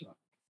protect yourself.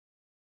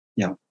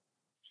 Yeah.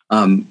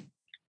 And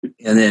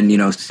then,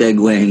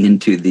 segueing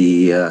into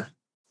the,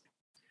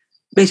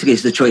 basically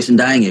it's the choice and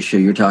dying issue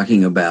you're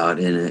talking about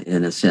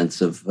in a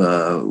sense of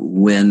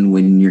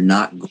when you're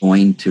not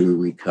going to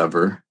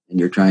recover and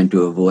you're trying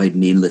to avoid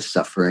needless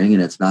suffering.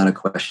 And it's not a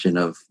question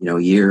of,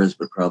 years,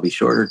 but probably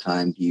shorter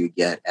time. Do you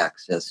get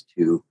access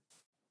to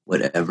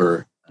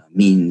whatever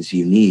means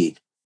you need?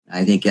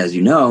 I think, as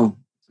you know,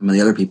 some of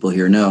the other people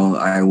here know,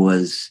 I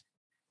was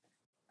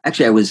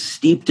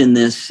steeped in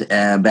this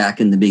back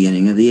in the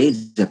beginning of the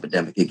AIDS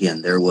epidemic.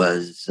 Again, there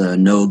was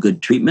no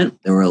good treatment.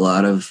 There were a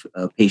lot of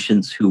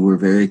patients who were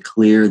very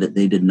clear that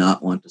they did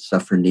not want to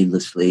suffer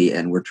needlessly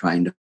and were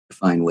trying to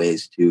find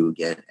ways to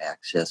get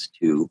access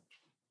to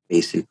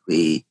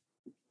basically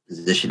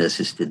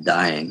physician-assisted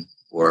dying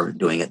or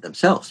doing it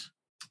themselves.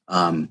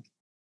 I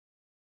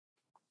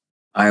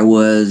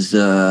was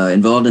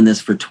involved in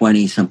this for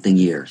 20-something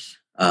years.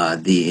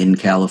 In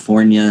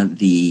California,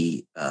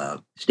 the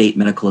State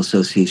Medical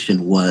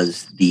Association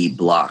was the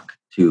block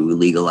to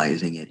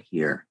legalizing it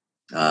here.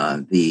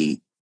 The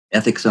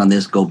ethics on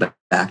this go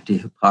back to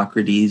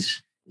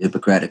Hippocrates, the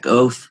Hippocratic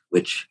Oath,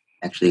 which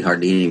actually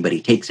hardly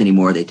anybody takes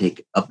anymore. They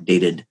take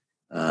updated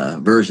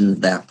versions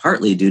of that,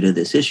 partly due to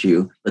this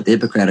issue. But the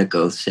Hippocratic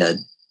Oath said,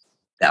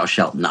 "Thou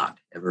shalt not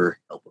ever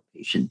help a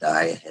patient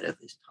die ahead of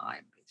his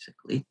time,"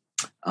 basically.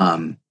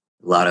 A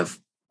lot of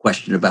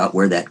question about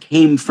where that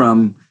came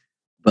from,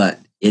 but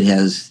it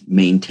has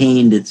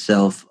maintained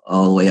itself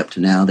all the way up to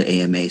now. The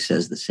AMA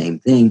says the same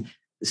thing.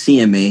 The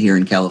CMA here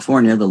in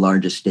California, the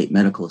largest state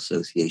medical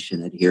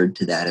association, adhered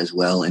to that as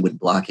well and would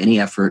block any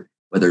effort,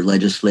 whether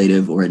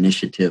legislative or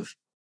initiative,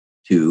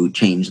 to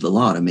change the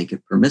law to make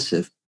it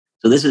permissive.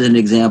 So this is an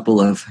example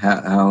of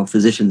how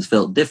physicians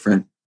felt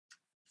different.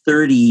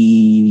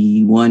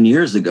 31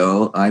 years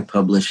ago, I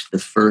published the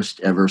first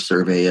ever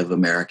survey of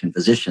American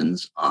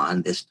physicians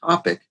on this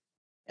topic.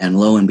 And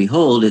lo and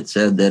behold, it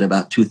said that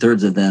about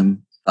 2/3 of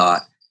them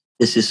thought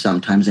this is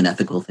sometimes an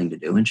ethical thing to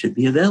do and should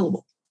be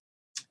available.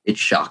 It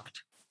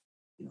shocked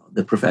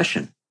the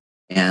profession.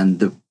 And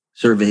the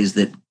surveys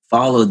that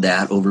followed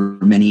that over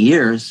many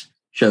years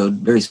showed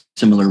very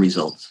similar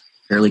results,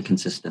 fairly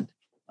consistent,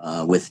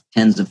 with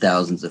tens of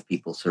thousands of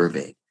people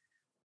surveyed.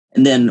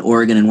 And then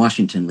Oregon and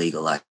Washington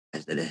legalized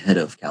it ahead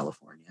of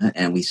California.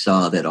 And we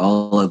saw that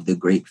all of the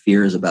great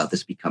fears about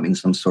this becoming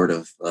some sort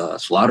of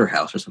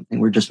slaughterhouse or something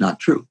were just not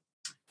true.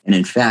 And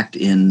in fact,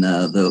 in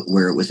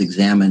where it was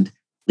examined,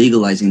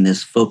 legalizing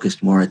this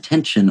focused more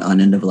attention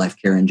on end-of-life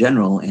care in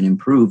general and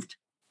improved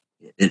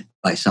it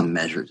by some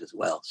measures as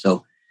well.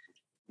 So,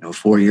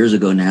 4 years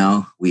ago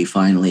now, we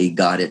finally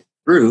got it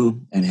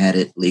through and had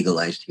it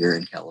legalized here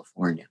in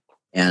California.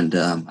 And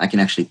I can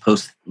actually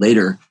post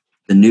later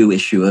the new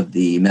issue of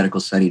the Medical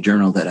Society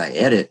Journal that I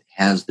edit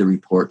has the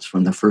reports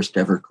from the first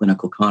ever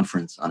clinical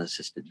conference on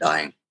assisted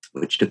dying,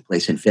 which took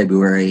place in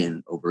February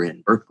and over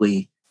in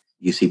Berkeley,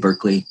 UC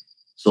Berkeley.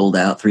 Sold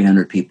out,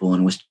 300 people,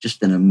 and was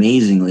just an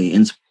amazingly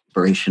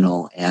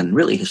inspirational and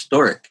really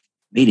historic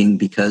meeting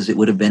because it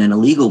would have been an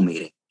illegal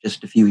meeting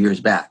just a few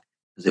years back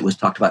because it was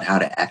talked about how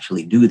to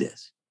actually do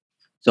this.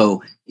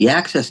 So the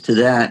access to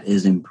that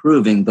is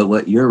improving, but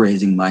what you're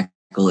raising,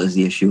 Michael, is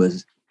the issue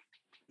is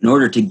in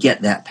order to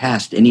get that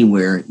passed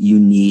anywhere, you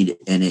need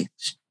an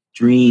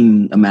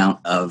extreme amount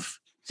of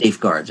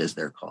safeguards, as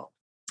they're called.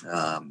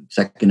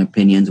 second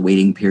opinions,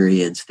 waiting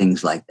periods,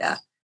 things like that.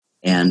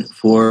 And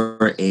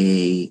for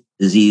a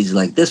disease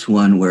like this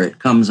one, where it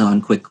comes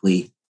on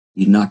quickly,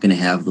 you're not going to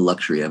have the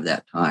luxury of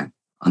that time.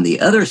 On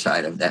the other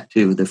side of that,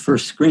 too, the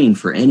first screen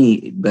for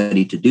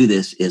anybody to do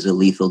this is a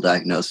lethal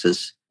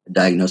diagnosis, a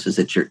diagnosis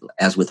that you're,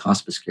 as with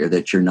hospice care,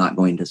 that you're not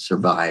going to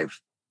survive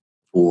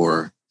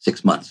for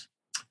 6 months.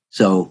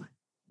 So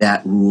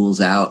that rules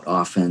out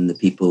often the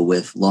people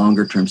with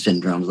longer term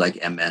syndromes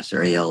like MS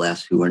or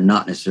ALS who are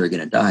not necessarily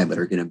going to die, but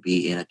are going to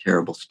be in a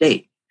terrible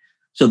state.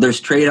 So there's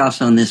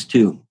trade-offs on this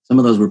too. Some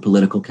of those were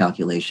political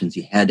calculations.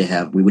 You had to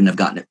have, we wouldn't have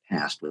gotten it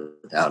passed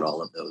without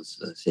all of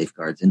those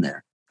safeguards in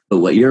there. But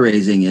what you're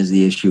raising is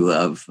the issue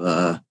of,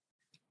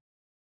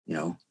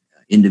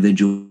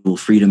 individual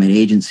freedom and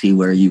agency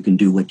where you can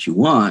do what you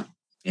want.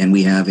 And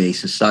we have a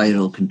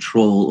societal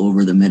control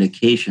over the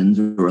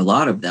medications, or a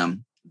lot of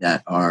them,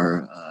 that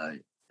are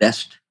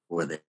best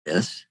for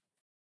this.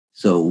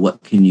 So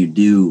what can you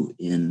do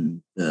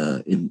in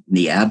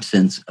the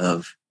absence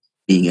of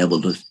being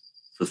able to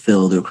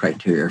fulfill the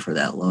criteria for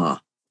that law?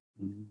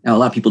 Now, a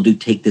lot of people do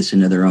take this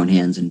into their own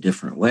hands in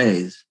different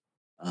ways,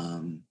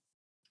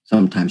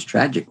 sometimes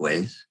tragic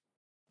ways,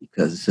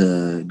 because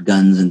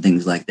guns and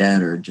things like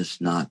that are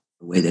just not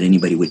the way that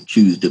anybody would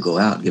choose to go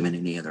out given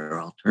any other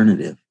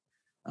alternative.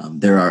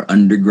 There are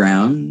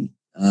underground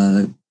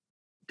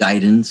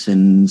guidance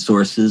and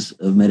sources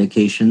of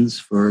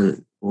medications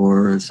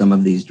for some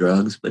of these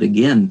drugs. But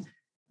again,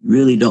 you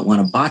really don't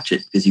want to botch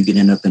it because you can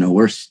end up in a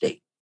worse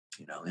state,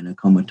 in a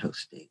comatose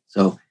state.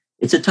 So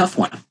it's a tough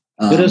one.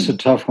 It is a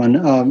tough one.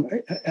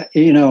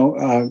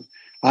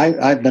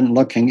 I've been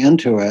looking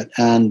into it,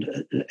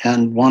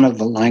 and one of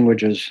the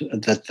languages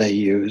that they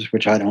use,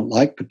 which I don't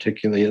like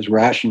particularly, is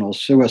rational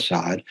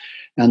suicide.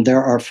 And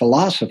there are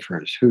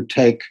philosophers who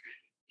take,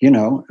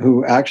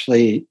 who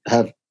actually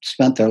have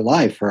spent their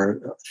life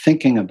or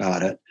thinking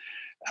about it.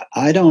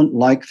 I don't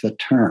like the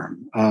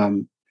term,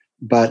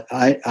 but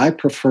I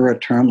prefer a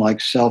term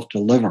like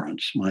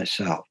self-deliverance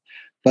myself.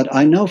 But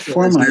I know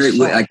for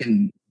myself...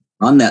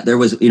 On that, there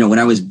was, when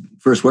I was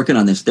first working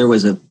on this, there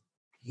was a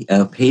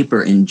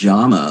paper in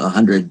JAMA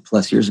 100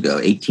 plus years ago,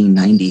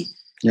 1890,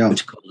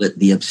 which called it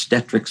The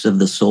Obstetrics of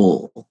the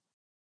Soul.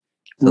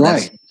 So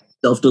right.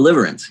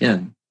 Self-deliverance, yeah.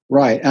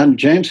 Right. And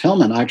James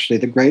Hillman, actually,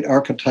 the great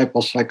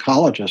archetypal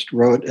psychologist,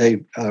 wrote a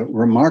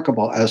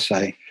remarkable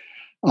essay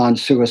on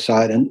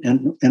suicide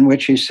in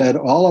which he said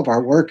all of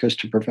our work is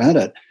to prevent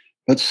it,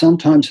 but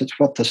sometimes it's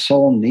what the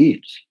soul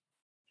needs.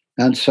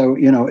 And so,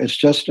 it's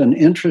just an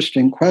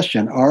interesting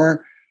question.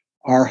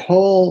 Our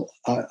whole,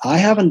 I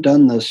haven't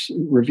done this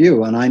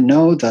review, and I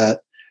know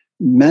that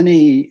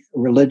many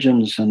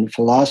religions and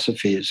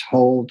philosophies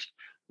hold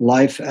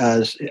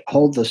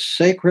the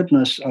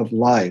sacredness of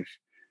life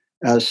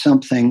as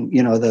something,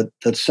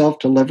 that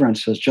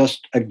self-deliverance is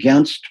just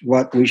against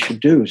what we should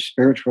do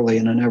spiritually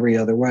and in every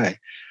other way.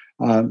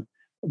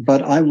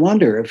 But I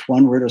wonder if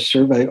one were to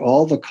survey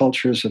all the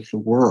cultures of the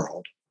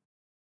world,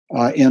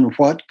 in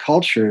what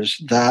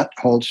cultures that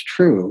holds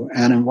true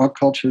and in what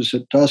cultures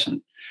it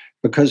doesn't.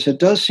 Because it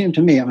does seem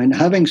to me,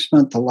 having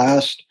spent the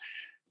last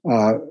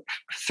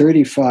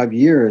 35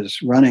 years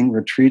running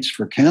retreats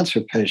for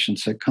cancer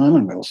patients at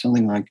Commonweal,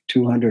 something like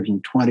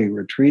 220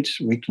 retreats,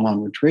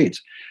 week-long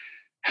retreats,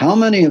 how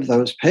many of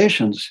those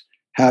patients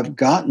have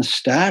gotten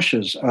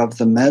stashes of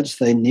the meds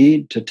they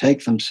need to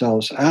take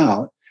themselves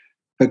out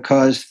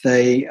because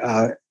they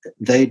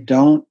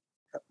don't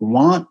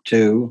want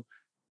to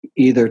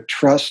either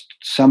trust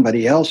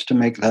somebody else to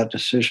make that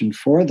decision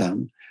for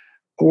them,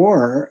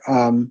 or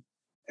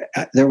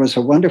there was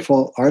a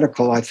wonderful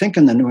article, I think,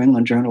 in the New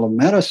England Journal of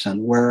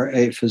Medicine, where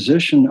a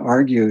physician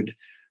argued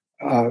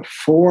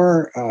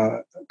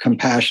for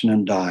compassion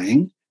in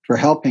dying, for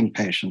helping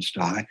patients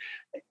die,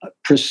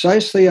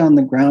 precisely on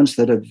the grounds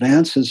that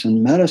advances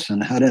in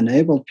medicine had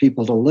enabled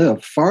people to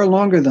live far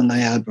longer than they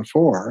had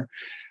before.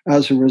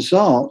 As a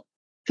result,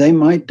 they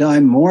might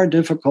die more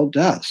difficult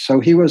deaths.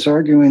 So he was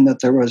arguing that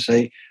there was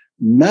a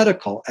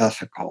medical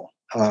ethical,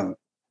 thing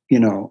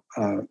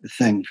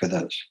for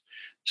this.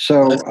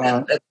 So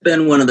that's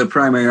been one of the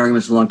primary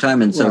arguments a long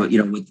time. And so, right.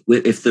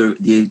 If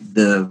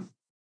the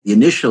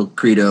initial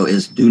credo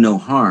is do no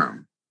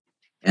harm,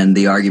 and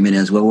the argument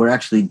is, well, we're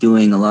actually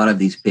doing a lot of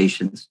these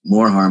patients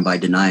more harm by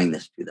denying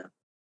this to them.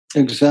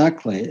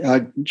 Exactly.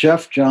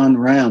 Jeff John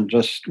Rand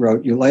just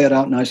wrote, you lay it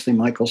out nicely,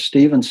 Michael.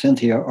 Steve and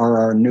Cynthia are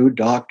our new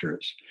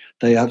doctors.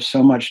 They have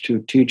so much to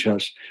teach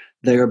us.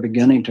 They are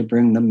beginning to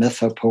bring the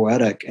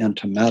mythopoetic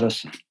into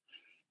medicine.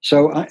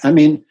 So, I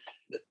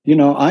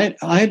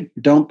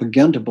don't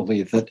begin to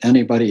believe that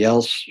anybody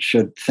else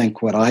should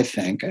think what I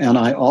think. And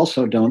I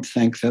also don't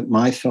think that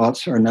my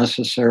thoughts are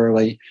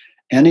necessarily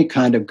any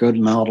kind of good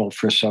model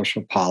for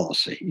social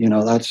policy.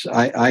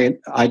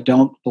 I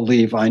don't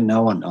believe I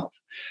know enough.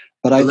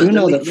 But I do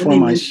know that for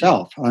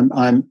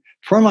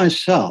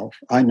myself,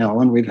 I know,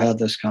 and we've had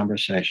this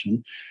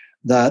conversation,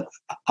 that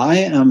I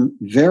am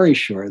very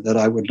sure that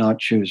I would not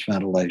choose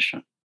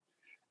ventilation.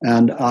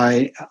 And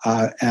I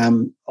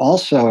am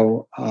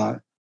also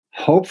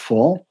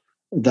hopeful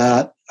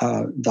that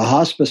the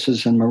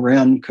hospices in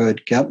Marin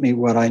could get me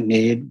what I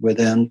need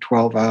within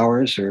 12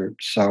 hours or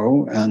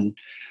so, and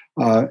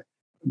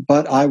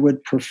but I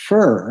would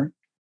prefer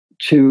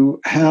to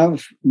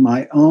have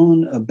my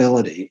own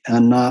ability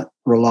and not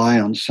rely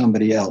on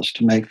somebody else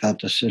to make that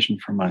decision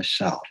for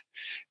myself.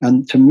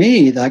 And to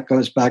me, that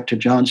goes back to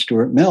John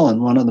Stuart Mill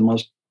and one of the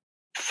most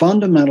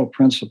fundamental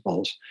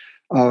principles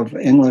of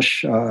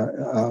English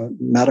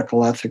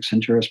medical ethics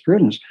and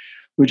jurisprudence,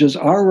 which is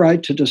our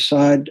right to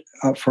decide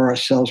for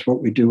ourselves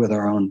what we do with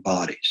our own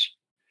bodies.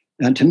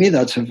 And to me,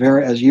 that's a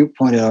very, as you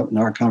pointed out in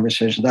our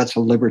conversation, that's a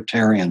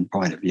libertarian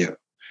point of view.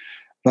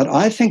 But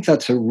I think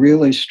that's a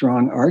really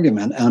strong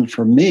argument. And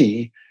for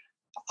me,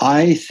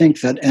 I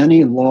think that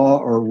any law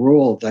or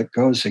rule that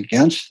goes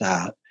against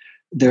that,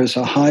 there's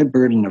a high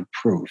burden of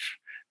proof.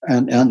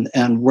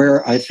 And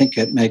where I think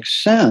it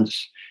makes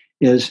sense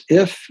is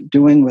if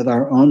doing with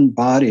our own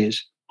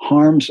bodies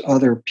harms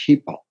other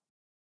people,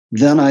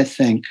 then I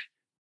think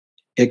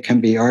it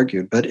can be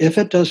argued. But if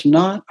it does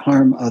not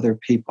harm other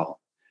people,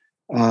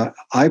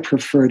 I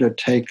prefer to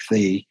take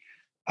the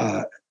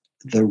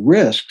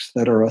risks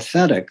that are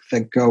authentic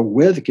that go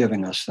with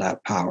giving us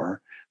that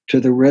power to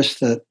the risks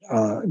that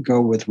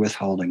go with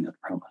withholding it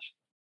from us.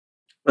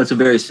 Well, it's a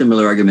very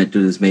similar argument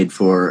that is made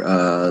for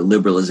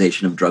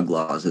liberalization of drug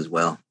laws as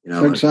well.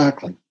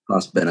 Exactly.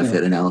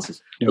 Cost-benefit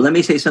analysis. Yeah. But let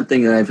me say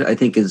something that I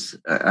think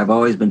I've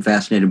always been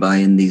fascinated by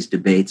in these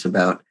debates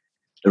about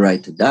the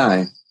right to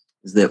die,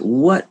 is that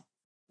what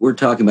we're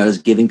talking about is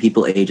giving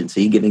people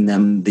agency, giving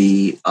them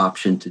the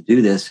option to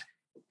do this.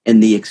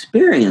 And the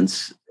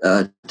experience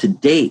to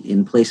date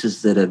in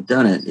places that have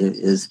done it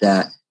is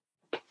that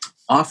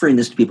offering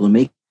this to people and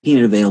making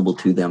it available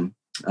to them,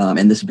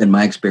 and this has been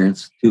my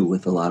experience too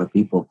with a lot of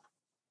people,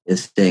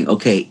 is saying,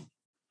 okay,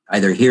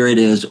 either here it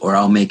is or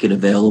I'll make it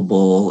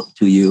available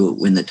to you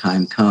when the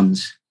time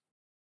comes,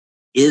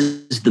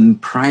 is the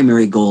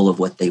primary goal of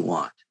what they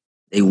want.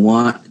 They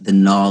want the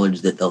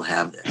knowledge that they'll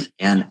have this.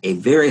 And a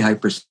very high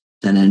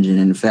percentage, and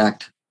in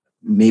fact,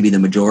 maybe the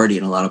majority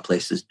in a lot of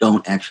places,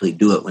 don't actually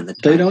do it when the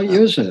time they don't comes.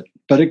 use it,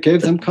 but it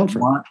gave them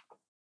comfort.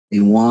 They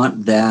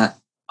want that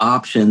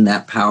option,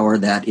 that power,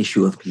 that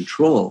issue of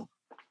control.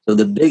 So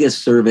the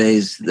biggest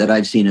surveys that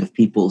I've seen of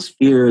people's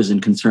fears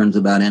and concerns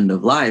about end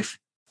of life,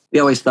 we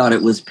always thought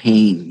it was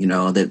pain,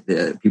 that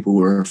the people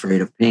were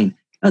afraid of pain.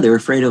 No, they were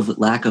afraid of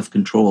lack of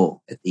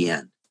control at the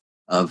end,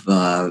 of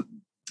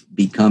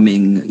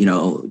becoming,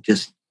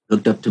 just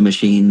hooked up to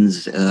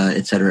machines,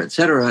 et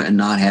cetera, and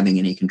not having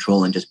any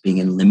control and just being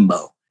in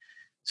limbo.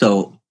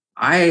 So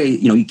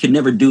you can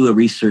never do a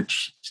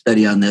research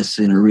study on this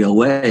in a real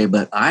way,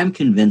 but I'm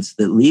convinced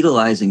that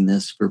legalizing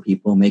this for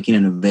people, making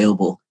it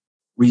available,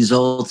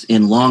 results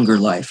in longer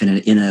life and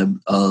in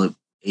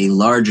a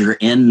larger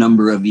N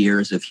number of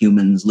years of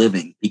humans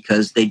living,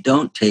 because they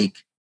don't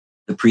take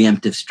the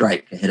preemptive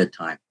strike ahead of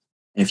time.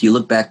 And if you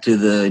look back to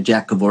the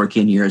Jack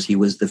Kevorkian years, he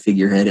was the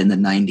figurehead in the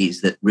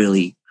 90s that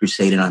really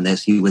crusaded on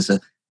this. He was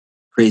a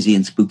crazy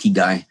and spooky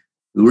guy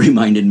who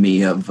reminded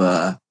me of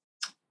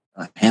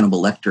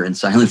Hannibal Lecter in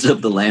Silence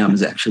of the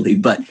Lambs, actually.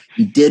 But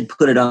he did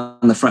put it on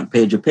the front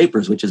page of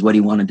Papers, which is what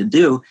he wanted to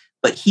do.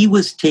 But he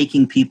was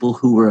taking people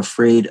who were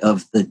afraid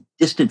of the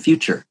distant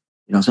future.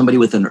 Somebody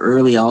with an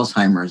early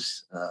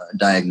Alzheimer's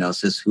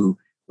diagnosis who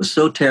was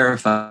so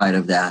terrified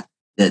of that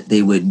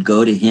they would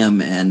go to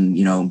him and,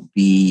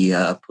 be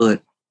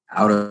put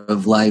out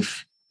of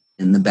life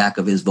in the back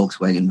of his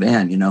Volkswagen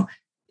van.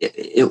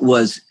 It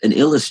was an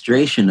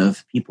illustration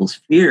of people's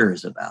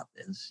fears about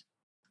this.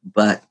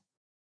 But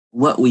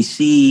what we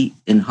see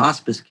in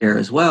hospice care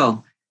as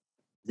well,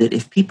 that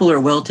if people are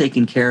well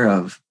taken care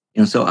of,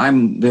 so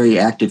I'm very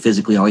active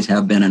physically, always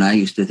have been. And I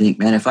used to think,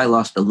 man, if I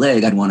lost a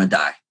leg, I'd want to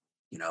die,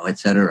 et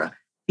cetera.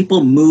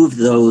 People move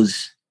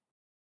those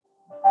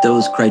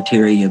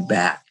criteria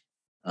back.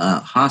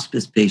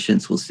 Hospice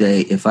patients will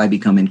say, if I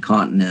become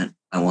incontinent,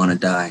 I want to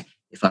die.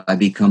 If I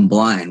become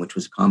blind, which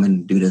was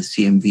common due to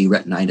CMV,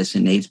 retinitis,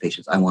 and AIDS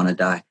patients, I want to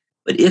die.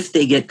 But if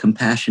they get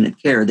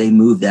compassionate care, they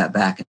move that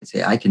back and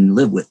say, I can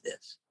live with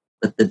this.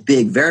 But the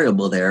big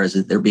variable there is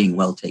that they're being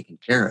well taken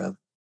care of,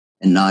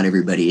 and not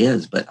everybody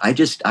is. But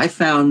I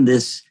found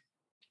this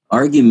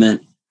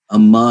argument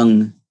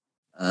among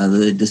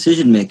the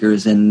decision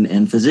makers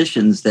and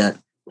physicians that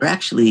we're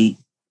actually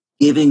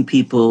giving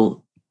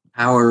people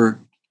power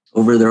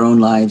over their own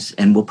lives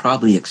and will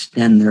probably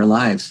extend their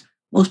lives.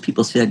 Most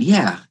people said,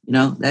 yeah,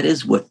 that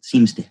is what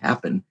seems to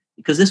happen,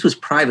 because this was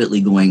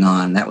privately going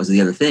on. That was the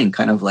other thing,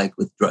 kind of like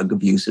with drug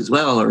abuse as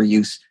well, or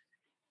use.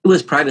 It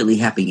was privately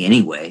happening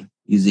anyway,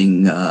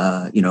 using,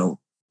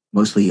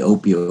 mostly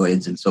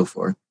opioids and so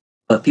forth.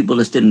 But people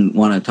just didn't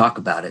want to talk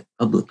about it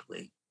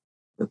publicly.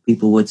 But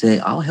people would say,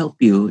 I'll help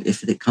you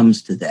if it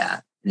comes to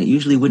that. And it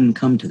usually wouldn't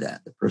come to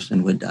that. The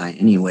person would die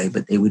anyway,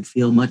 but they would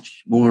feel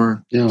much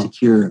more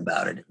secure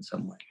about it in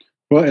some way.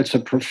 Well, it's a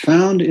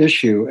profound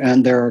issue,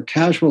 and there are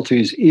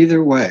casualties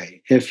either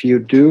way. If you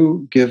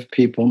do give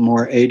people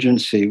more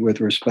agency with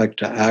respect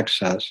to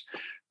access,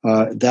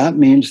 that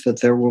means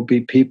that there will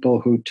be people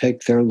who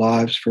take their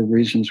lives for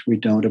reasons we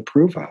don't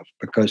approve of,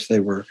 because they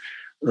were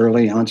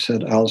early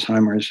onset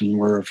Alzheimer's and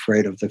were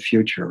afraid of the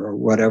future or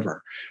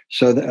whatever.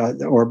 So,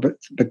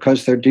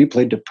 because they're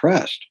deeply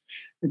depressed.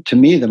 To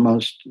me, the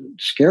most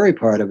scary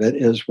part of it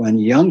is when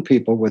young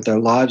people with their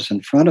lives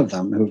in front of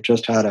them who've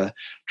just had a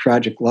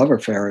tragic love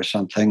affair or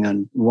something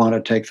and want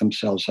to take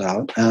themselves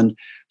out. And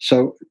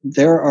so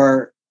there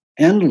are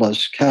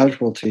endless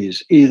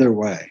casualties either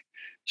way.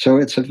 So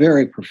it's a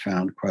very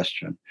profound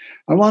question.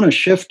 I want to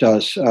shift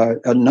us.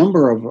 A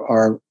number of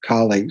our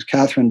colleagues,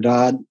 Catherine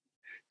Dodd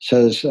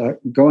says,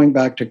 going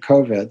back to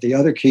COVID, the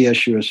other key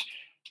issue is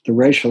the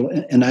racial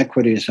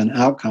inequities and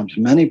outcomes.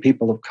 Many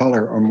people of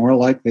color are more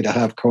likely to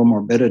have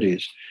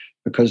comorbidities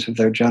because of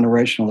their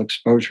generational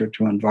exposure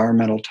to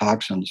environmental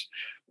toxins,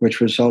 which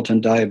result in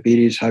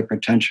diabetes,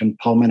 hypertension,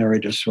 pulmonary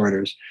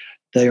disorders.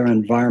 They are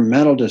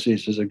environmental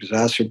diseases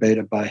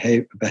exacerbated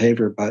by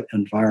behavior, but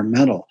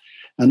environmental.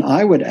 And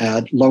I would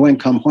add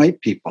low-income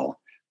white people.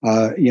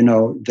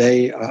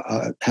 They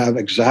have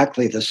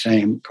exactly the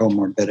same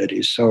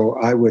comorbidities. So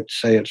I would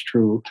say it's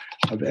true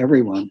of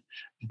everyone.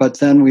 But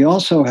then we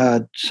also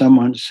had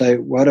someone say,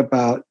 what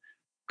about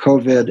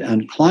COVID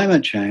and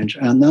climate change?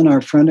 And then our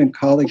friend and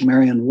colleague,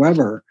 Marion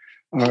Weber,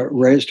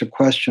 raised a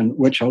question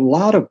which a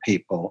lot of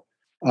people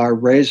are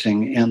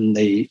raising in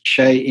the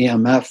Che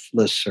EMF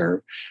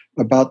listserv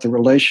about the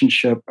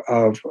relationship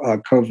of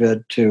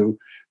COVID to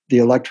the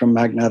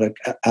electromagnetic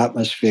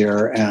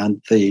atmosphere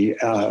and the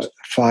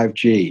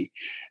 5G.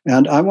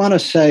 And I want to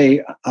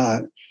say,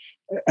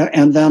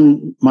 and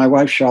then my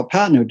wife, Shaw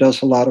Patton, who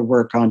does a lot of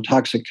work on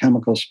toxic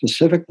chemicals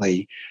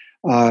specifically,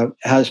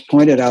 has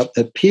pointed out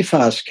that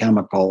PFAS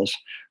chemicals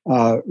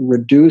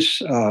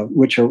reduce,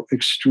 which are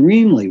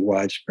extremely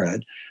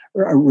widespread,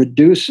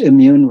 reduce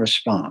immune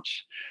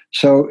response.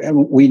 So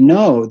we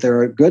know there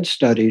are good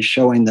studies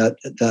showing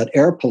that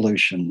air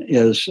pollution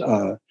is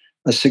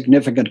a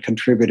significant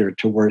contributor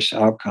to worse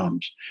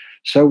outcomes.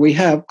 So we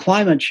have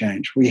climate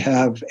change, we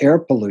have air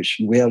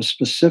pollution, we have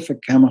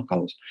specific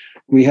chemicals.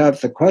 We have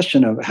the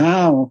question of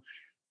how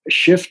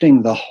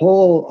shifting the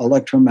whole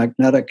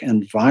electromagnetic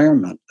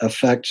environment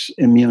affects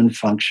immune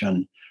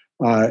function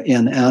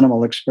in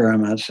animal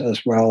experiments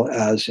as well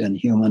as in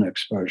human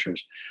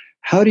exposures.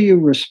 How do you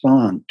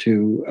respond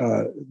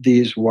to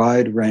these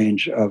wide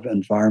range of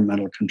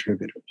environmental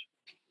contributors?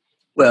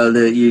 Well,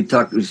 we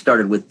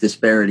started with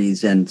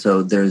disparities, and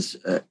so there's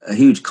a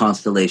huge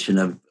constellation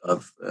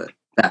of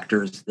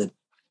factors that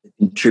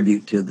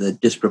contribute to the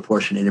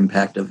disproportionate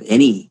impact of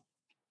any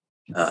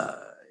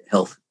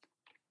health,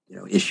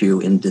 issue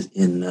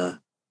in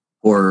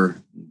poorer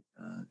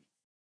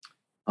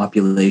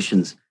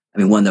populations. I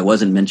mean, one that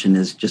wasn't mentioned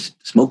is just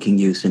smoking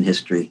use in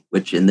history,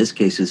 which in this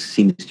case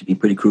seems to be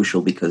pretty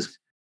crucial because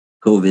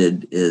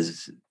COVID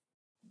is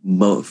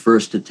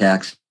first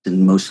attacks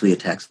and mostly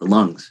attacks the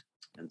lungs.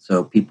 And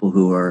so people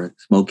who are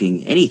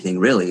smoking anything,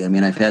 really, I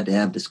mean, I've had to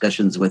have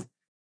discussions with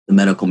the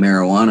medical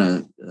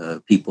marijuana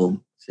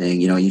people saying,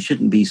 you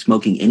shouldn't be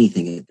smoking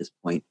anything at this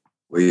point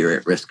where you're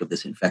at risk of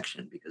this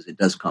infection because it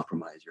does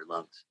compromise your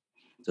lungs.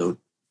 So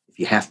if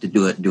you have to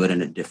do it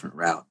in a different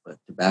route. But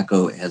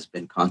tobacco has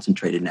been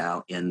concentrated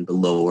now in the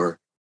lower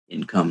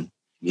income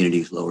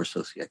communities, lower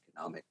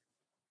socioeconomic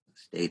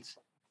states.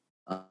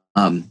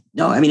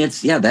 No, I mean,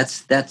 that's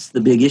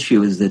the big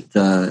issue is that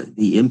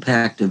the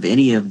impact of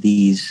any of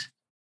these,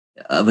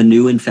 of a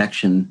new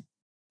infection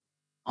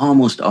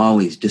almost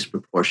always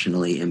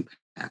disproportionately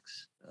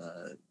impacts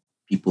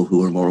people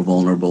who are more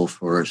vulnerable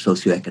for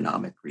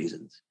socioeconomic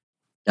reasons.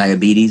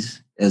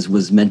 Diabetes, as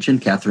was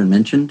mentioned, Catherine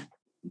mentioned.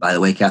 By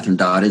the way, Catherine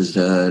Dodd is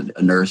a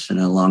nurse and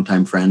a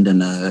longtime friend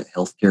and a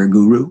healthcare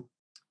guru.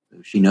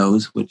 So she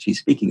knows what she's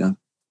speaking of.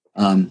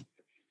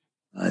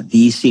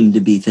 These seem to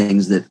be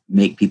things that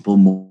make people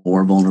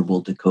more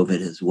vulnerable to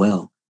COVID as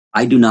well.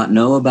 I do not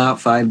know about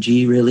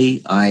 5G,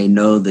 really. I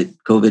know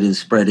that COVID is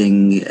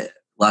spreading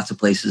lots of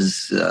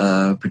places,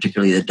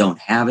 particularly that don't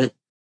have it.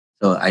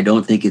 So I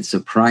don't think it's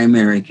a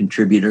primary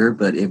contributor,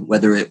 but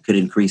whether it could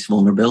increase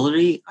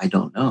vulnerability, I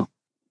don't know.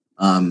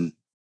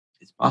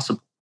 It's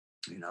possible.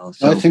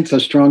 So. I think the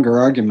stronger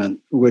argument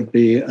would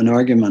be an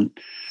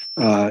argument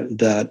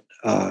that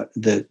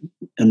the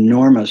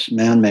enormous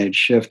man-made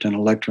shift in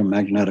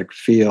electromagnetic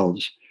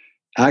fields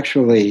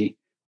actually,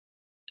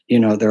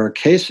 there are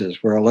cases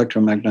where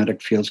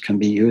electromagnetic fields can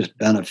be used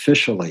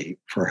beneficially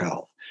for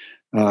health.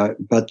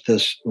 But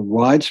this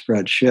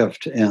widespread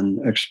shift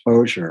in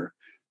exposure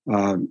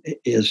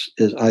is,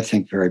 I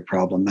think, very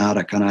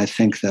problematic. And I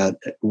think that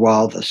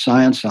while the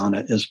science on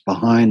it is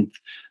behind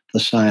the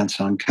science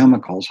on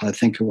chemicals, I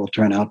think it will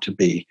turn out to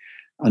be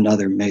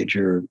another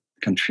major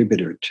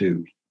contributor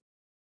to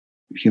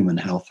human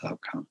health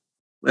outcome.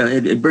 Well,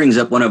 it brings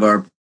up one of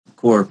our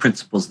core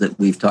principles that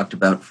we've talked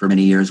about for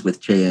many years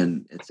with Che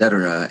and et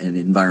cetera, and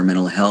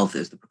environmental health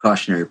is the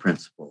precautionary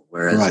principle.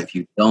 Whereas if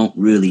you don't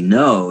really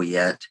know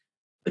yet,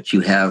 but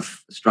you have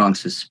a strong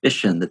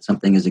suspicion that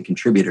something is a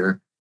contributor,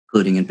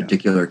 including in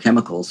particular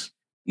chemicals,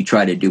 you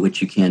try to do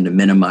what you can to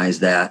minimize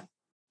that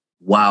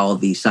while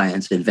the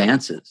science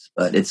advances.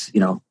 But it's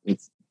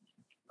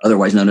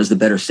otherwise known as the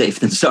better safe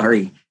than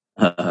sorry,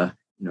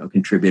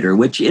 contributor,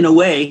 which in a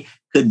way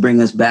could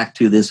bring us back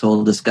to this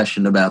whole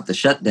discussion about the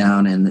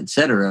shutdown and et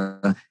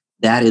cetera.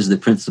 That is the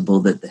principle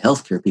that the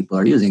healthcare people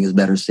are using, is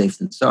better safe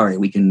than sorry.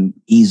 We can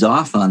ease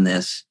off on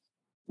this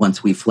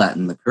once we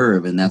flatten the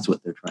curve, and that's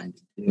what they're trying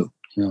to do.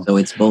 Yeah. So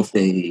it's both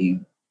a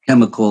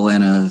chemical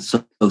and a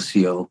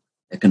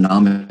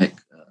socio-economic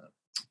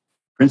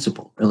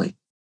principle, really.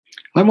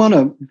 I want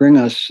to bring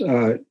us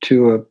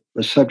to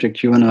a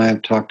subject you and I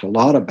have talked a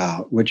lot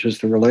about, which is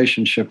the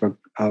relationship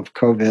of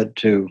COVID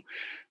to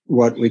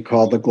what we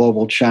call the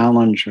global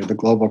challenge or the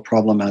global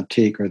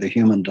problematique or the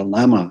human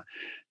dilemma.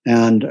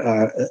 And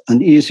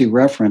an easy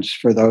reference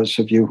for those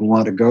of you who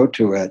want to go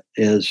to it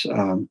is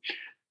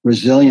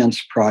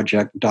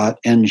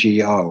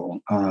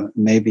resilienceproject.ngo.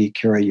 Maybe,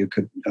 Carrie, you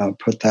could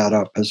put that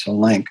up as a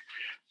link.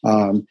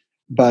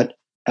 But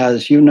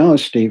as you know,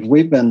 Steve,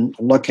 we've been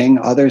looking,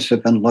 others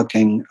have been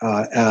looking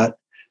at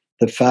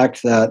the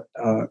fact that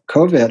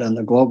COVID and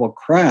the global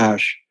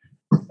crash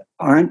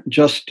aren't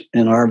just,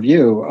 in our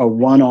view, a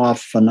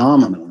one-off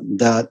phenomenon,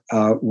 that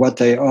what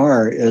they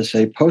are is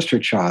a poster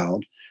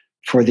child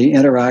for the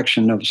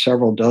interaction of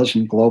several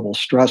dozen global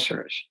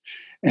stressors,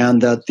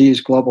 and that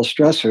these global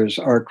stressors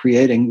are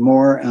creating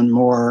more and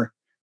more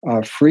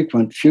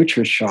frequent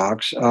future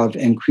shocks of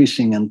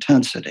increasing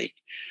intensity,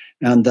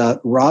 and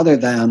that rather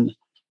than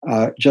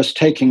just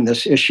taking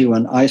this issue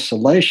in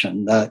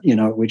isolation, that, you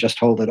know, we just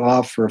hold it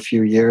off for a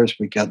few years,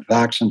 we get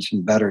vaccines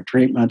and better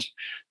treatments,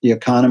 the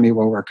economy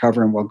will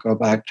recover and we'll go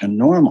back to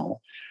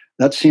normal,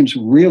 that seems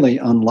really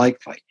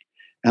unlikely.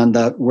 And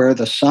that where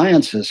the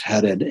science is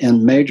headed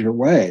in major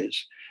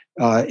ways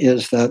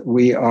is that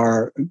we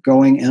are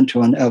going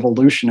into an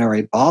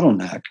evolutionary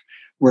bottleneck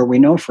where we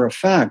know for a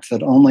fact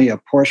that only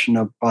a portion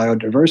of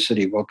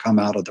biodiversity will come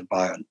out of the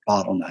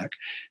bottleneck.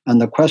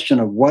 And the question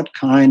of what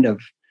kind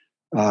of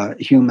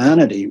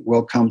humanity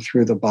will come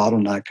through the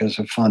bottleneck is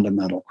a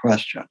fundamental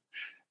question.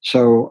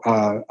 So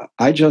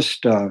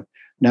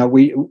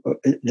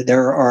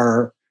there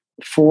are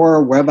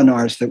 4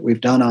 webinars that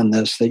we've done on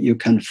this that you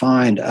can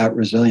find at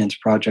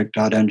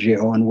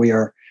resilienceproject.ngo, and we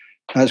are,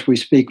 as we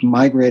speak,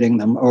 migrating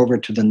them over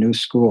to the new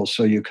school,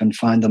 so you can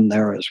find them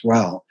there as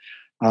well.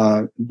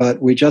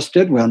 But we just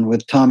did one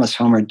with Thomas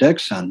Homer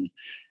Dixon,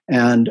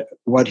 and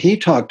what he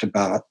talked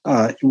about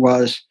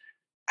was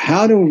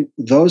how do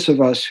those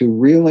of us who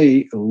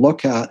really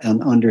look at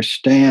and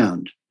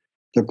understand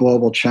the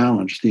global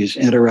challenge, these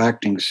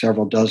interacting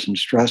several dozen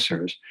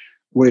stressors,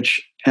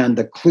 and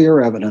the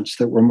clear evidence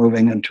that we're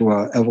moving into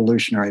an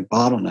evolutionary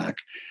bottleneck,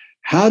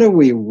 how do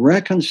we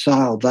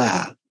reconcile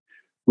that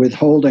with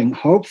holding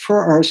hope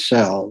for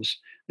ourselves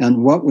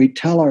and what we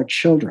tell our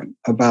children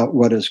about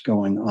what is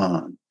going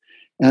on?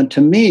 And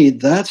to me,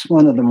 that's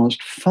one of the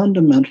most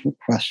fundamental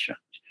questions.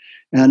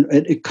 And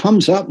it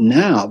comes up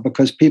now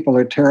because people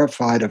are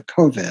terrified of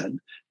COVID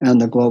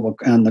and the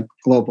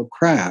global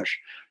crash.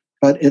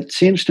 But it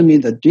seems to me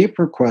the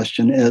deeper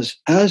question is,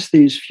 as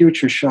these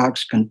future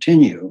shocks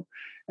continue,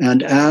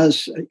 and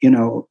as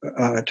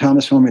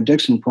Thomas Homer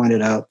Dixon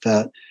pointed out,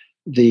 that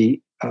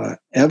the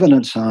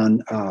evidence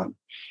on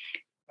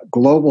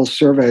global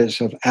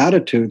surveys of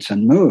attitudes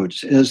and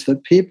moods is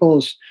that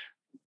people's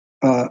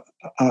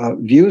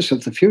views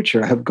of the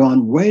future have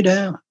gone way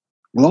down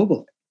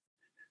globally.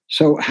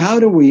 So how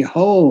do we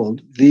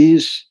hold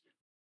these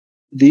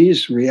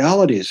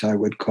realities, I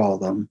would call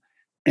them,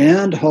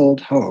 and hold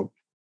hope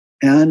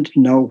and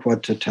know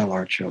what to tell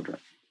our children?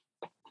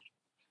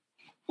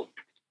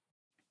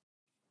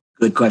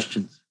 Good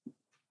questions.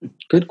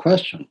 Good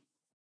question.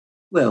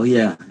 Well,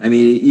 yeah. I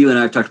mean, you and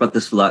I have talked about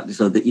this a lot.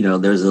 So that,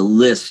 there's a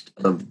list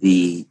of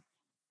the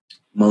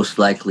most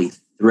likely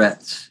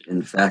threats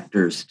and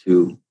factors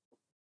to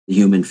the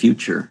human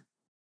future.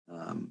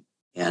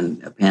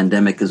 And a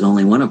pandemic is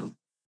only one of them.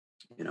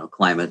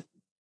 Climate,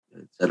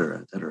 et cetera,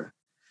 et cetera.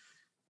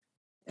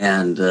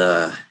 And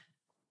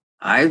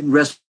I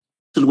wrestled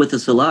with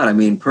this a lot. I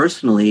mean,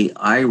 personally,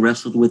 I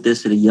wrestled with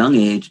this at a young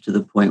age to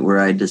the point where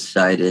I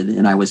decided,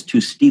 and I was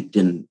too steeped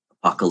in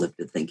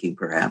apocalyptic thinking,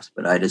 perhaps,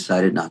 but I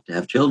decided not to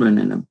have children,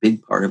 and a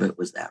big part of it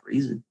was that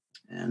reason.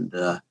 And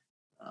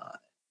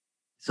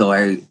so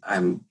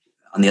I'm,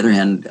 on the other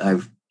hand,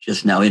 I've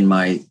just now in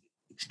my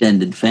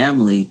extended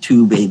family,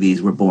 2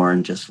 babies were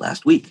born just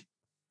last week.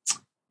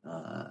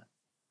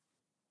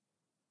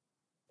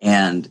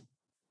 And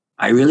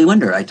I really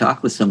wonder, I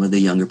talk with some of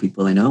the younger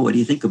people I know, what do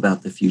you think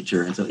about the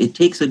future? And so it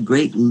takes a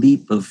great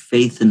leap of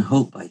faith and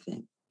hope, I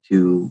think,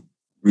 to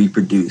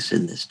reproduce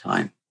in this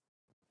time.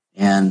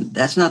 And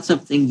that's not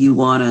something you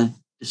want to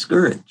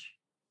discourage.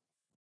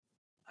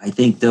 I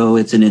think, though,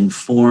 it has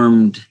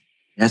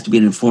to be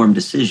an informed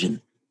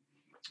decision.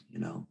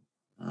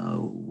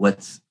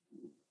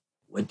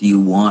 What do you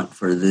want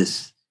for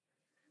this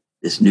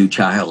new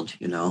child?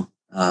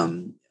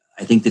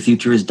 I think the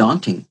future is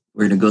daunting.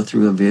 We're going to go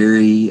through a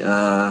very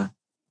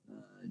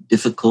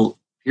difficult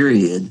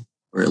period,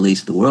 or at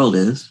least the world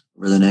is,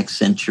 for the next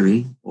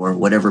century, or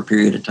whatever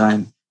period of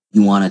time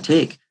you want to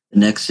take. The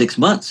next 6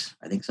 months,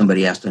 I think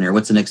somebody asked on air,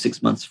 what's the next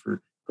 6 months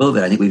for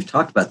COVID? I think we've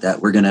talked about that.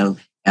 We're going to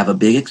have a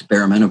big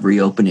experiment of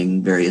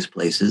reopening various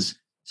places.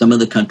 Some of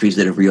the countries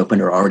that have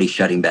reopened are already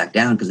shutting back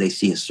down because they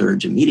see a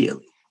surge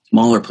immediately.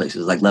 Smaller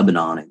places like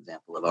Lebanon,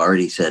 example, have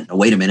already said, "Oh,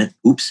 wait a minute,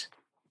 oops."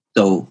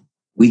 So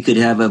we could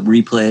have a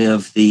replay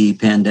of the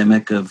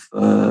pandemic of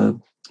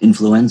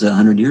influenza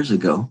 100 years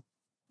ago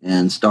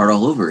and start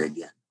all over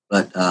again.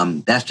 But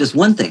that's just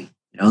one thing.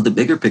 The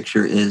bigger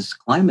picture is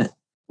climate,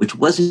 which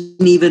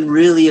wasn't even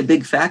really a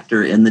big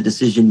factor in the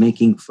decision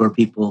making for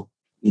people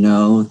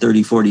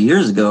 30, 40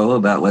 years ago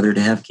about whether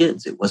to have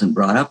kids. It wasn't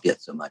brought up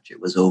yet so much.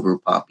 It was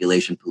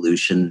overpopulation,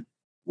 pollution,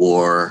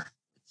 war,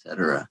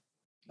 etc.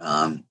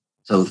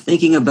 So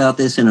thinking about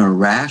this in a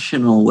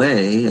rational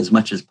way as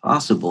much as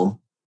possible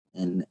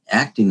and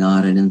acting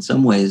on it in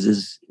some ways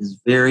is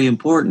very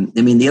important.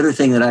 I mean, the other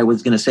thing that I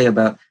was going to say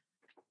about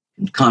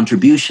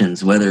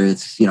contributions, whether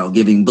it's,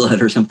 giving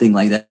blood or something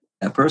like that,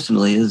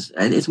 personally, is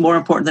it's more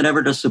important than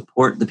ever to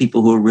support the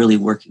people who are really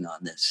working on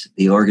this,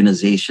 the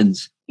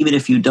organizations, even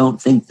if you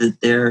don't think that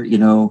they're,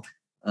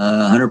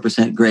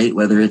 100% great,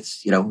 whether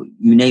it's, you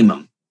name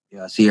them,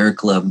 Sierra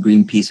Club,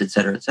 Greenpeace, et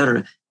cetera, et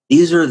cetera.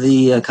 These are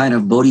the kind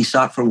of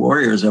bodhisattva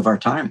warriors of our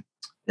time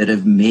that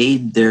have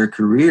made their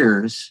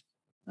careers,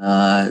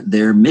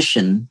 their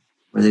mission,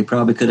 where they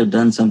probably could have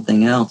done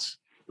something else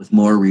with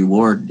more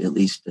reward, at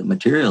least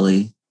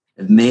materially,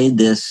 have made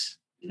this,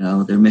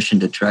 their mission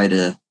to try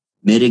to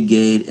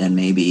mitigate and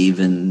maybe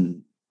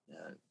even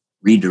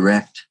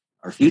redirect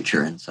our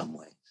future in some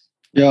ways.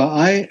 Yeah,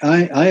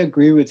 I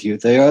agree with you.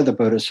 They are the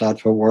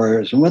Bodhisattva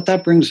warriors. And what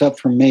that brings up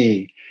for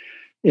me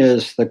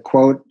is the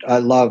quote I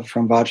love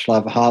from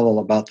Václav Havel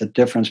about the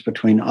difference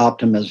between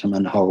optimism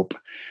and hope,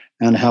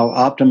 and how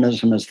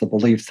optimism is the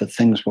belief that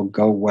things will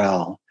go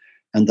well,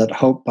 and that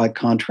hope, by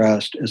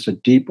contrast, is a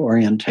deep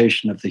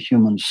orientation of the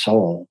human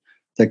soul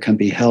that can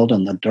be held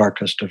in the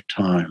darkest of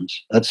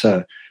times. That's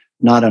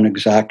not an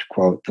exact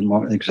quote.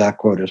 The exact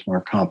quote is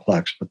more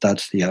complex, but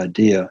that's the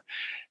idea.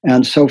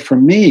 And so for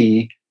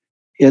me,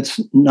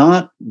 it's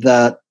not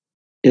that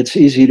it's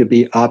easy to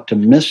be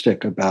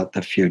optimistic about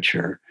the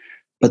future,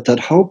 but that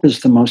hope is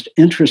the most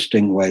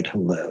interesting way to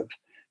live,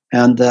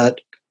 and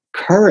that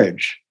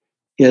courage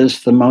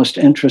is the most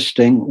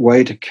interesting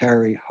way to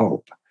carry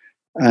hope.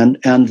 And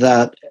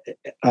that,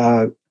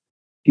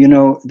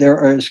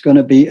 there is going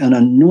to be an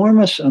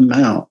enormous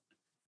amount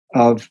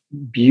of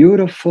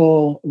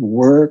beautiful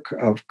work,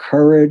 of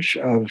courage,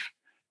 of,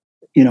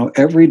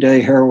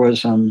 everyday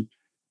heroism.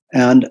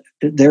 And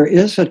there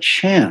is a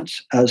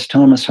chance, as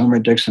Thomas Homer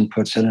Dixon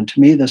puts it, and to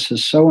me this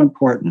is so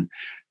important,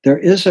 there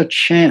is a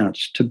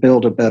chance to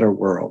build a better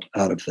world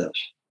out of this.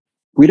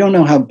 We don't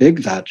know how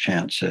big that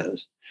chance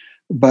is,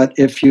 but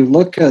if you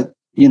look at,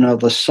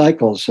 the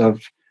cycles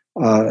of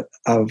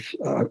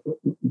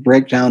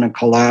breakdown and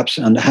collapse,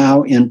 and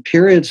how in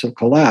periods of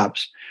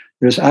collapse,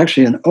 there's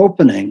actually an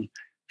opening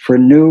for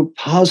new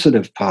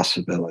positive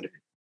possibility.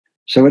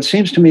 So it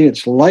seems to me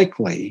it's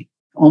likely,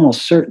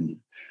 almost certain,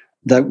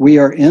 that we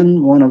are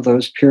in one of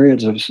those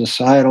periods of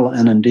societal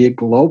and indeed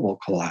global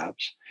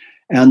collapse,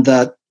 and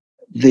that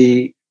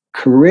the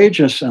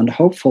courageous and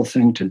hopeful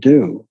thing to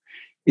do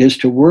is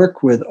to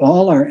work with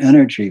all our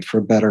energy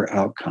for better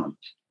outcomes,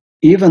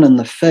 even in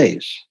the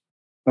face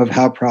of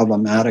how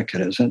problematic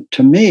it is. And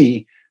to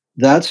me,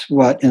 that's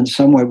what, in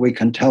some way, we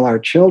can tell our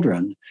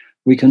children.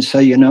 We can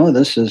say,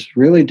 this is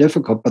really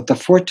difficult, but the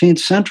 14th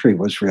century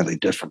was really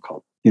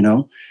difficult.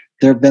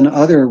 There have been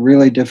other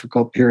really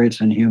difficult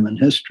periods in human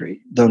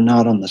history, though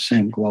not on the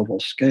same global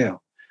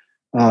scale.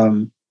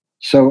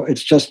 So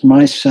it's just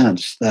my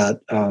sense that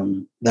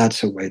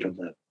that's a way to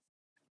live.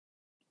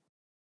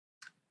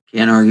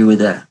 Can't argue with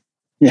that.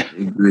 Yeah.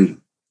 I agree.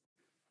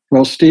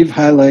 Well, Steve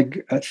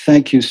Heilig,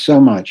 thank you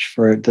so much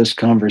for this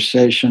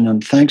conversation.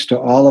 And thanks to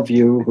all of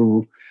you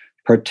who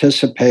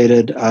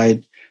participated.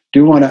 I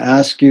do want to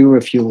ask you,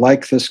 if you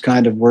like this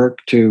kind of work,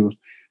 to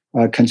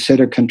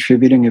consider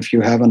contributing, if you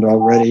haven't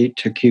already,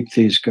 to keep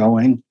these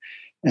going.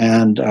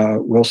 And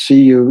we'll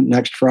see you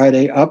next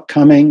Friday.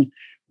 Upcoming,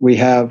 we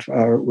have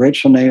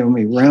Rachel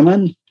Naomi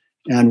Remen,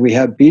 and we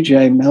have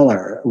B.J.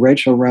 Miller.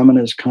 Rachel Remen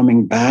is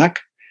coming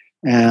back,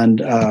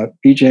 and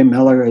B.J.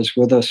 Miller is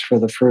with us for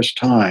the first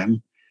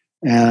time.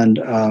 And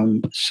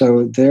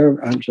so there,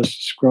 I'm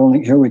just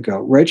scrolling. Here we go.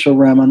 Rachel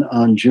Remen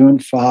on June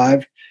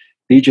 5,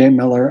 B.J.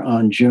 Miller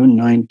on June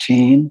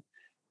 19.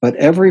 But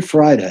every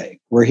Friday,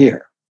 we're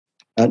here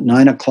at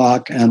 9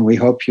 o'clock, and we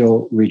hope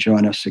you'll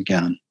rejoin us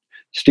again.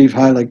 Steve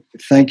Heilig,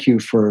 thank you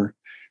for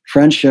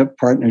friendship,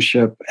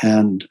 partnership,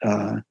 and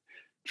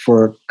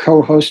for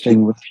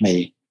co-hosting with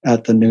me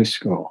at the New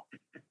School.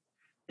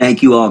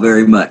 Thank you all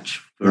very much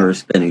for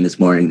spending this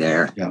morning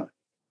there. Yeah.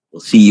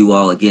 We'll see you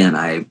all again,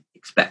 I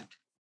expect.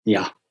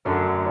 Yeah.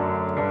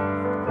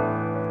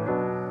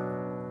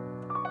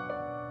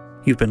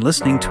 You've been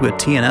listening to a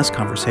TNS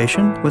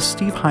conversation with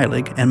Steve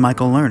Heilig and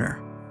Michael Lerner.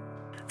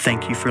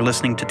 Thank you for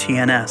listening to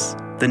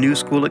TNS, the New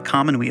School at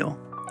Commonweal.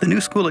 The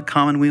New School at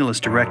Commonweal is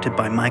directed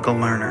by Michael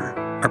Lerner.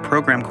 Our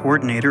program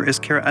coordinator is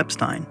Kara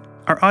Epstein.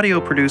 Our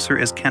audio producer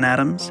is Ken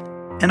Adams.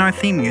 And our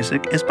theme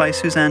music is by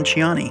Suzanne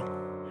Ciani.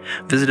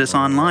 Visit us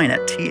online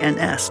at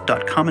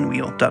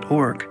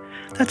tns.commonweal.org.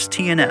 That's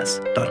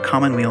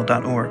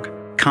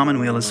tns.commonweal.org.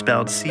 Commonweal is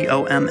spelled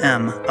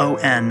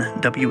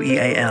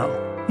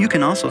COMMONWEAL. You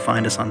can also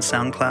find us on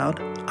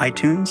SoundCloud,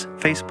 iTunes,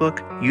 Facebook,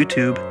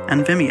 YouTube,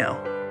 and Vimeo.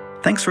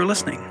 Thanks for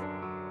listening.